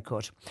as I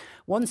could.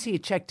 Once he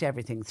had checked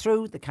everything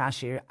through, the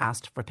cashier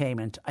asked for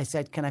payment. I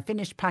said, can I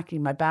finish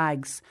packing my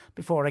bags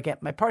before I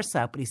get my purse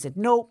out? But he said,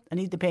 no, I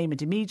need the payment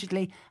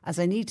immediately, as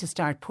I need to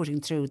start putting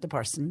through the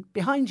person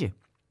behind you.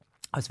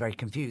 I was very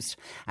confused,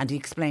 and he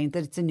explained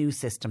that it's a new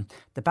system.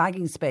 The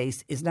bagging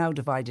space is now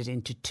divided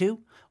into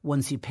two.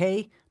 Once you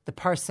pay, the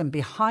person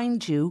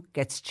behind you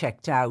gets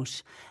checked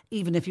out.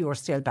 Even if you are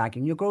still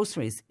bagging your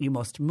groceries, you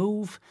must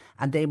move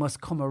and they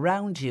must come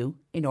around you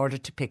in order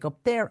to pick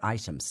up their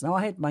items. Now,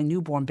 I had my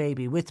newborn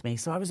baby with me,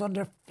 so I was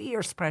under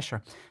fierce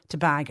pressure to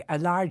bag a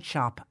large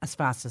shop as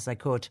fast as I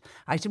could.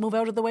 I had to move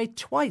out of the way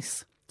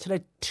twice to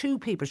let two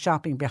people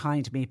shopping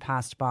behind me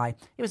passed by.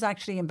 It was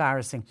actually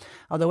embarrassing.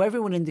 Although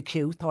everyone in the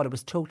queue thought it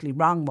was totally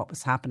wrong what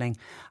was happening,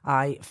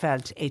 I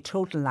felt a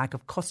total lack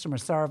of customer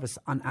service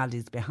on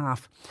Aldi's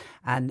behalf.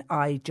 And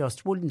I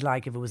just wouldn't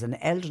like, if it was an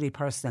elderly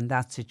person in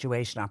that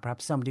situation, or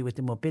perhaps somebody with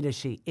a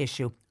mobility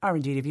issue, or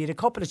indeed if you had a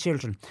couple of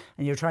children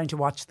and you're trying to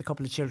watch the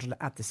couple of children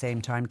at the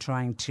same time,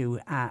 trying to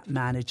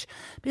manage.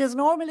 Because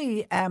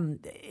normally, and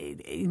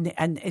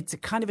it's a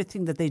kind of a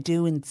thing that they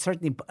do in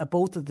certainly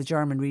both of the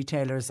German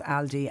retailers,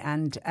 Aldi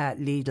and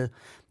Lidl,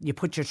 you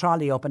put your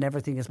trolley up and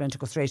everything is meant to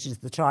go straight into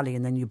the trolley,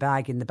 and then you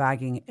bag in the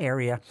bagging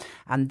area.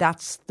 And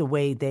that's the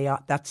way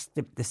that's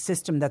the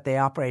system that they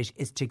operate,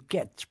 is to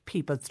get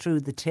people through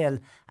the till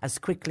as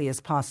quickly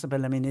as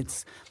possible. I mean,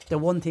 it's the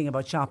one thing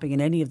about shopping in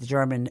any of the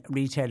German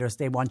retailers.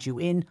 They want you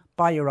in,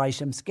 buy your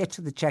items, get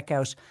to the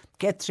checkout,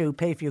 get through,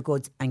 pay for your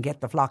goods and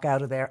get the flock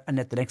out of there and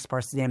let the next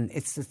person in.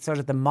 It's sort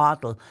of the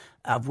model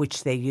of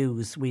which they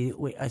use. We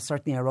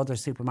certainly, our other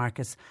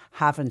supermarkets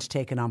haven't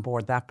taken on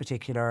board that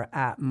particular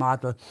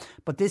model.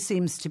 But this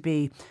seems to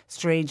be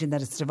strange in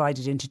that it's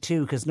divided into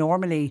two, because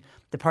normally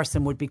the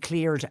person would be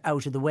cleared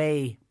out of the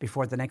way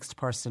before the next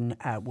person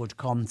would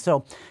come.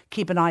 So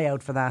keep an eye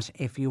out for that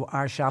if you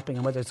are shopping,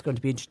 and whether it's going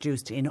to be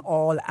introduced in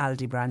all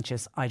Aldi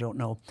branches, I don't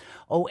know.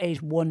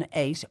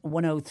 0818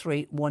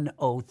 103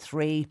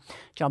 103.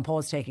 John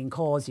Paul's taking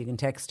calls. You can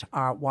text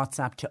our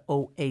WhatsApp to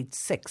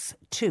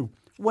 0862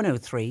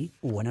 103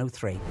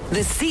 103.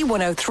 The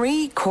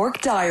C103 Cork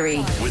Diary.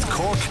 With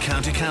Cork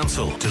County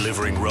Council,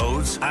 delivering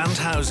roads and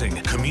housing,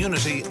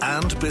 community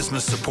and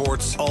business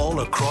supports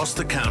all across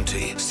the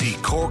county. See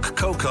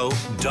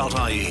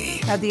corkcoco.ie.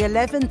 Now, the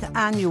 11th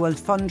annual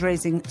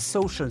fundraising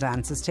social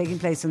dance is taking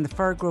place in the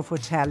Fairgrove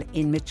Hotel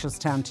in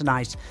Mitchelstown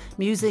tonight.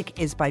 Music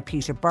is by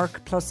Peter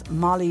Burke plus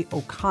Molly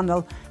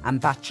O'Connell and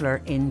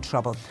Bachelor in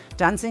Trouble.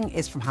 Dancing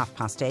is from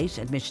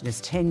 8:30. Admission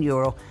is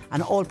 €10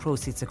 and all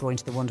proceeds are going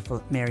to the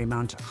wonderful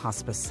Marymount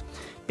Hospice.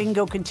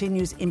 Bingo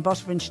continues in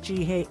Butterfinch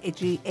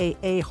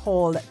GAA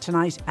Hall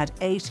tonight at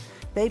 8.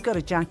 They've got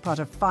a jackpot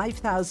of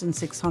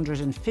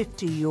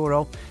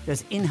 €5,650.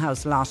 There's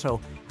in-house lotto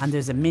and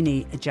there's a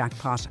mini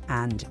jackpot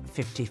and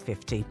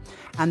 50-50.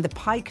 And the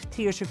Pike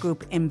Theatre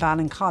Group in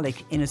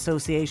Ballincollig, in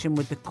association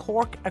with the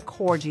Cork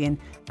Accordion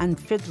and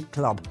Fiddle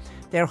Club,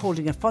 they're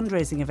holding a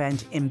fundraising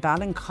event in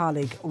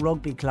Ballincollig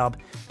Rugby Club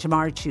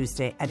tomorrow,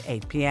 Tuesday at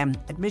 8 p.m.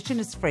 Admission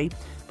is free,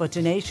 but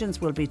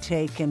donations will be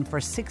taken for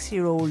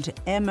 6-year-old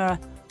Emma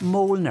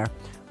Molnar,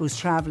 who's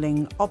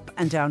travelling up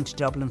and down to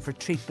Dublin for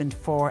treatment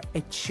for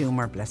a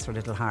tumour, bless her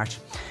little heart.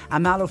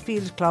 And Mallow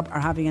Field Club are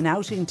having an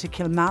outing to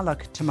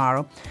Kilmallock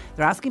tomorrow.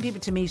 They're asking people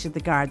to meet at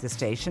the Garda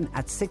station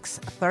at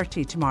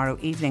 6:30 tomorrow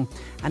evening.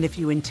 And if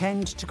you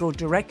intend to go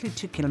directly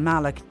to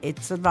Kilmallock,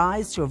 it's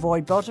advised to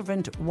avoid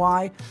Butterfint.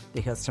 Why?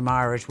 Because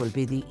tomorrow it will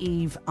be the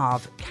eve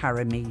of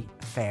Caramee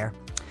Fair.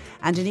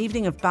 And an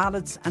evening of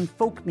ballads and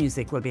folk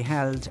music will be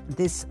held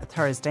this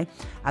Thursday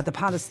at the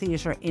Palace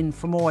Theatre in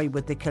Fermoy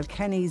with the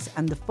Kilkennys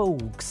and the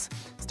Fogues.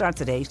 Starts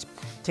at 8.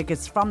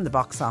 Tickets from the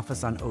box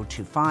office on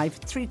 025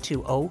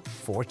 320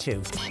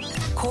 42.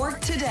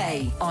 Cork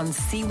Today on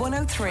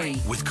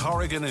C103. With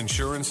Corrigan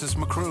Insurance's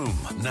Macroom,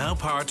 now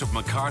part of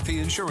McCarthy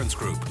Insurance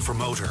Group, for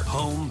motor,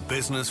 home,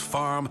 business,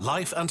 farm,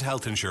 life and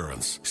health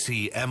insurance.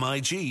 See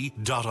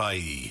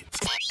mig.ie.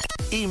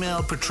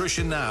 Email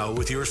Patricia now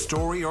with your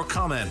story or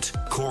comment.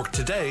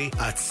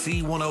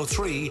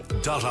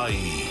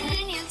 CorkToday@c103.ie.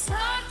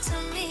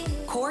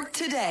 Cork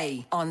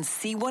Today on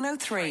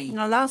C103.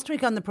 Now, last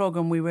week on the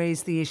programme we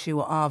raised the issue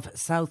of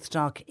South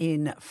Dock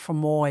in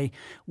Fermoy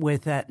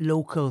with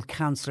local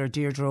councillor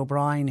Deirdre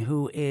O'Brien,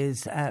 who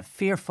is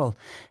fearful,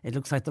 it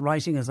looks like the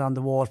writing is on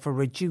the wall, for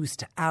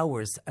reduced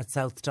hours at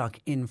South Dock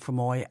in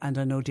Fermoy. And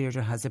I know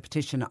Deirdre has a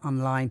petition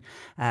online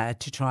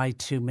to try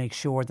to make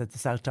sure that the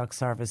South Dock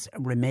service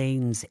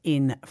remains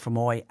in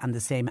Fermoy and the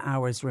same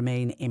hours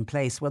remain in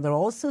place. Well, there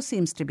also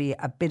seems to be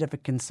a bit of a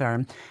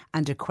concern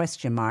and a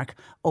question mark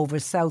over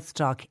South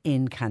Dock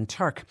in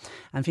Kanturk.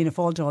 And Fianna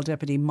Fáil Dáil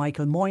Deputy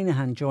Michael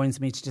Moynihan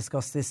joins me to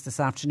discuss this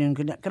afternoon.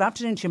 Good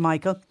afternoon to you,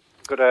 Michael.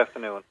 Good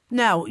afternoon.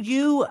 Now,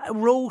 you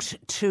wrote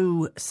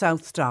to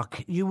South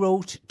Dock, you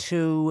wrote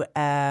to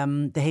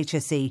the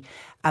HSE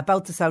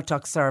about the South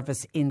Dock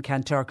service in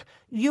Kanturk.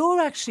 You're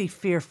actually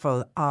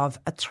fearful of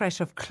a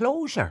threat of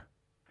closure.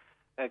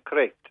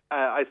 Correct.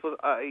 I suppose,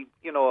 a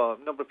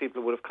number of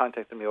people would have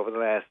contacted me over the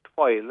last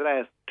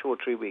 2 or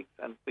 3 weeks,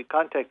 and we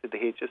contacted the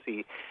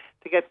HSE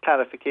to get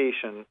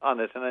clarification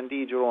on it, and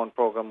indeed your own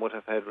programme would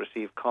have had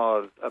received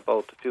calls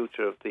about the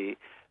future of the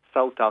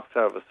South Dock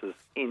services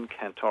in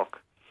Kanturk.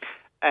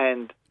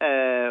 And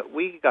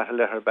we got a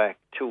letter back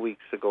 2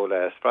 weeks ago,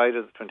 last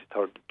Friday, the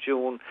 23rd of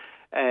June,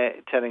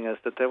 telling us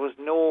that there was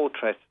no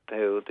threat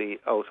to the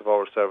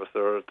out-of-hour service,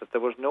 or that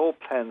there was no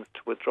plans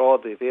to withdraw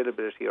the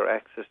availability or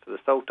access to the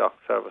South Dock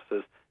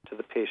services to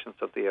the patients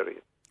of the area.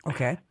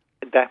 Okay.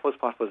 That was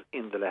what was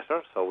in the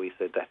letter, so we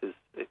said that is,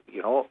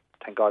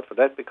 thank God for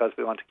that, because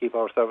we want to keep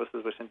our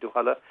services within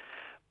Duhallow.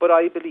 But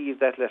I believe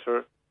that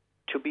letter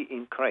to be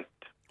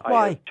incorrect. Why?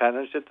 I have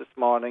challenged it this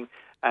morning,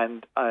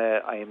 and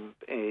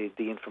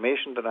the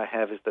information that I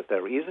have is that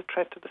there is a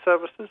threat to the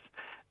services,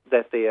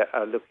 that they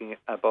are looking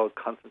about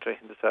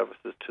concentrating the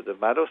services to the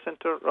Mallow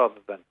Centre rather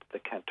than the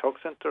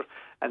Kanturk Centre.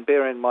 And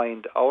bear in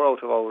mind, our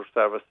out-of-hour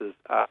services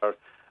are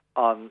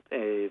on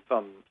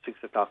from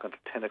 6 o'clock until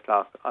 10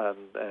 o'clock on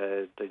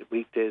the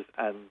weekdays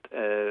and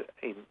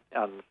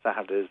on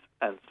Saturdays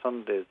and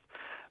Sundays.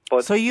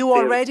 But so you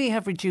already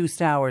have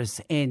reduced hours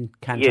in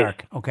Kanturk? Yes,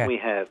 okay. we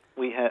have.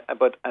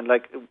 But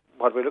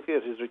what we're looking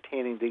at is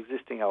retaining the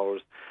existing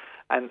hours.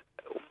 And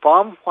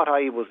from what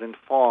I was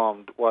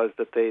informed was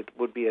that there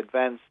would be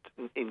advanced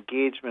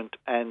engagement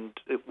and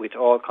with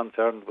all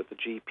concerned, with the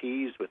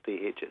GPs, with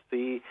the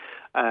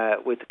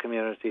HSE, with the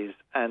communities.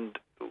 And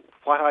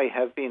what I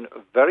have been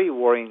very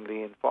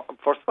worryingly informed,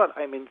 first of all,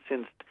 I'm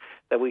incensed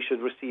that we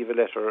should receive a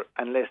letter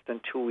in less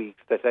than 2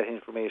 weeks that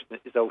information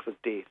is out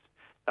of date.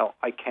 Now,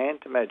 I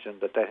can't imagine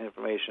that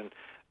information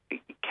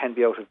can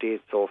be out of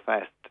date so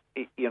fast.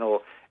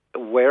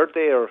 Were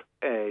there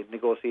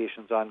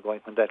negotiations ongoing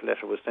when that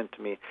letter was sent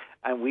to me?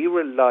 And we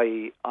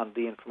rely on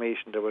the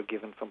information that were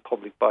given from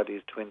public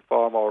bodies to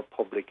inform our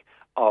public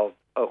of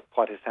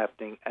what is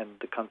happening and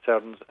the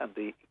concerns and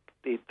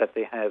that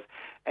they have.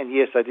 And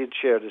yes, I did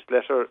share this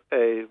letter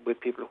with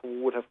people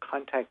who would have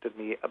contacted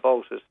me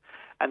about it.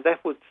 And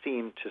that would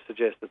seem to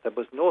suggest that there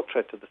was no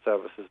threat to the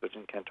services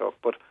within Kanturk.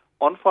 But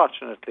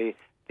unfortunately,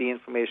 the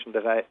information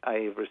that I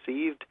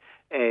received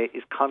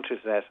is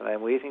contrary to that, and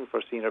I'm waiting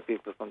for senior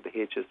people from the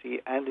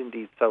HSE and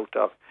indeed South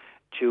Dock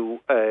to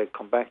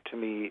come back to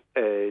me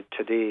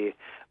today.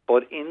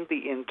 But in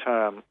the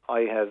interim,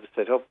 I have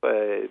set up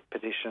a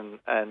petition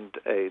and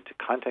to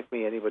contact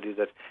me, anybody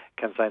that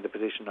can sign the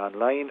petition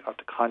online or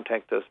to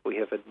contact us. We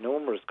have had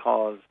numerous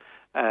calls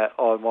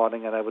all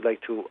morning, and I would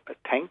like to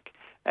thank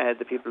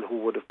the people who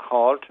would have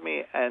called to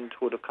me and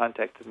who would have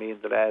contacted me in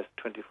the last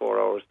 24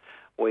 hours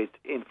with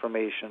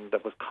information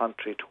that was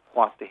contrary to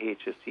what the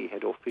HSE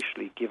had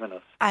officially given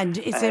us. And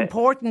it's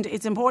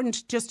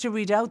important just to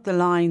read out the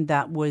line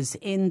that was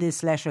in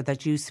this letter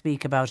that you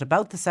speak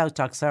about the South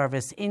Dock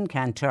service in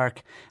Kanturk,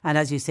 and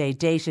as you say,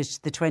 dated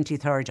the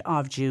 23rd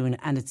of June,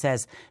 and it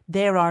says,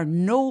 there are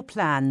no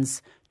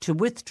plans to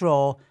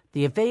withdraw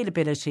the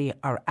availability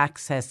or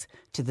access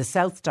to the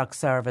South Dock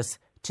service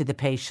to the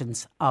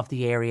patients of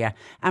the area.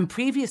 And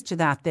previous to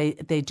that,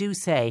 they do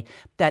say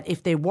that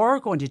if they were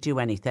going to do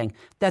anything,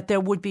 that there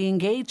would be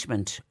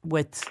engagement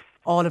with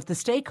all of the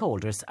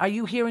stakeholders. Are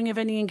you hearing of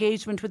any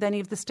engagement with any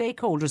of the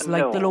stakeholders,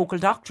 like No. the local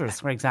doctors,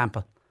 for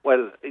example?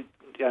 Well,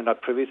 I'm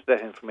not privy to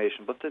that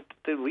information, but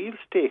the real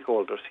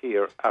stakeholders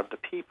here are the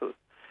people.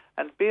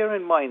 And bear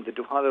in mind the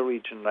Duhallow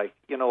region,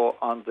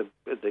 on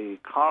the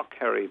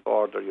Cork-Kerry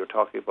border, you're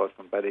talking about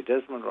from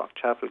Ballydesmond,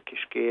 Rockchapel,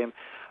 Kishgame,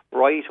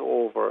 right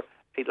over.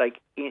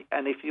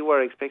 And if you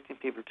were expecting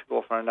people to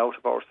go for an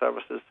out-of-hour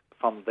services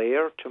from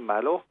there to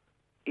Mallow,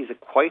 is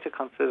quite a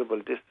considerable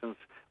distance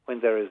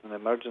when there is an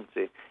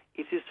emergency.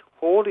 It is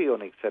wholly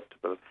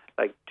unacceptable.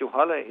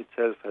 Duhallow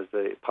itself has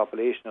a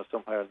population of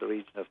somewhere in the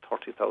region of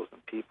 30,000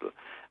 people,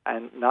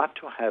 and not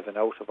to have an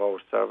out-of-hour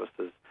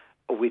services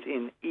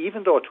within,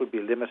 even though it would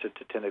be limited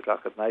to 10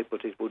 o'clock at night,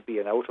 but it would be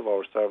an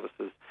out-of-hour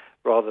services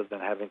rather than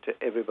having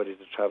everybody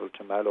to travel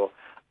to Mallow.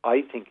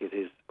 I think it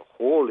is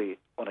wholly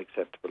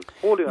unacceptable.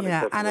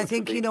 Yeah, and I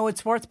think,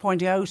 it's worth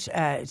pointing out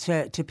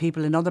to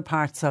people in other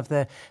parts of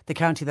the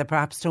county that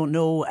perhaps don't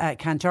know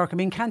Kanturk. I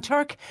mean,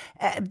 Kanturk,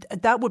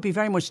 that would be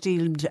very much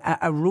deemed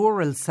a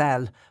rural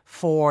cell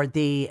for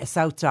the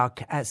South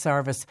Dock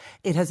service.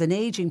 It has an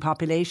ageing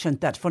population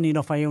that, funny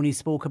enough, I only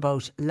spoke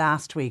about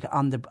last week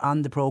on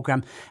the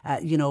programme.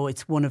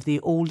 It's one of the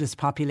oldest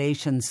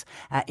populations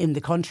in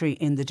the country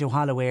in the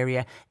Duhallow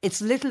area.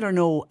 It's little or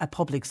no a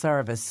public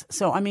service.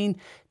 So, I mean,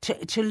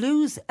 to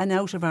lose an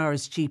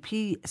out-of-hours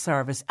GP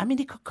service, I mean,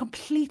 it could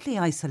completely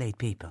isolate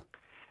people.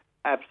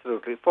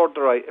 Absolutely.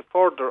 Further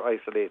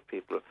isolate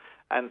people.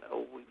 And,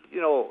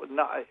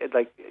 not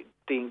like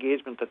the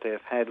engagement that they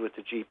have had with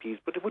the GPs,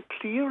 but it would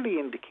clearly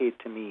indicate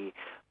to me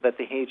that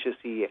the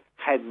HSE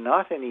had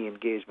not any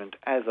engagement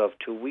as of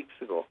 2 weeks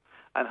ago.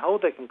 And how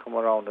they can come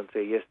around and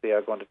say, yes, they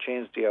are going to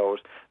change the hours.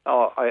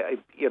 Now,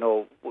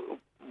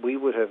 we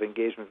would have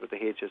engagement with the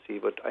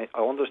HSE, but I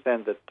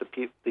understand that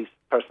these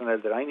personnel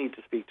that I need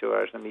to speak to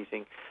are at a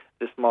meeting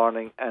this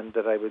morning, and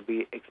that I will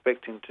be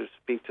expecting to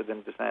speak to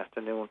them this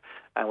afternoon,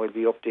 and will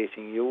be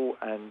updating you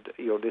and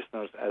your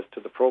listeners as to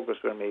the progress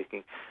we're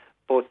making.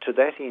 But to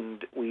that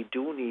end, we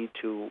do need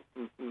to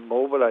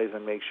mobilise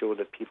and make sure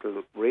that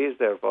people raise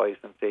their voice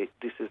and say,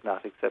 this is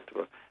not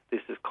acceptable.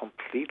 This is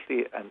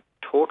completely and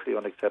totally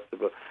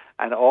unacceptable.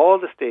 And all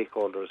the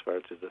stakeholders, whether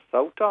it is the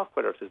South Dock,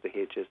 whether it is the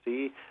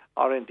HSE,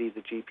 or indeed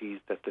the GPs,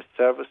 that the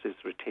service is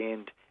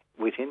retained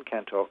within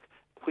Kanturk,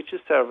 which is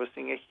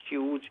servicing a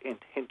huge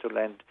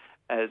hinterland,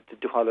 the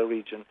Duhallow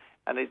region,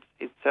 and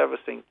it's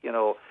servicing,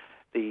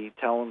 the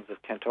towns of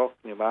Kanturk,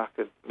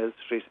 Newmarket, Mill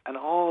Street, and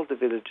all the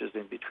villages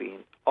in between,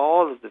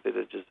 all of the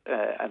villages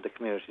and the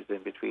communities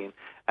in between.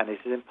 And it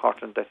is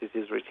important that it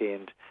is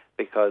retained,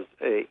 because,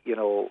 a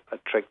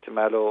trek to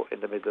Mallow in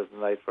the middle of the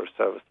night for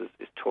services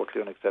is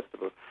totally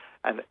unacceptable.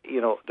 And,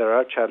 there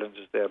are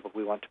challenges there, but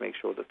we want to make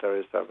sure that there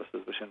is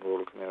services within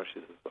rural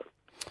communities as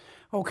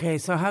well. Okay,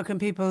 so how can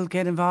people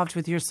get involved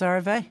with your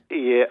survey?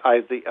 Yeah,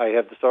 I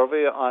have the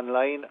survey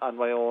online on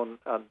my own,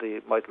 on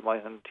the Michael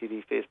Moynihan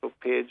TD Facebook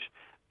page.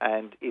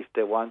 And if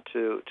they want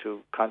to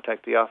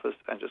contact the office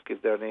and just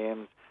give their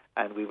names,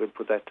 and we will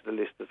put that to the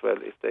list as well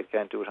if they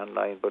can't do it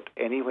online. But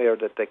anywhere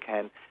that they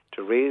can,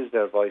 to raise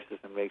their voices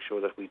and make sure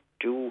that we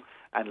do,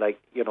 and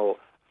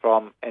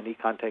from any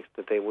context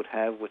that they would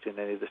have within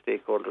any of the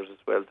stakeholders as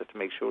well, that to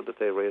make sure that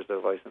they raise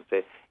their voice and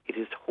say it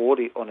is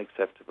wholly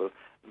unacceptable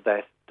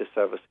that the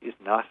service is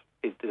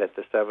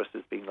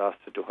being lost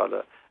to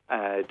Duhallow,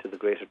 to the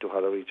greater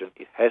Duhallow region.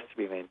 It has to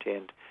be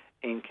maintained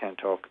in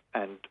Kanturk,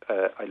 and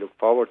I look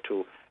forward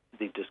to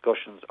the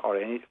discussions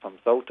from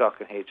South Dock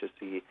and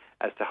HSE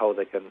as to how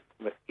they can,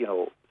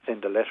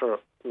 send a letter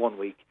 1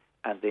 week,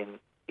 and then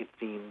it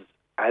seems,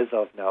 as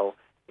of now,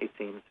 it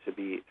seems to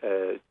be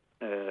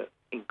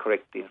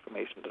incorrect, the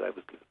information that I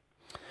was given.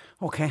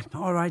 Okay,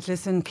 all right,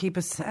 listen, keep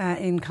us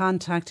in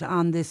contact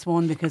on this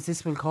one, because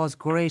this will cause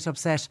great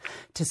upset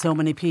to so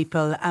many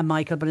people,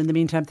 Michael. But in the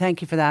meantime,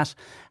 thank you for that,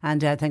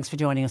 and thanks for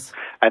joining us.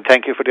 And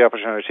thank you for the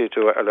opportunity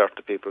to alert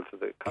the people to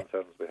the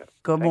concerns we have.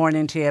 Good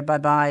morning to you.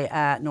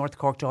 Bye-bye. North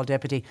Cork Dáil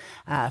Deputy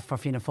for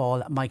Fianna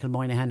Fáil, Michael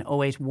Moynihan,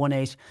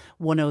 0818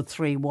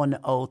 103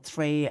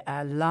 103.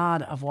 A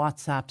lot of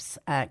WhatsApps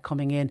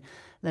coming in.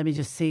 Let me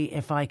just see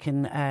if I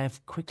can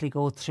quickly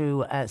go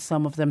through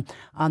some of them.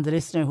 On the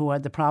listener who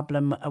had the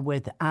problem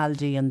with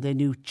Aldi and the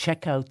new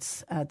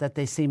checkouts that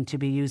they seem to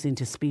be using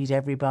to speed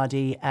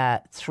everybody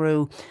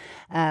through.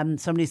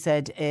 Somebody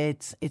said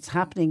it's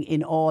happening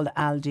in all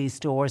Aldi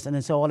stores, and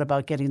it's all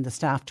about getting the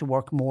staff to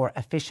work more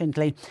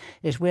efficiently.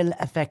 It will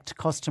affect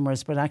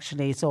customers, but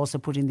actually it's also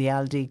putting the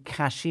Aldi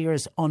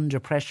cashiers under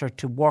pressure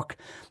to work,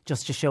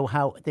 just to show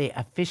how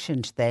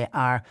efficient they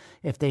are.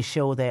 If they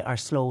show they are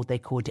slow, they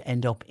could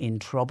end up in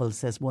trouble,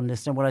 says one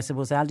listener. Well, I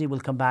suppose Aldi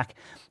will come back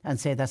and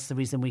say that's the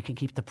reason we can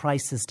keep the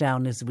prices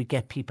down, is we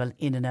get people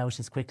in and out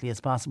as quickly as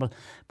possible,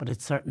 but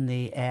it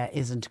certainly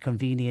isn't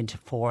convenient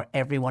for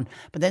everyone.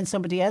 But then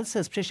somebody else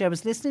says, Patricia, I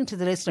was listening to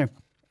the listener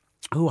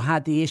who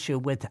had the issue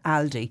with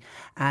Aldi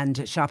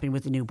and shopping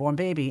with a newborn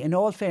baby. In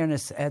all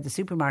fairness, the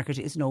supermarket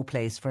is no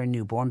place for a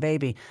newborn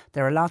baby.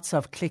 There are lots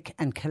of click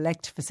and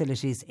collect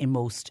facilities in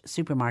most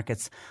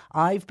supermarkets.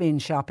 I've been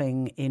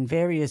shopping in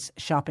various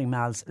shopping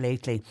malls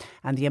lately,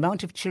 and the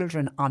amount of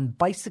children on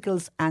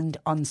bicycles and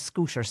on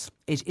scooters,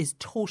 it is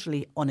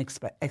totally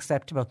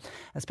unacceptable,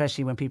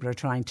 especially when people are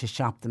trying to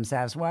shop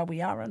themselves. Well,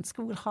 we are on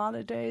school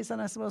holidays, and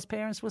I suppose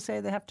parents will say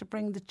they have to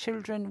bring the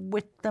children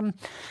with them.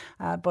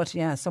 But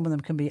yeah, some of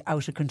them can be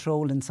out of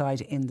control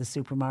inside in the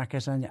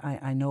supermarket, and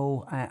I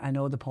know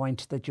the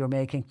point that you're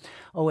making.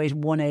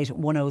 0818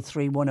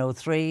 103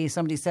 103.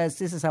 Somebody says,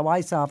 this is how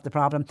I solve the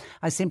problem.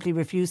 I simply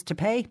refuse to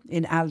pay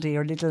in Aldi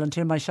or Lidl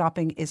until my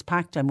shopping is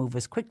packed. I move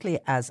as quickly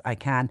as I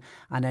can,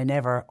 and I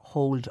never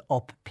hold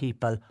up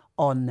people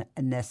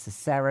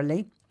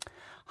unnecessarily.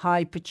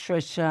 Hi,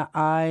 Patricia.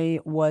 I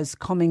was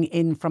coming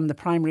in from the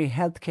primary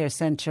healthcare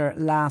centre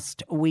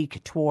last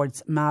week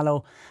towards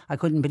Mallow. I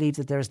couldn't believe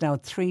that there's now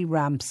 3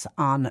 ramps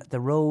on the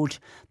road.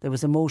 There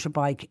was a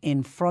motorbike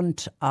in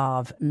front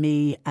of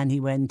me and he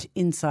went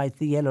inside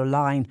the yellow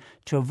line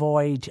to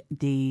avoid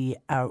the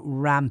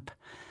ramp.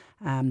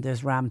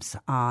 There's ramps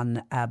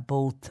on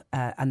both,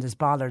 and there's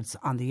bollards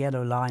on the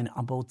yellow line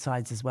on both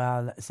sides as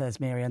well, says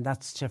Mary, and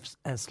that's just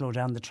slow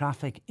down the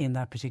traffic in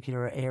that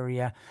particular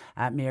area.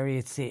 Mary,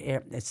 it's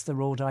the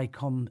road I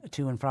come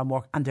to and from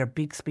work, and they're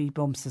big speed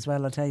bumps as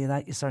well, I'll tell you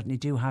that. You certainly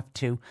do have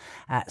to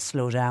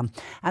slow down.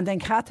 And then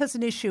Kath has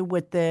an issue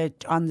with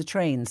on the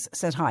trains.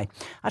 Said, hi,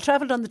 I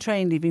travelled on the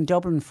train leaving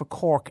Dublin for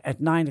Cork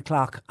at 9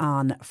 o'clock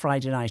on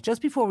Friday night.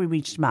 Just before we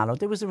reached Mallow,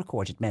 there was a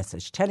recorded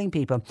message telling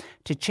people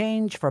to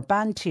change for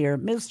Bantier,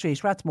 Mill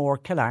Street,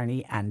 Rathmore,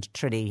 Killarney and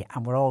Tralee,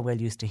 and we're all well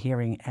used to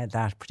hearing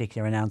that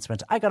particular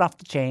announcement. I got off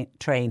the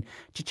train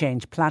to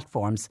change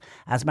platforms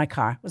as my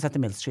car was at the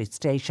Mill Street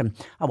station.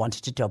 I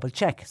wanted to double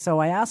check, so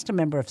I asked a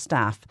member of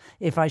staff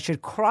if I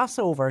should cross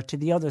over to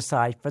the other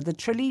side for the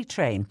Tralee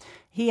train.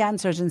 He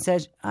answered and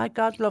said,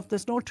 God love,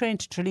 there's no train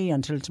to Tralee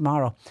until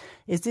tomorrow.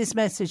 Is this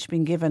message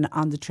being given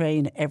on the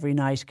train every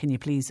night? Can you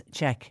please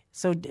check?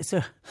 So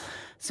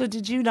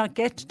did you not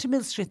get to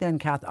Mill Street then,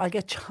 Kath? I'll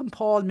get John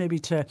Paul maybe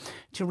to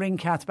ring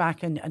Kath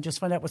back and just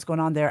find out what's going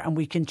on there, and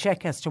we can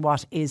check as to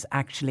what is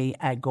actually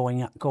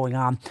going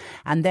on.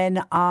 And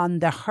then on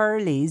the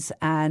Hurleys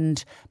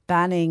and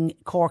banning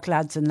Cork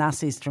lads and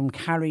lassies from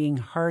carrying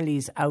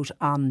Hurleys out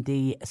on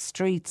the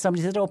street.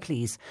 Somebody said, oh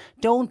please,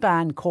 don't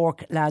ban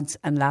Cork lads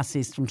and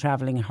lassies from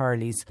travelling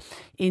Hurleys.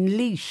 In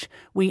Laois,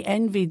 we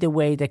envy the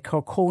way that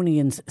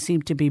Corkonians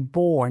seem to be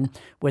born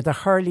with a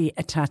Hurley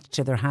attached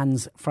to their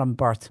hands from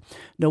birth.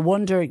 No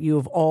wonder you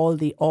have all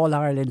the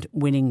All-Ireland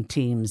winning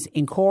teams.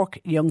 In Cork,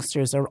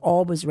 youngsters are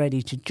always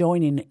ready to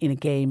join in a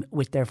game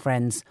with their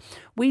friends.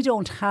 We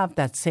don't have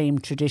that same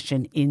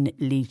tradition in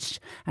Laois,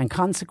 and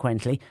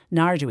consequently,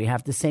 nor do we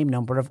have the same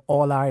number of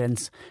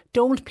All-Irelands.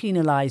 Don't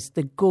penalise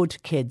the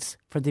good kids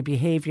for the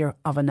behaviour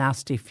of a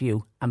nasty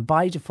few. And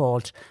by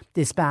default,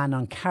 this ban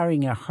on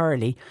carrying a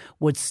Hurley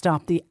would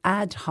stop the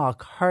ad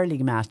hoc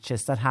hurling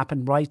matches that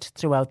happen right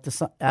throughout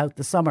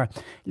the summer,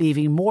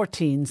 leaving more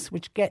teens,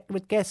 with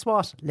guess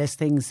what, less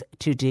things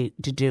to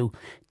do.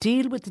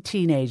 Deal with the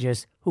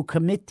teenagers who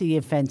commit the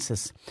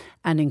offences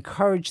and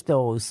encourage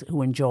those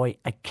who enjoy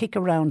a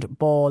kick-around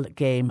ball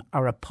game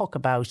or a puck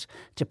about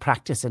to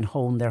practice and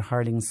hone their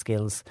hurling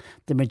skills.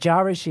 The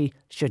majority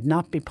should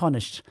not be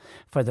punished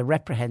for the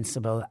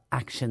reprehensible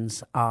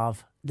actions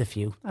of the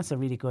few. That's a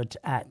really good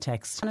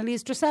text.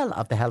 Annalise Dressel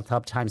of the Health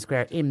Hub Times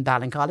Square in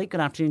Ballincollig. Good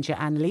afternoon to you,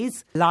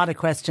 Annalise. A lot of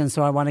questions,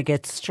 so I want to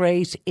get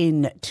straight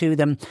into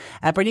them.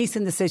 Bernice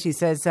in the city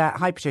says,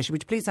 hi Patricia,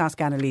 would you please ask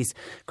Annalise,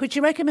 could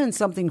you recommend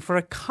something for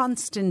a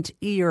constant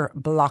ear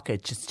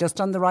blockage? It's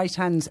just on the right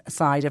hand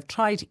side. I've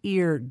tried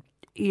ear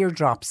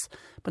drops,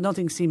 but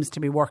nothing seems to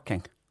be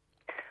working.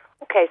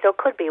 Okay, so it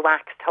could be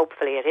waxed.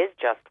 Hopefully it is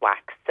just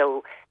wax.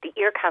 So the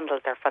ear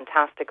candles are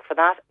fantastic for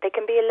that. They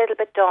can be a little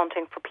bit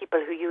daunting for people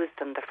who use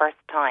them the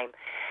first time.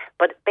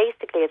 But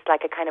basically it's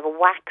like a kind of a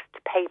waxed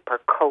paper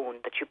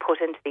cone that you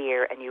put into the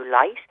ear and you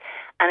light.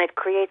 And it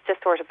creates a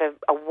sort of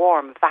a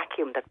warm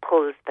vacuum that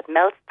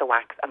melts the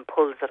wax and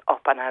pulls it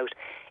up and out.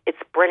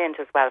 It's brilliant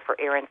as well for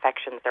ear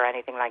infections or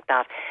anything like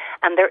that.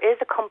 And there is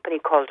a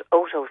company called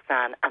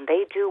Otosan, and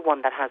they do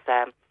one that has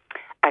a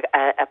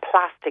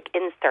plastic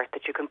insert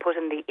that you can put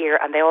in the ear,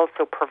 and they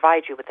also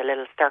provide you with a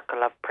little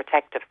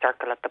protective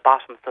circle at the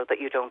bottom so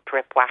that you don't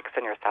drip wax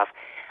on yourself.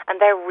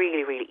 And they're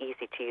really, really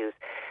easy to use.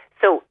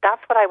 So that's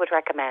what I would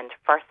recommend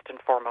first and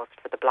foremost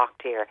for the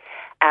blocked ear.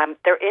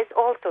 There is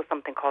also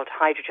something called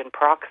hydrogen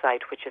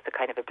peroxide, which is a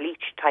kind of a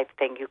bleach type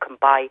thing you can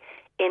buy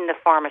in the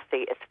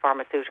pharmacy. It's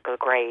pharmaceutical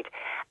grade,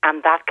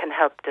 and that can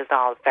help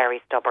dissolve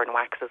very stubborn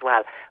wax as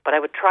well. But I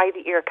would try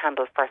the ear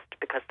candle first,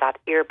 because that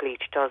ear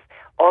bleach does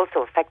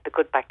also affect the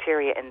good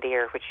bacteria in the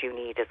ear, which you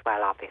need as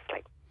well,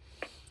 obviously.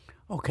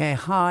 Okay,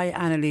 hi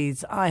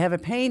Annalise. I have a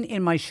pain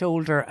in my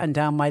shoulder and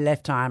down my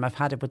left arm. I've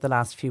had it with the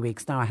last few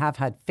weeks. Now I have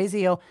had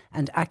physio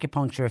and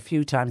acupuncture a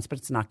few times, but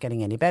it's not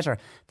getting any better.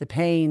 The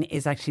pain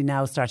is actually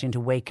now starting to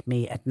wake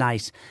me at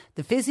night.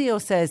 The physio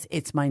says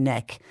it's my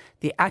neck.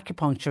 The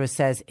acupuncturist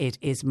says it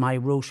is my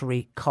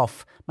rotary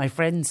cuff. My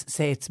friends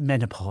say it's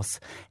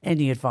menopause.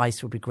 Any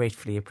advice would be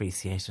gratefully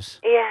appreciated.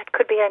 Yeah, it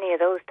could be any of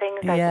those things,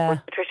 I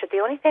suppose, Patricia. The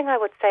only thing I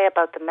would say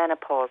about the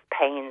menopause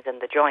pains in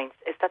the joints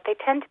is that they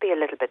tend to be a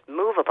little bit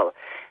movable.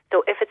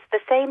 So if it's the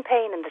same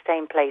pain in the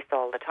same place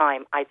all the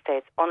time, I'd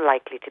say it's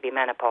unlikely to be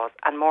menopause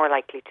and more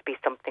likely to be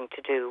something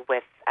to do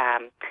with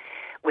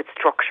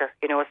structure,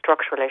 a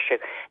structural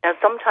issue. Now,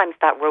 sometimes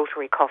that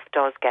rotary cuff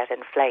does get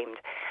inflamed.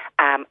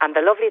 And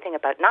the lovely thing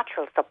about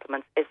natural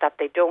supplements is that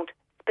they don't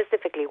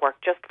specifically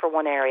work just for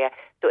one area.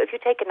 So if you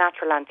take a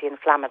natural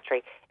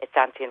anti-inflammatory, it's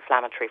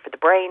anti-inflammatory for the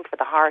brain, for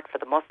the heart, for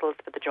the muscles,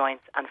 for the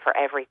joints, and for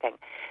everything.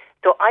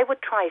 So I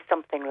would try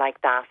something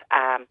like that.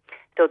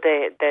 So So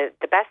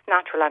the best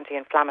natural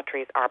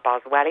anti-inflammatories are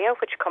boswellia,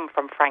 which come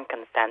from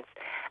frankincense,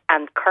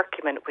 and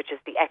curcumin, which is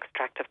the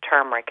extract of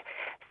turmeric.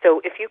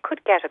 So if you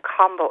could get a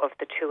combo of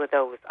the two of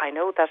those, I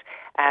know that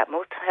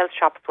most health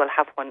shops will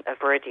have a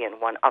Viridian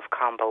one of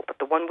combo, but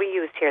the one we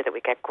use here that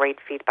we get great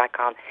feedback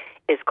on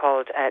is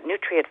called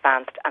Nutri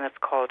Advanced, and it's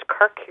called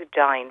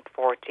Curcudine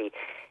Forte,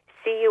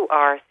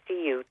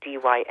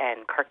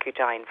 Curcudyn,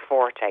 Curcudine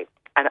Forte.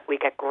 And we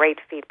get great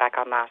feedback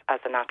on that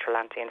as a natural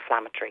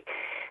anti-inflammatory.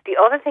 The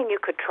other thing you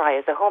could try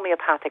is a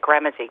homeopathic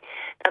remedy.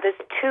 Now, there's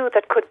two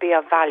that could be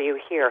of value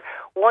here.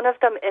 One of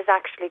them is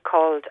actually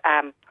called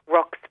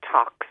Rux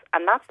Tox,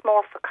 and that's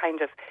more for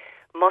kind of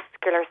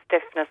muscular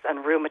stiffness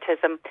and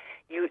rheumatism.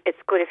 It's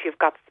good if you've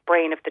got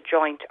sprain of the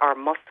joint or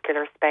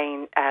muscular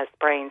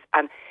sprains,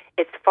 and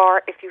it's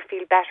for if you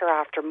feel better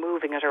after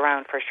moving it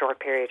around for a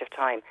short period of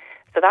time.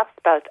 So that's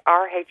spelled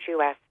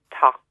RHUS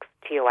Tox,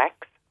 Tox.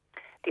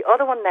 The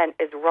other one then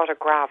is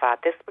Rutagrava.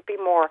 This would be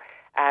more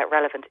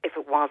relevant if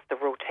it was the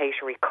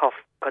rotatory cuff,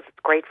 because it's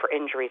great for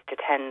injuries to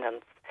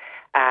tendons.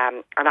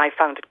 And I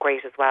found it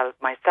great as well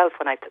myself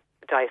when I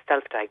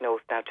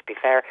self-diagnosed, now to be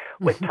fair,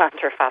 with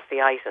plantar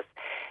fasciitis.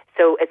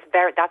 So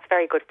that's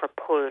very good for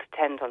pulled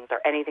tendons or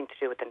anything to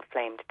do with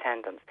inflamed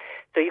tendons.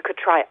 So you could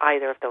try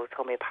either of those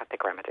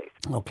homeopathic remedies.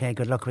 Okay,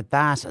 good luck with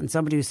that. And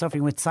somebody who's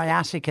suffering with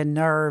sciatica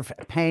nerve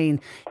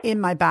pain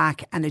in my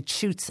back, and it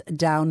shoots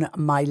down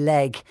my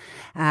leg.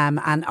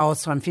 And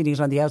also I'm feeling it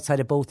on the outside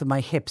of both of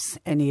my hips.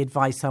 Any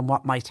advice on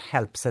what might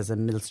help, says a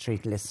Mill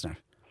Street listener?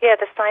 Yeah,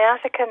 the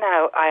sciatica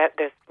now,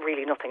 there's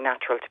really nothing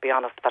natural, to be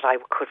honest, that I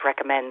could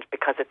recommend,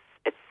 because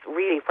it's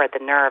really where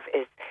the nerve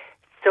is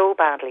so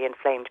badly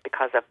inflamed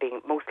because of being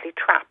mostly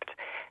trapped.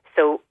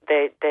 So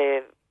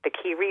the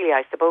key really,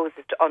 I suppose,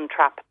 is to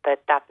untrap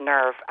that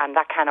nerve, and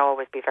that can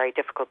always be very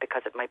difficult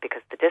because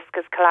because the disc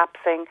is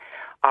collapsing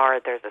or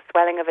there's a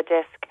swelling of a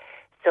disc.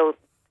 So,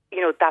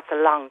 that's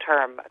a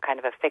long-term kind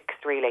of a fix,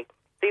 really.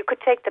 So you could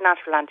take the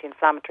natural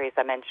anti-inflammatories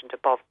I mentioned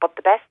above, but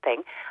the best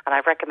thing, and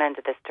I've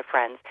recommended this to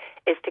friends,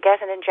 is to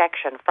get an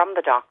injection from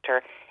the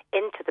doctor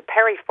into the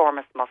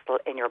piriformis muscle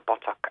in your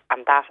buttock,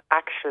 and that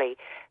actually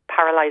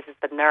paralyzes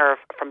the nerve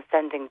from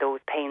sending those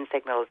pain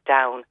signals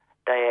down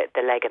the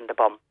leg and the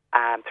bum,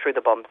 through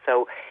the bum.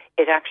 So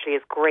it actually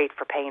is great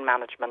for pain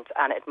management,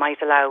 and it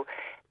might allow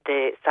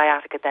the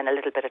sciatica then a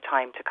little bit of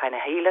time to kind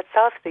of heal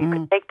itself. So you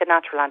could take the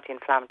natural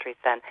anti-inflammatories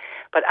then,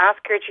 but ask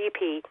your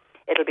GP.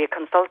 It'll be a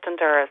consultant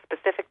or a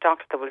specific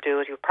doctor that will do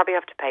it. You'll probably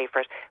have to pay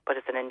for it, but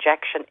it's an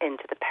injection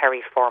into the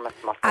periformis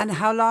muscle. And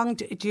how long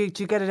do you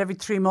get it? Every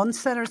 3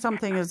 months then or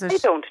something? Is it? I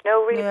don't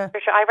know really. Yeah.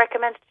 I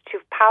recommended it to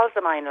pals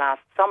of mine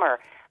last summer,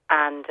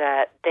 and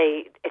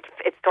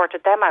it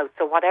sorted them out.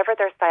 So whatever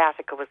their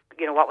sciatica was,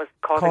 what was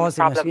causing the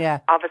problem,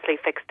 obviously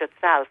fixed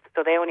itself.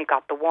 So they only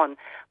got the one.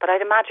 But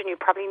I'd imagine you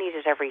probably need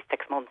it every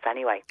 6 months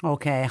anyway.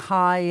 Okay.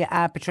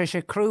 Hi,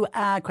 Patricia. Crew,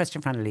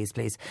 question for Annalise,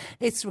 please.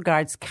 It's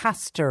regards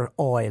castor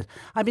oil.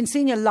 I've been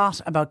seeing a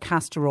lot about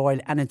castor oil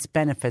and its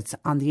benefits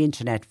on the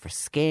internet for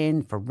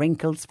skin, for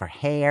wrinkles, for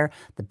hair,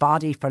 the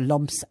body, for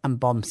lumps and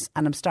bumps.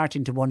 And I'm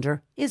starting to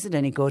wonder, is it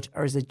any good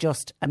or is it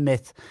just a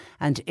myth?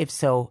 And if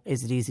so,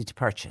 is it easy to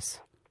purchase?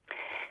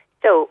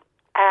 So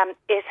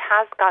it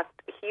has got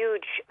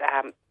huge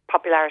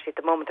popularity at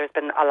the moment. There's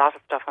been a lot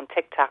of stuff on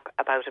TikTok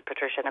about it,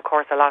 Patricia, and of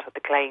course a lot of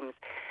the claims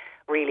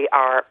really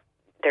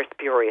they're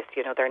spurious,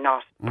 they're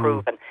not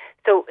proven.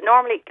 So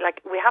normally,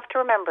 we have to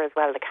remember as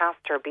well, the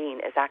castor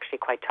bean is actually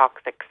quite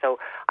toxic, so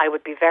I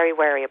would be very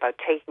wary about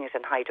taking it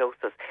in high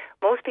doses.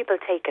 Most people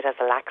take it as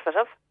a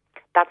laxative.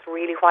 That's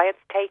really why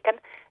it's taken,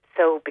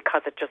 so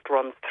because it just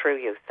runs through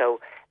you.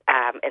 So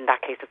in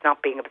that case, it's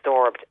not being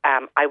absorbed.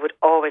 I would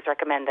always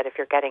recommend that if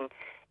you're getting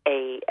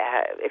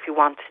if you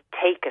want to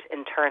take it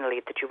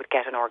internally, that you would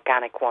get an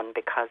organic one,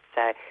 because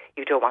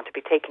you don't want to be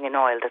taking an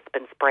oil that's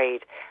been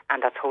sprayed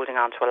and that's holding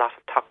on to a lot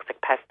of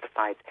toxic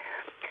pesticides.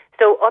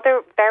 So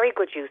other very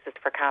good uses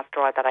for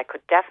castor oil that I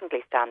could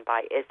definitely stand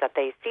by is that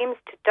they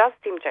does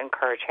seem to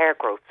encourage hair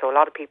growth. So a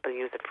lot of people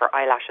use it for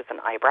eyelashes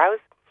and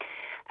eyebrows.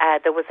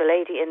 There was a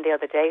lady in the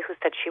other day who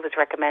said she was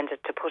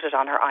recommended to put it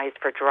on her eyes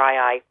for dry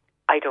eye.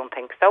 I don't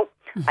think so.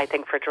 I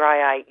think for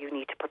dry eye, you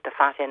need to put the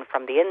fat in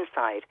from the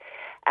inside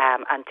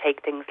and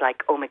take things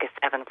like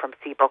omega-7 from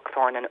sea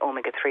buckthorn and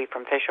omega-3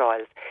 from fish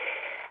oils.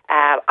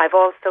 I've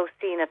also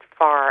seen it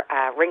for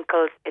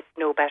wrinkles. It's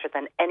no better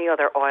than any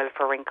other oil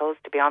for wrinkles.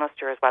 To be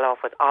honest, you're as well off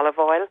with olive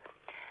oil.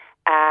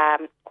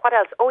 What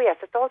else? Oh, yes,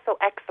 it's also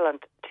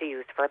excellent to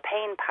use for a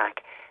pain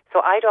pack.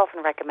 So I'd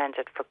often recommend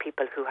it for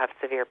people who have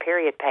severe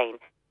period pain.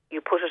 You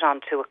put it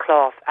onto a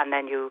cloth and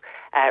then you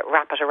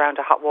wrap it around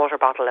a hot water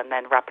bottle and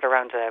then wrap it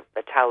around a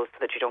towel so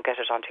that you don't get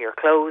it onto your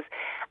clothes.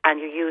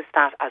 And you use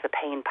that as a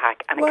pain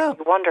pack, and it can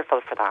be wonderful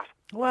for that.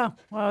 Wow,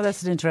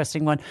 that's an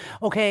interesting one.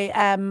 Okay,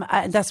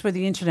 that's where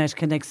the internet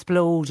can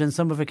explode and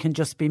some of it can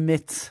just be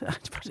myths.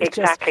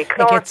 Exactly.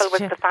 Chlorophyll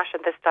was the fashion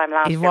this time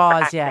last year. It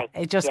was, yeah.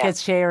 It just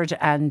gets shared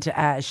and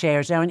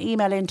shared. Now, an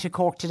email into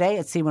CorkToday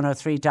at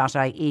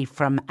c103.ie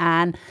from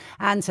Anne.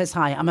 Anne says,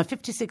 hi, I'm a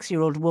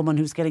 56-year-old woman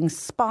who's getting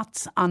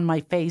spots on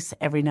my face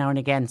every now and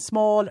again.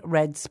 Small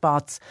red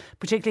spots,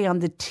 particularly on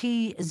the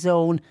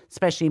T-zone,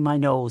 especially my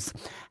nose.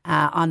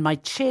 On my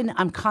chin,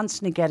 I'm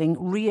constantly getting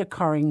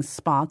reoccurring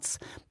spots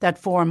that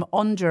form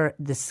under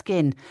the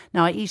skin.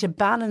 Now, I eat a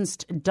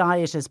balanced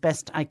diet as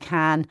best I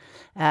can.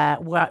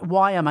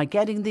 Why am I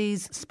getting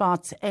these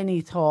spots?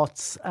 Any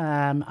thoughts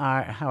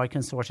are how I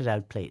can sort it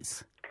out,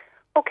 please?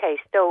 Okay,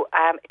 so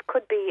it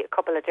could be a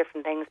couple of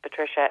different things,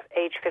 Patricia.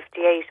 Age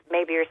 58,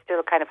 maybe you're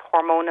still kind of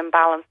hormone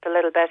imbalanced a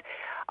little bit.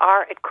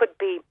 Or it could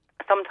be,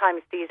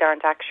 sometimes these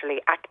aren't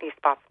actually acne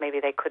spots. Maybe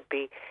they could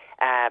be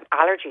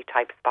allergy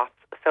type spots.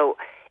 So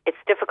it's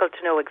difficult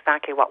to know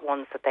exactly what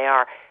ones that they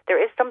are.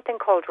 There is something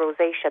called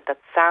rosacea that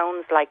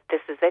sounds like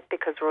this is it,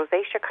 because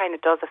rosacea kind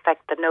of does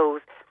affect the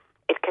nose.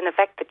 It can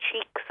affect the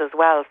cheeks as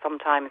well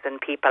sometimes in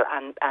people,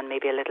 and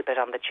maybe a little bit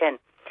on the chin.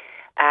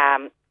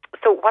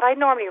 So what I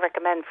normally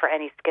recommend for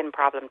any skin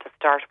problem to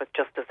start with,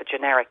 just as a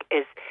generic,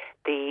 is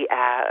the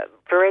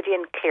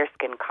Viridian Clear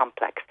Skin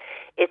Complex.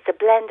 It's a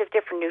blend of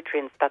different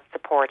nutrients that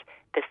support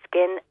the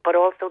skin, but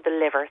also the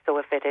liver. So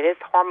if it is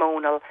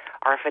hormonal,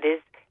 or if it is,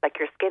 like,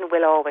 your skin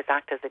will always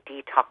act as a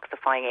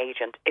detoxifying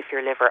agent if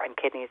your liver and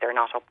kidneys are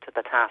not up to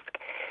the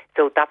task.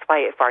 So that's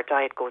why if our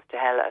diet goes to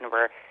hell and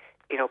we're,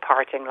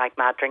 partying like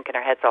mad, drinking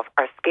our heads off,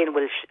 our skin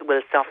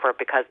will suffer,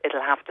 because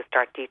it'll have to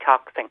start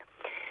detoxing.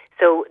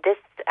 So this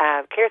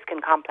Clear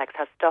Skin Complex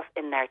has stuff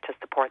in there to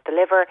support the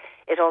liver.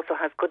 It also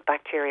has good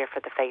bacteria for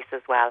the face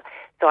as well.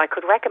 So I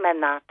could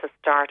recommend that to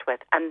start with.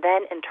 And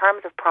then in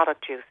terms of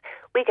product use,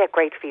 we get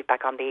great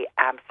feedback on the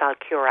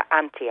Salcura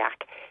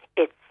Antiac.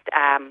 It's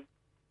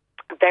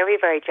very,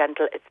 very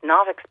gentle. It's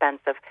not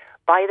expensive.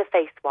 Buy the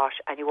face wash,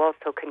 and you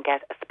also can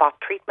get a spot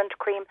treatment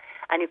cream,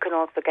 and you can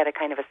also get a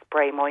kind of a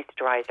spray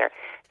moisturiser.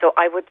 So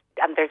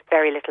and there's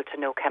very little to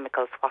no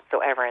chemicals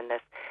whatsoever in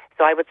this.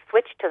 So I would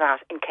switch to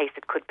that in case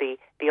it could be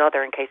the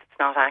other, in case it's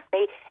not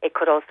acne. It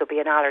could also be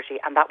an allergy,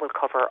 and that will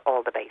cover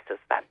all the bases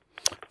then.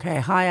 Okay,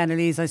 hi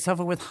Annalise. I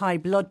suffer with high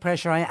blood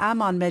pressure. I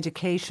am on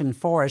medication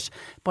for it,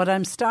 but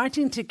I'm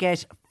starting to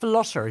get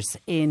flutters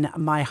in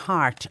my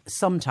heart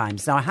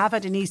sometimes. Now, I have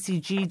had an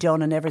ECG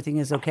done and everything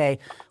is okay.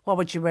 What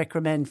would you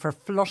recommend for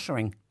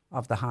fluttering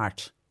of the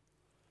heart?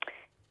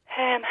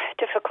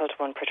 Difficult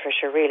one,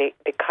 Patricia, really,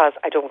 because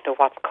I don't know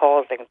what's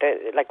causing.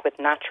 Like with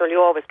natural, you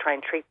always try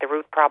and treat the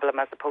root problem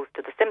as opposed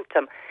to the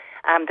symptom.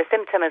 The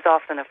symptom is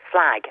often a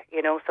flag,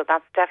 so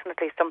that's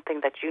definitely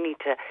something that you need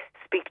to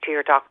speak to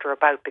your doctor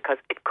about, because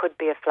it could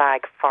be a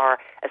flag for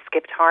a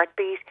skipped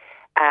heartbeat,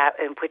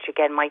 in which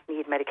again might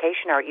need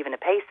medication or even a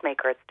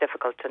pacemaker. It's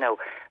difficult to know.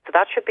 So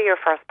that should be your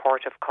first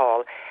port of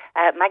call.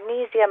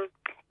 Magnesium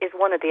is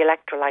one of the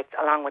electrolytes,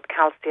 along with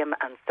calcium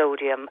and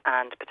sodium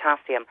and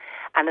potassium,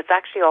 and it's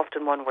actually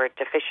often one we're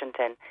deficient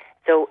in.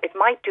 So it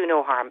might do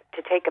no harm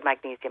to take a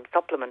magnesium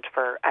supplement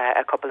for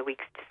a couple of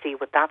weeks to see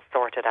what that's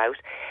sorted out.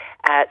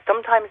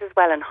 Sometimes as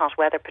well in hot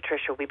weather,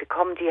 Patricia, we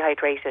become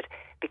dehydrated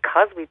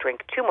because we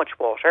drink too much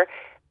water,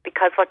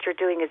 because what you're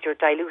doing is you're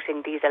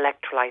diluting these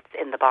electrolytes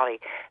in the body.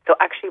 So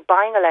actually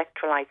buying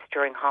electrolytes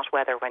during hot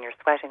weather when you're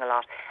sweating a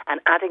lot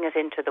and adding it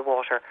into the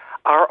water,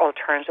 or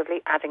alternatively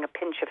adding a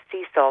pinch of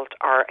sea salt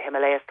or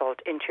Himalaya salt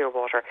into your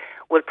water,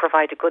 will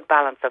provide a good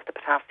balance of the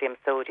potassium,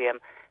 sodium,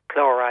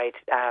 chloride,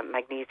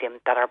 magnesium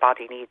that our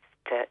body needs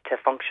to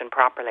function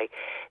properly.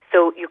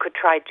 So you could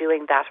try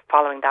doing that,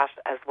 following that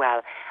as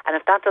well. And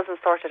if that doesn't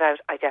sort it out,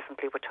 I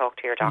definitely would talk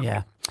to your doctor.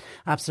 Yeah,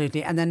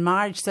 absolutely. And then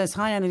Marge says,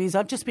 hi Annalise,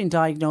 I've just been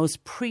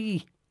diagnosed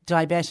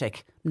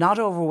pre-diabetic, not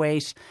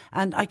overweight,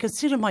 and I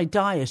consider my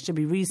diet to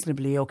be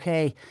reasonably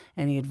okay.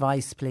 Any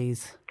advice,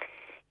 please?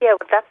 Yeah,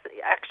 well, that's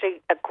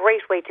actually a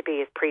great way to be,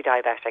 is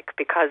pre-diabetic,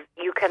 because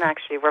you can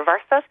actually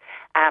reverse it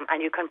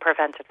and you can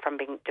prevent it from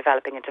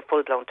developing into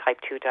full-blown type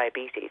 2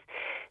 diabetes.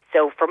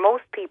 So for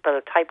most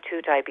people, type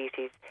 2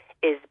 diabetes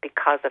is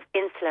because of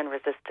insulin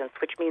resistance,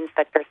 which means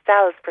that your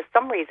cells, for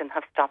some reason,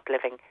 have stopped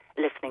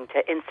listening to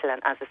insulin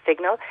as a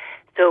signal.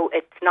 So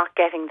it's not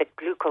getting the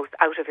glucose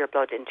out of your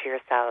blood into your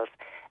cells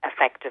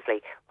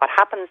effectively. What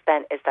happens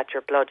then is that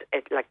your blood,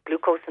 like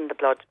glucose in the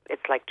blood,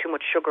 it's like too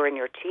much sugar in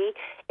your tea.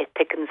 It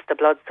thickens the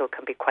blood, so it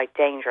can be quite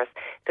dangerous.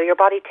 So your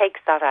body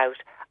takes that out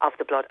of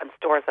the blood and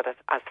stores it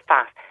as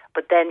fat.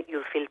 But then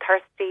you'll feel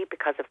thirsty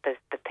because of the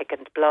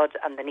thickened blood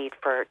and the need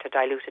to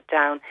dilute it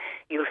down.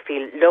 You'll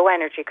feel low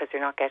energy because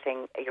you're not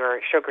getting your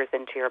sugars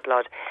into your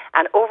blood.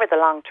 And over the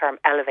long term,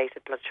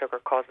 elevated blood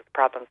sugar causes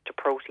problems to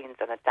proteins,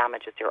 and it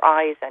damages your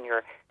eyes and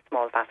your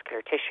small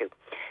vascular tissue.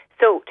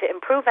 So to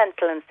improve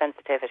insulin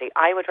sensitivity,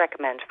 I would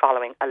recommend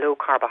following a low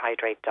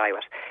carbohydrate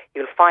diet.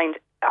 You'll find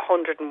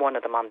 101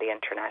 of them on the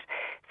internet.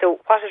 So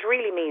what it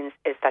really means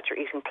is that you're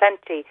eating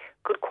plenty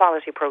good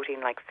quality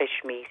protein like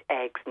fish, meat,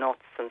 eggs,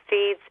 nuts and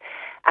seeds,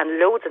 and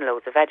loads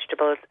of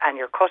vegetables, and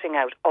you're cutting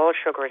out all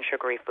sugar and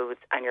sugary foods,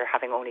 and you're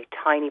having only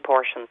tiny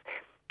portions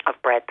of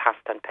bread,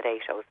 pasta and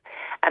potatoes.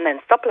 And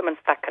then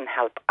supplements that can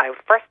help.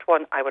 First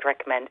one I would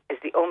recommend is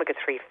the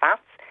omega-3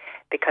 fats,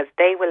 because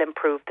they will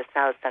improve the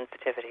cell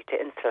sensitivity to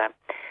insulin.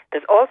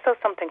 There's also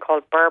something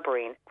called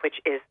berberine, which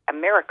is a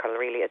miracle,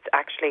 really. It's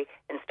actually,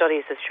 in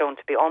studies, is shown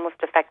to be almost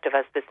effective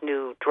as this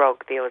new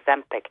drug, the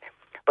Ozempic.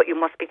 But you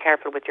must be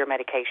careful with your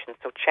medication,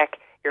 so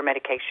check your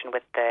medication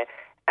with the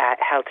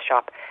health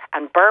shop.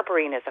 And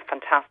berberine is a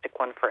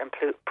fantastic one for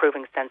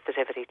improving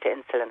sensitivity to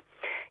insulin.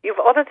 You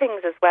have other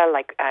things as well,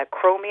 like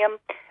chromium,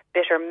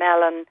 bitter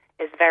melon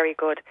is very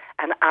good,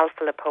 and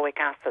alpha-lipoic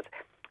acid.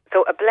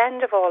 So a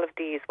blend of all of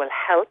these will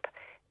help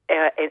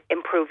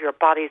improve your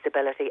body's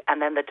ability,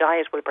 and then the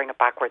diet will bring it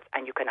backwards,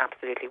 and you can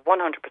absolutely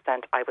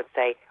 100%, I would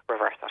say,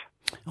 reverse it.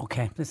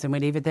 Okay, listen,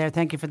 we'll leave it there.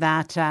 Thank you for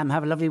that.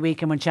 Have a lovely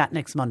week, and we'll chat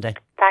next Monday.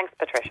 Thanks,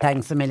 Patricia.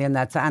 Thanks a million.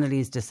 That's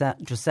Annalise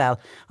Dressel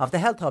of the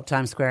Health Hub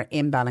Times Square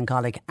in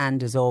Ballincollig.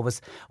 And as always,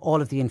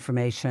 all of the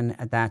information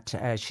that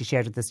she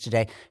shared with us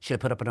today, she'll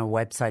put up on her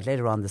website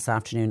later on this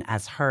afternoon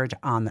as heard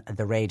on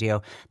the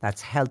radio.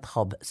 That's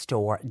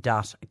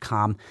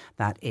healthhubstore.com.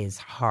 That is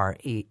her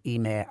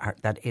email,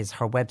 that is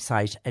her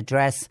website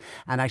address.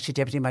 And actually,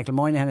 Deputy Michael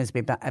Moynihan has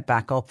been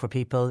back up for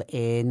people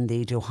in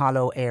the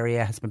Duhallow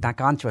area, has been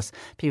back onto us.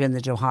 People in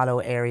the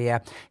Duhallow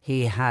area,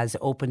 he has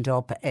opened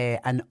up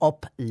an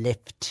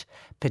uplift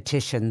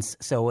petitions.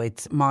 So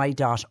it's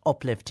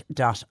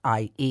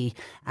my.uplift.ie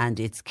and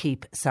it's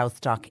Keep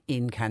Southdock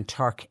in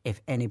Kanturk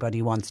if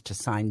anybody wants to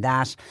sign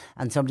that.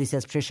 And somebody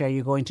says, Patricia, are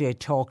you going to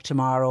talk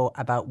tomorrow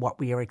about what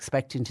we are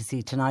expecting to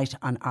see tonight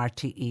on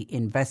RTE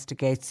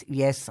Investigates?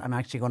 Yes, I'm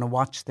actually going to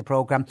watch the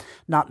programme.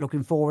 Not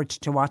looking forward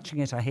to watching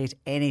it. I hate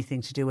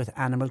anything to do with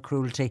animal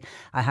cruelty,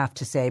 I have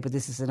to say, but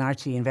this is an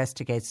RTE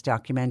Investigates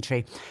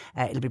documentary.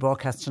 It'll be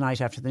broadcast tonight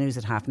after the news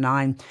at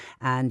 9:30,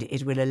 and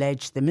it will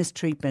allege the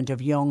mistreatment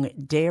of young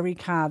dairy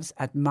calves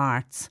at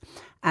marts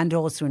and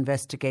also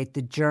investigate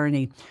the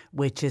journey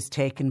which is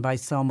taken by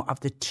some of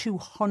the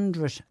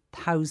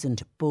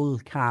 200,000 bull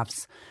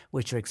calves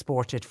which are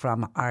exported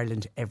from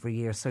Ireland every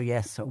year. So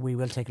yes, we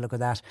will take a look at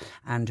that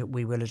and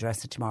we will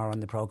address it tomorrow on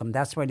the programme.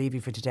 That's where I leave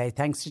you for today.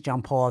 Thanks to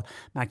John Paul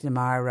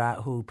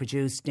McNamara who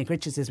produced. Nick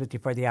Richards is with you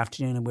for the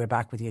afternoon, and we're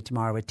back with you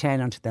tomorrow at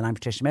 10. Until then, I'm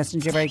Patricia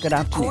Messenger. Very good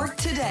afternoon. Cork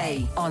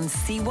Today on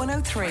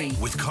C103.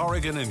 With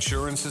Corrigan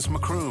Insurance's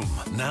Macroom,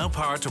 now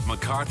part of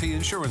McCarthy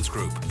Insurance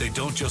Group. They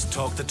don't just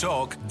talk the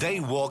talk, they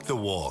walk the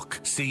walk.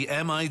 See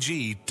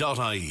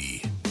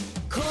MIG.ie.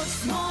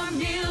 Cork's More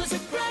Music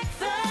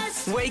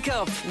Breakfast. Wake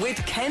up with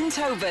Ken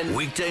Tobin.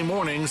 Weekday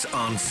mornings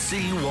on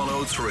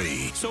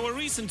C103. So a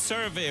recent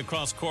survey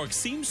across Cork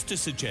seems to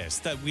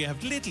suggest that we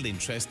have little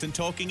interest in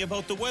talking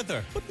about the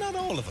weather, but not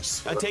all of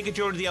us. I take it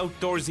you're the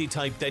outdoorsy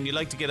type then. You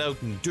like to get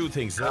out and do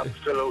things.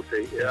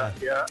 Absolutely, yeah.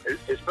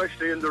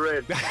 Especially in the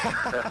rain.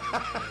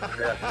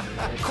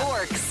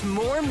 Cork's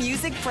More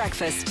Music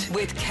Breakfast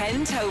with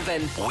Ken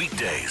Tobin.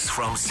 Weekdays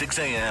from 6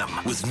 a.m.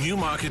 with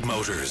Newmarket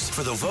Motors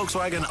for the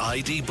Volkswagen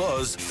ID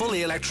Buzz.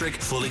 Fully electric,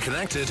 fully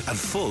connected and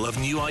full of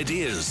new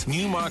ideas.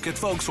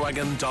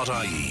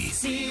 Newmarketvolkswagen.ie.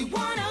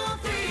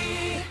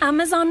 C103.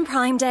 Amazon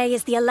Prime Day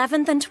is the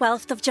 11th and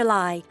 12th of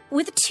July.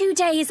 With 2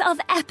 days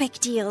of epic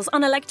deals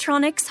on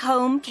electronics,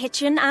 home,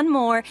 kitchen and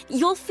more,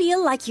 you'll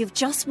feel like you've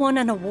just won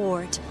an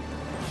award.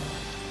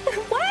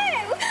 Wow!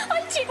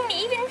 I didn't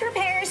even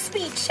prepare a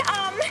speech.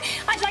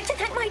 I'd like to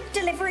thank my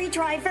delivery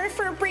driver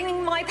for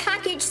bringing my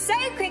package so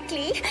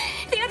quickly.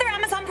 The other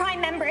Amazon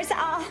Prime members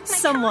are...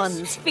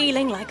 Someone's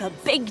feeling like a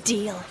big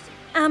deal.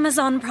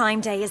 Amazon Prime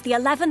Day is the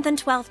 11th and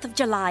 12th of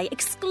July,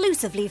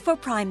 exclusively for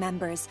Prime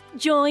members.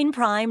 Join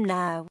Prime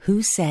now.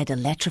 Who said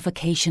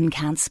electrification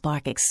can't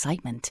spark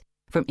excitement?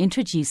 From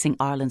introducing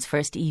Ireland's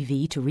first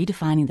EV to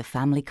redefining the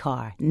family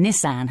car,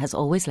 Nissan has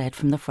always led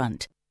from the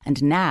front.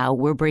 And now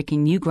we're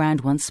breaking new ground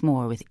once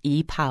more with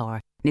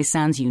e-Power,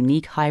 Nissan's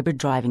unique hybrid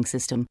driving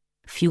system,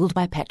 fueled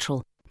by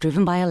petrol,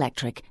 driven by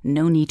electric,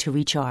 no need to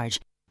recharge,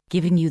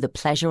 giving you the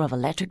pleasure of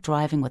electric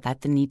driving without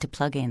the need to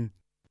plug in.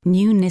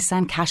 New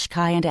Nissan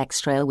Qashqai and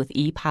X-Trail with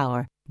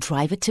e-Power.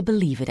 Drive it to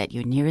believe it at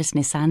your nearest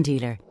Nissan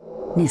dealer.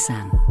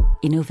 Nissan.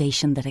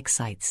 Innovation that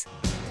excites.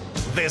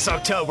 This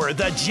October,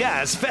 the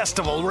Jazz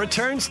Festival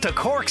returns to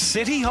Cork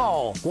City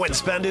Hall when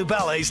Spandau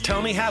Ballet's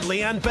Tony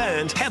Hadley and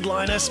band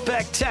headline a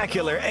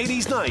spectacular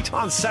 80s night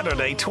on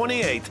Saturday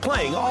 28th,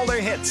 playing all their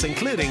hits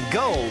including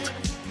Gold,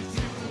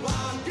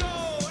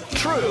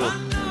 True,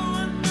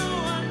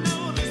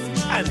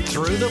 and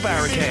Through the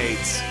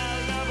Barricades.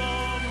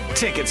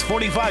 Tickets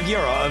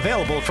 €45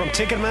 available from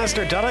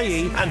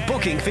Ticketmaster.ie and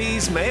booking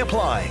fees may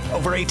apply.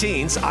 Over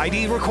 18s,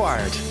 ID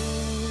required.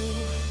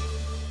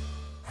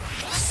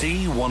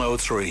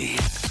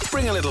 C103.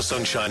 Bring a little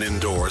sunshine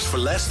indoors for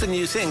less than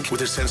you think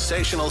with a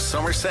sensational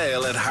summer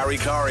sale at Harry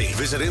Corrie.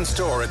 Visit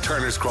in-store at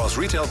Turner's Cross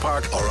Retail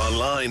Park or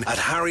online at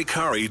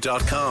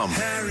harrycorrie.com.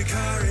 Harry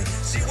Corrie,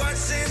 see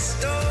what's in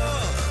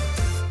store.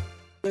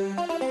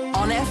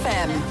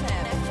 FM.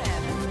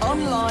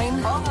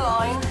 Online,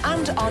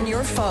 and on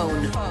your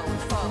phone.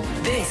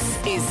 This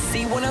is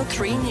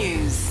C103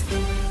 News.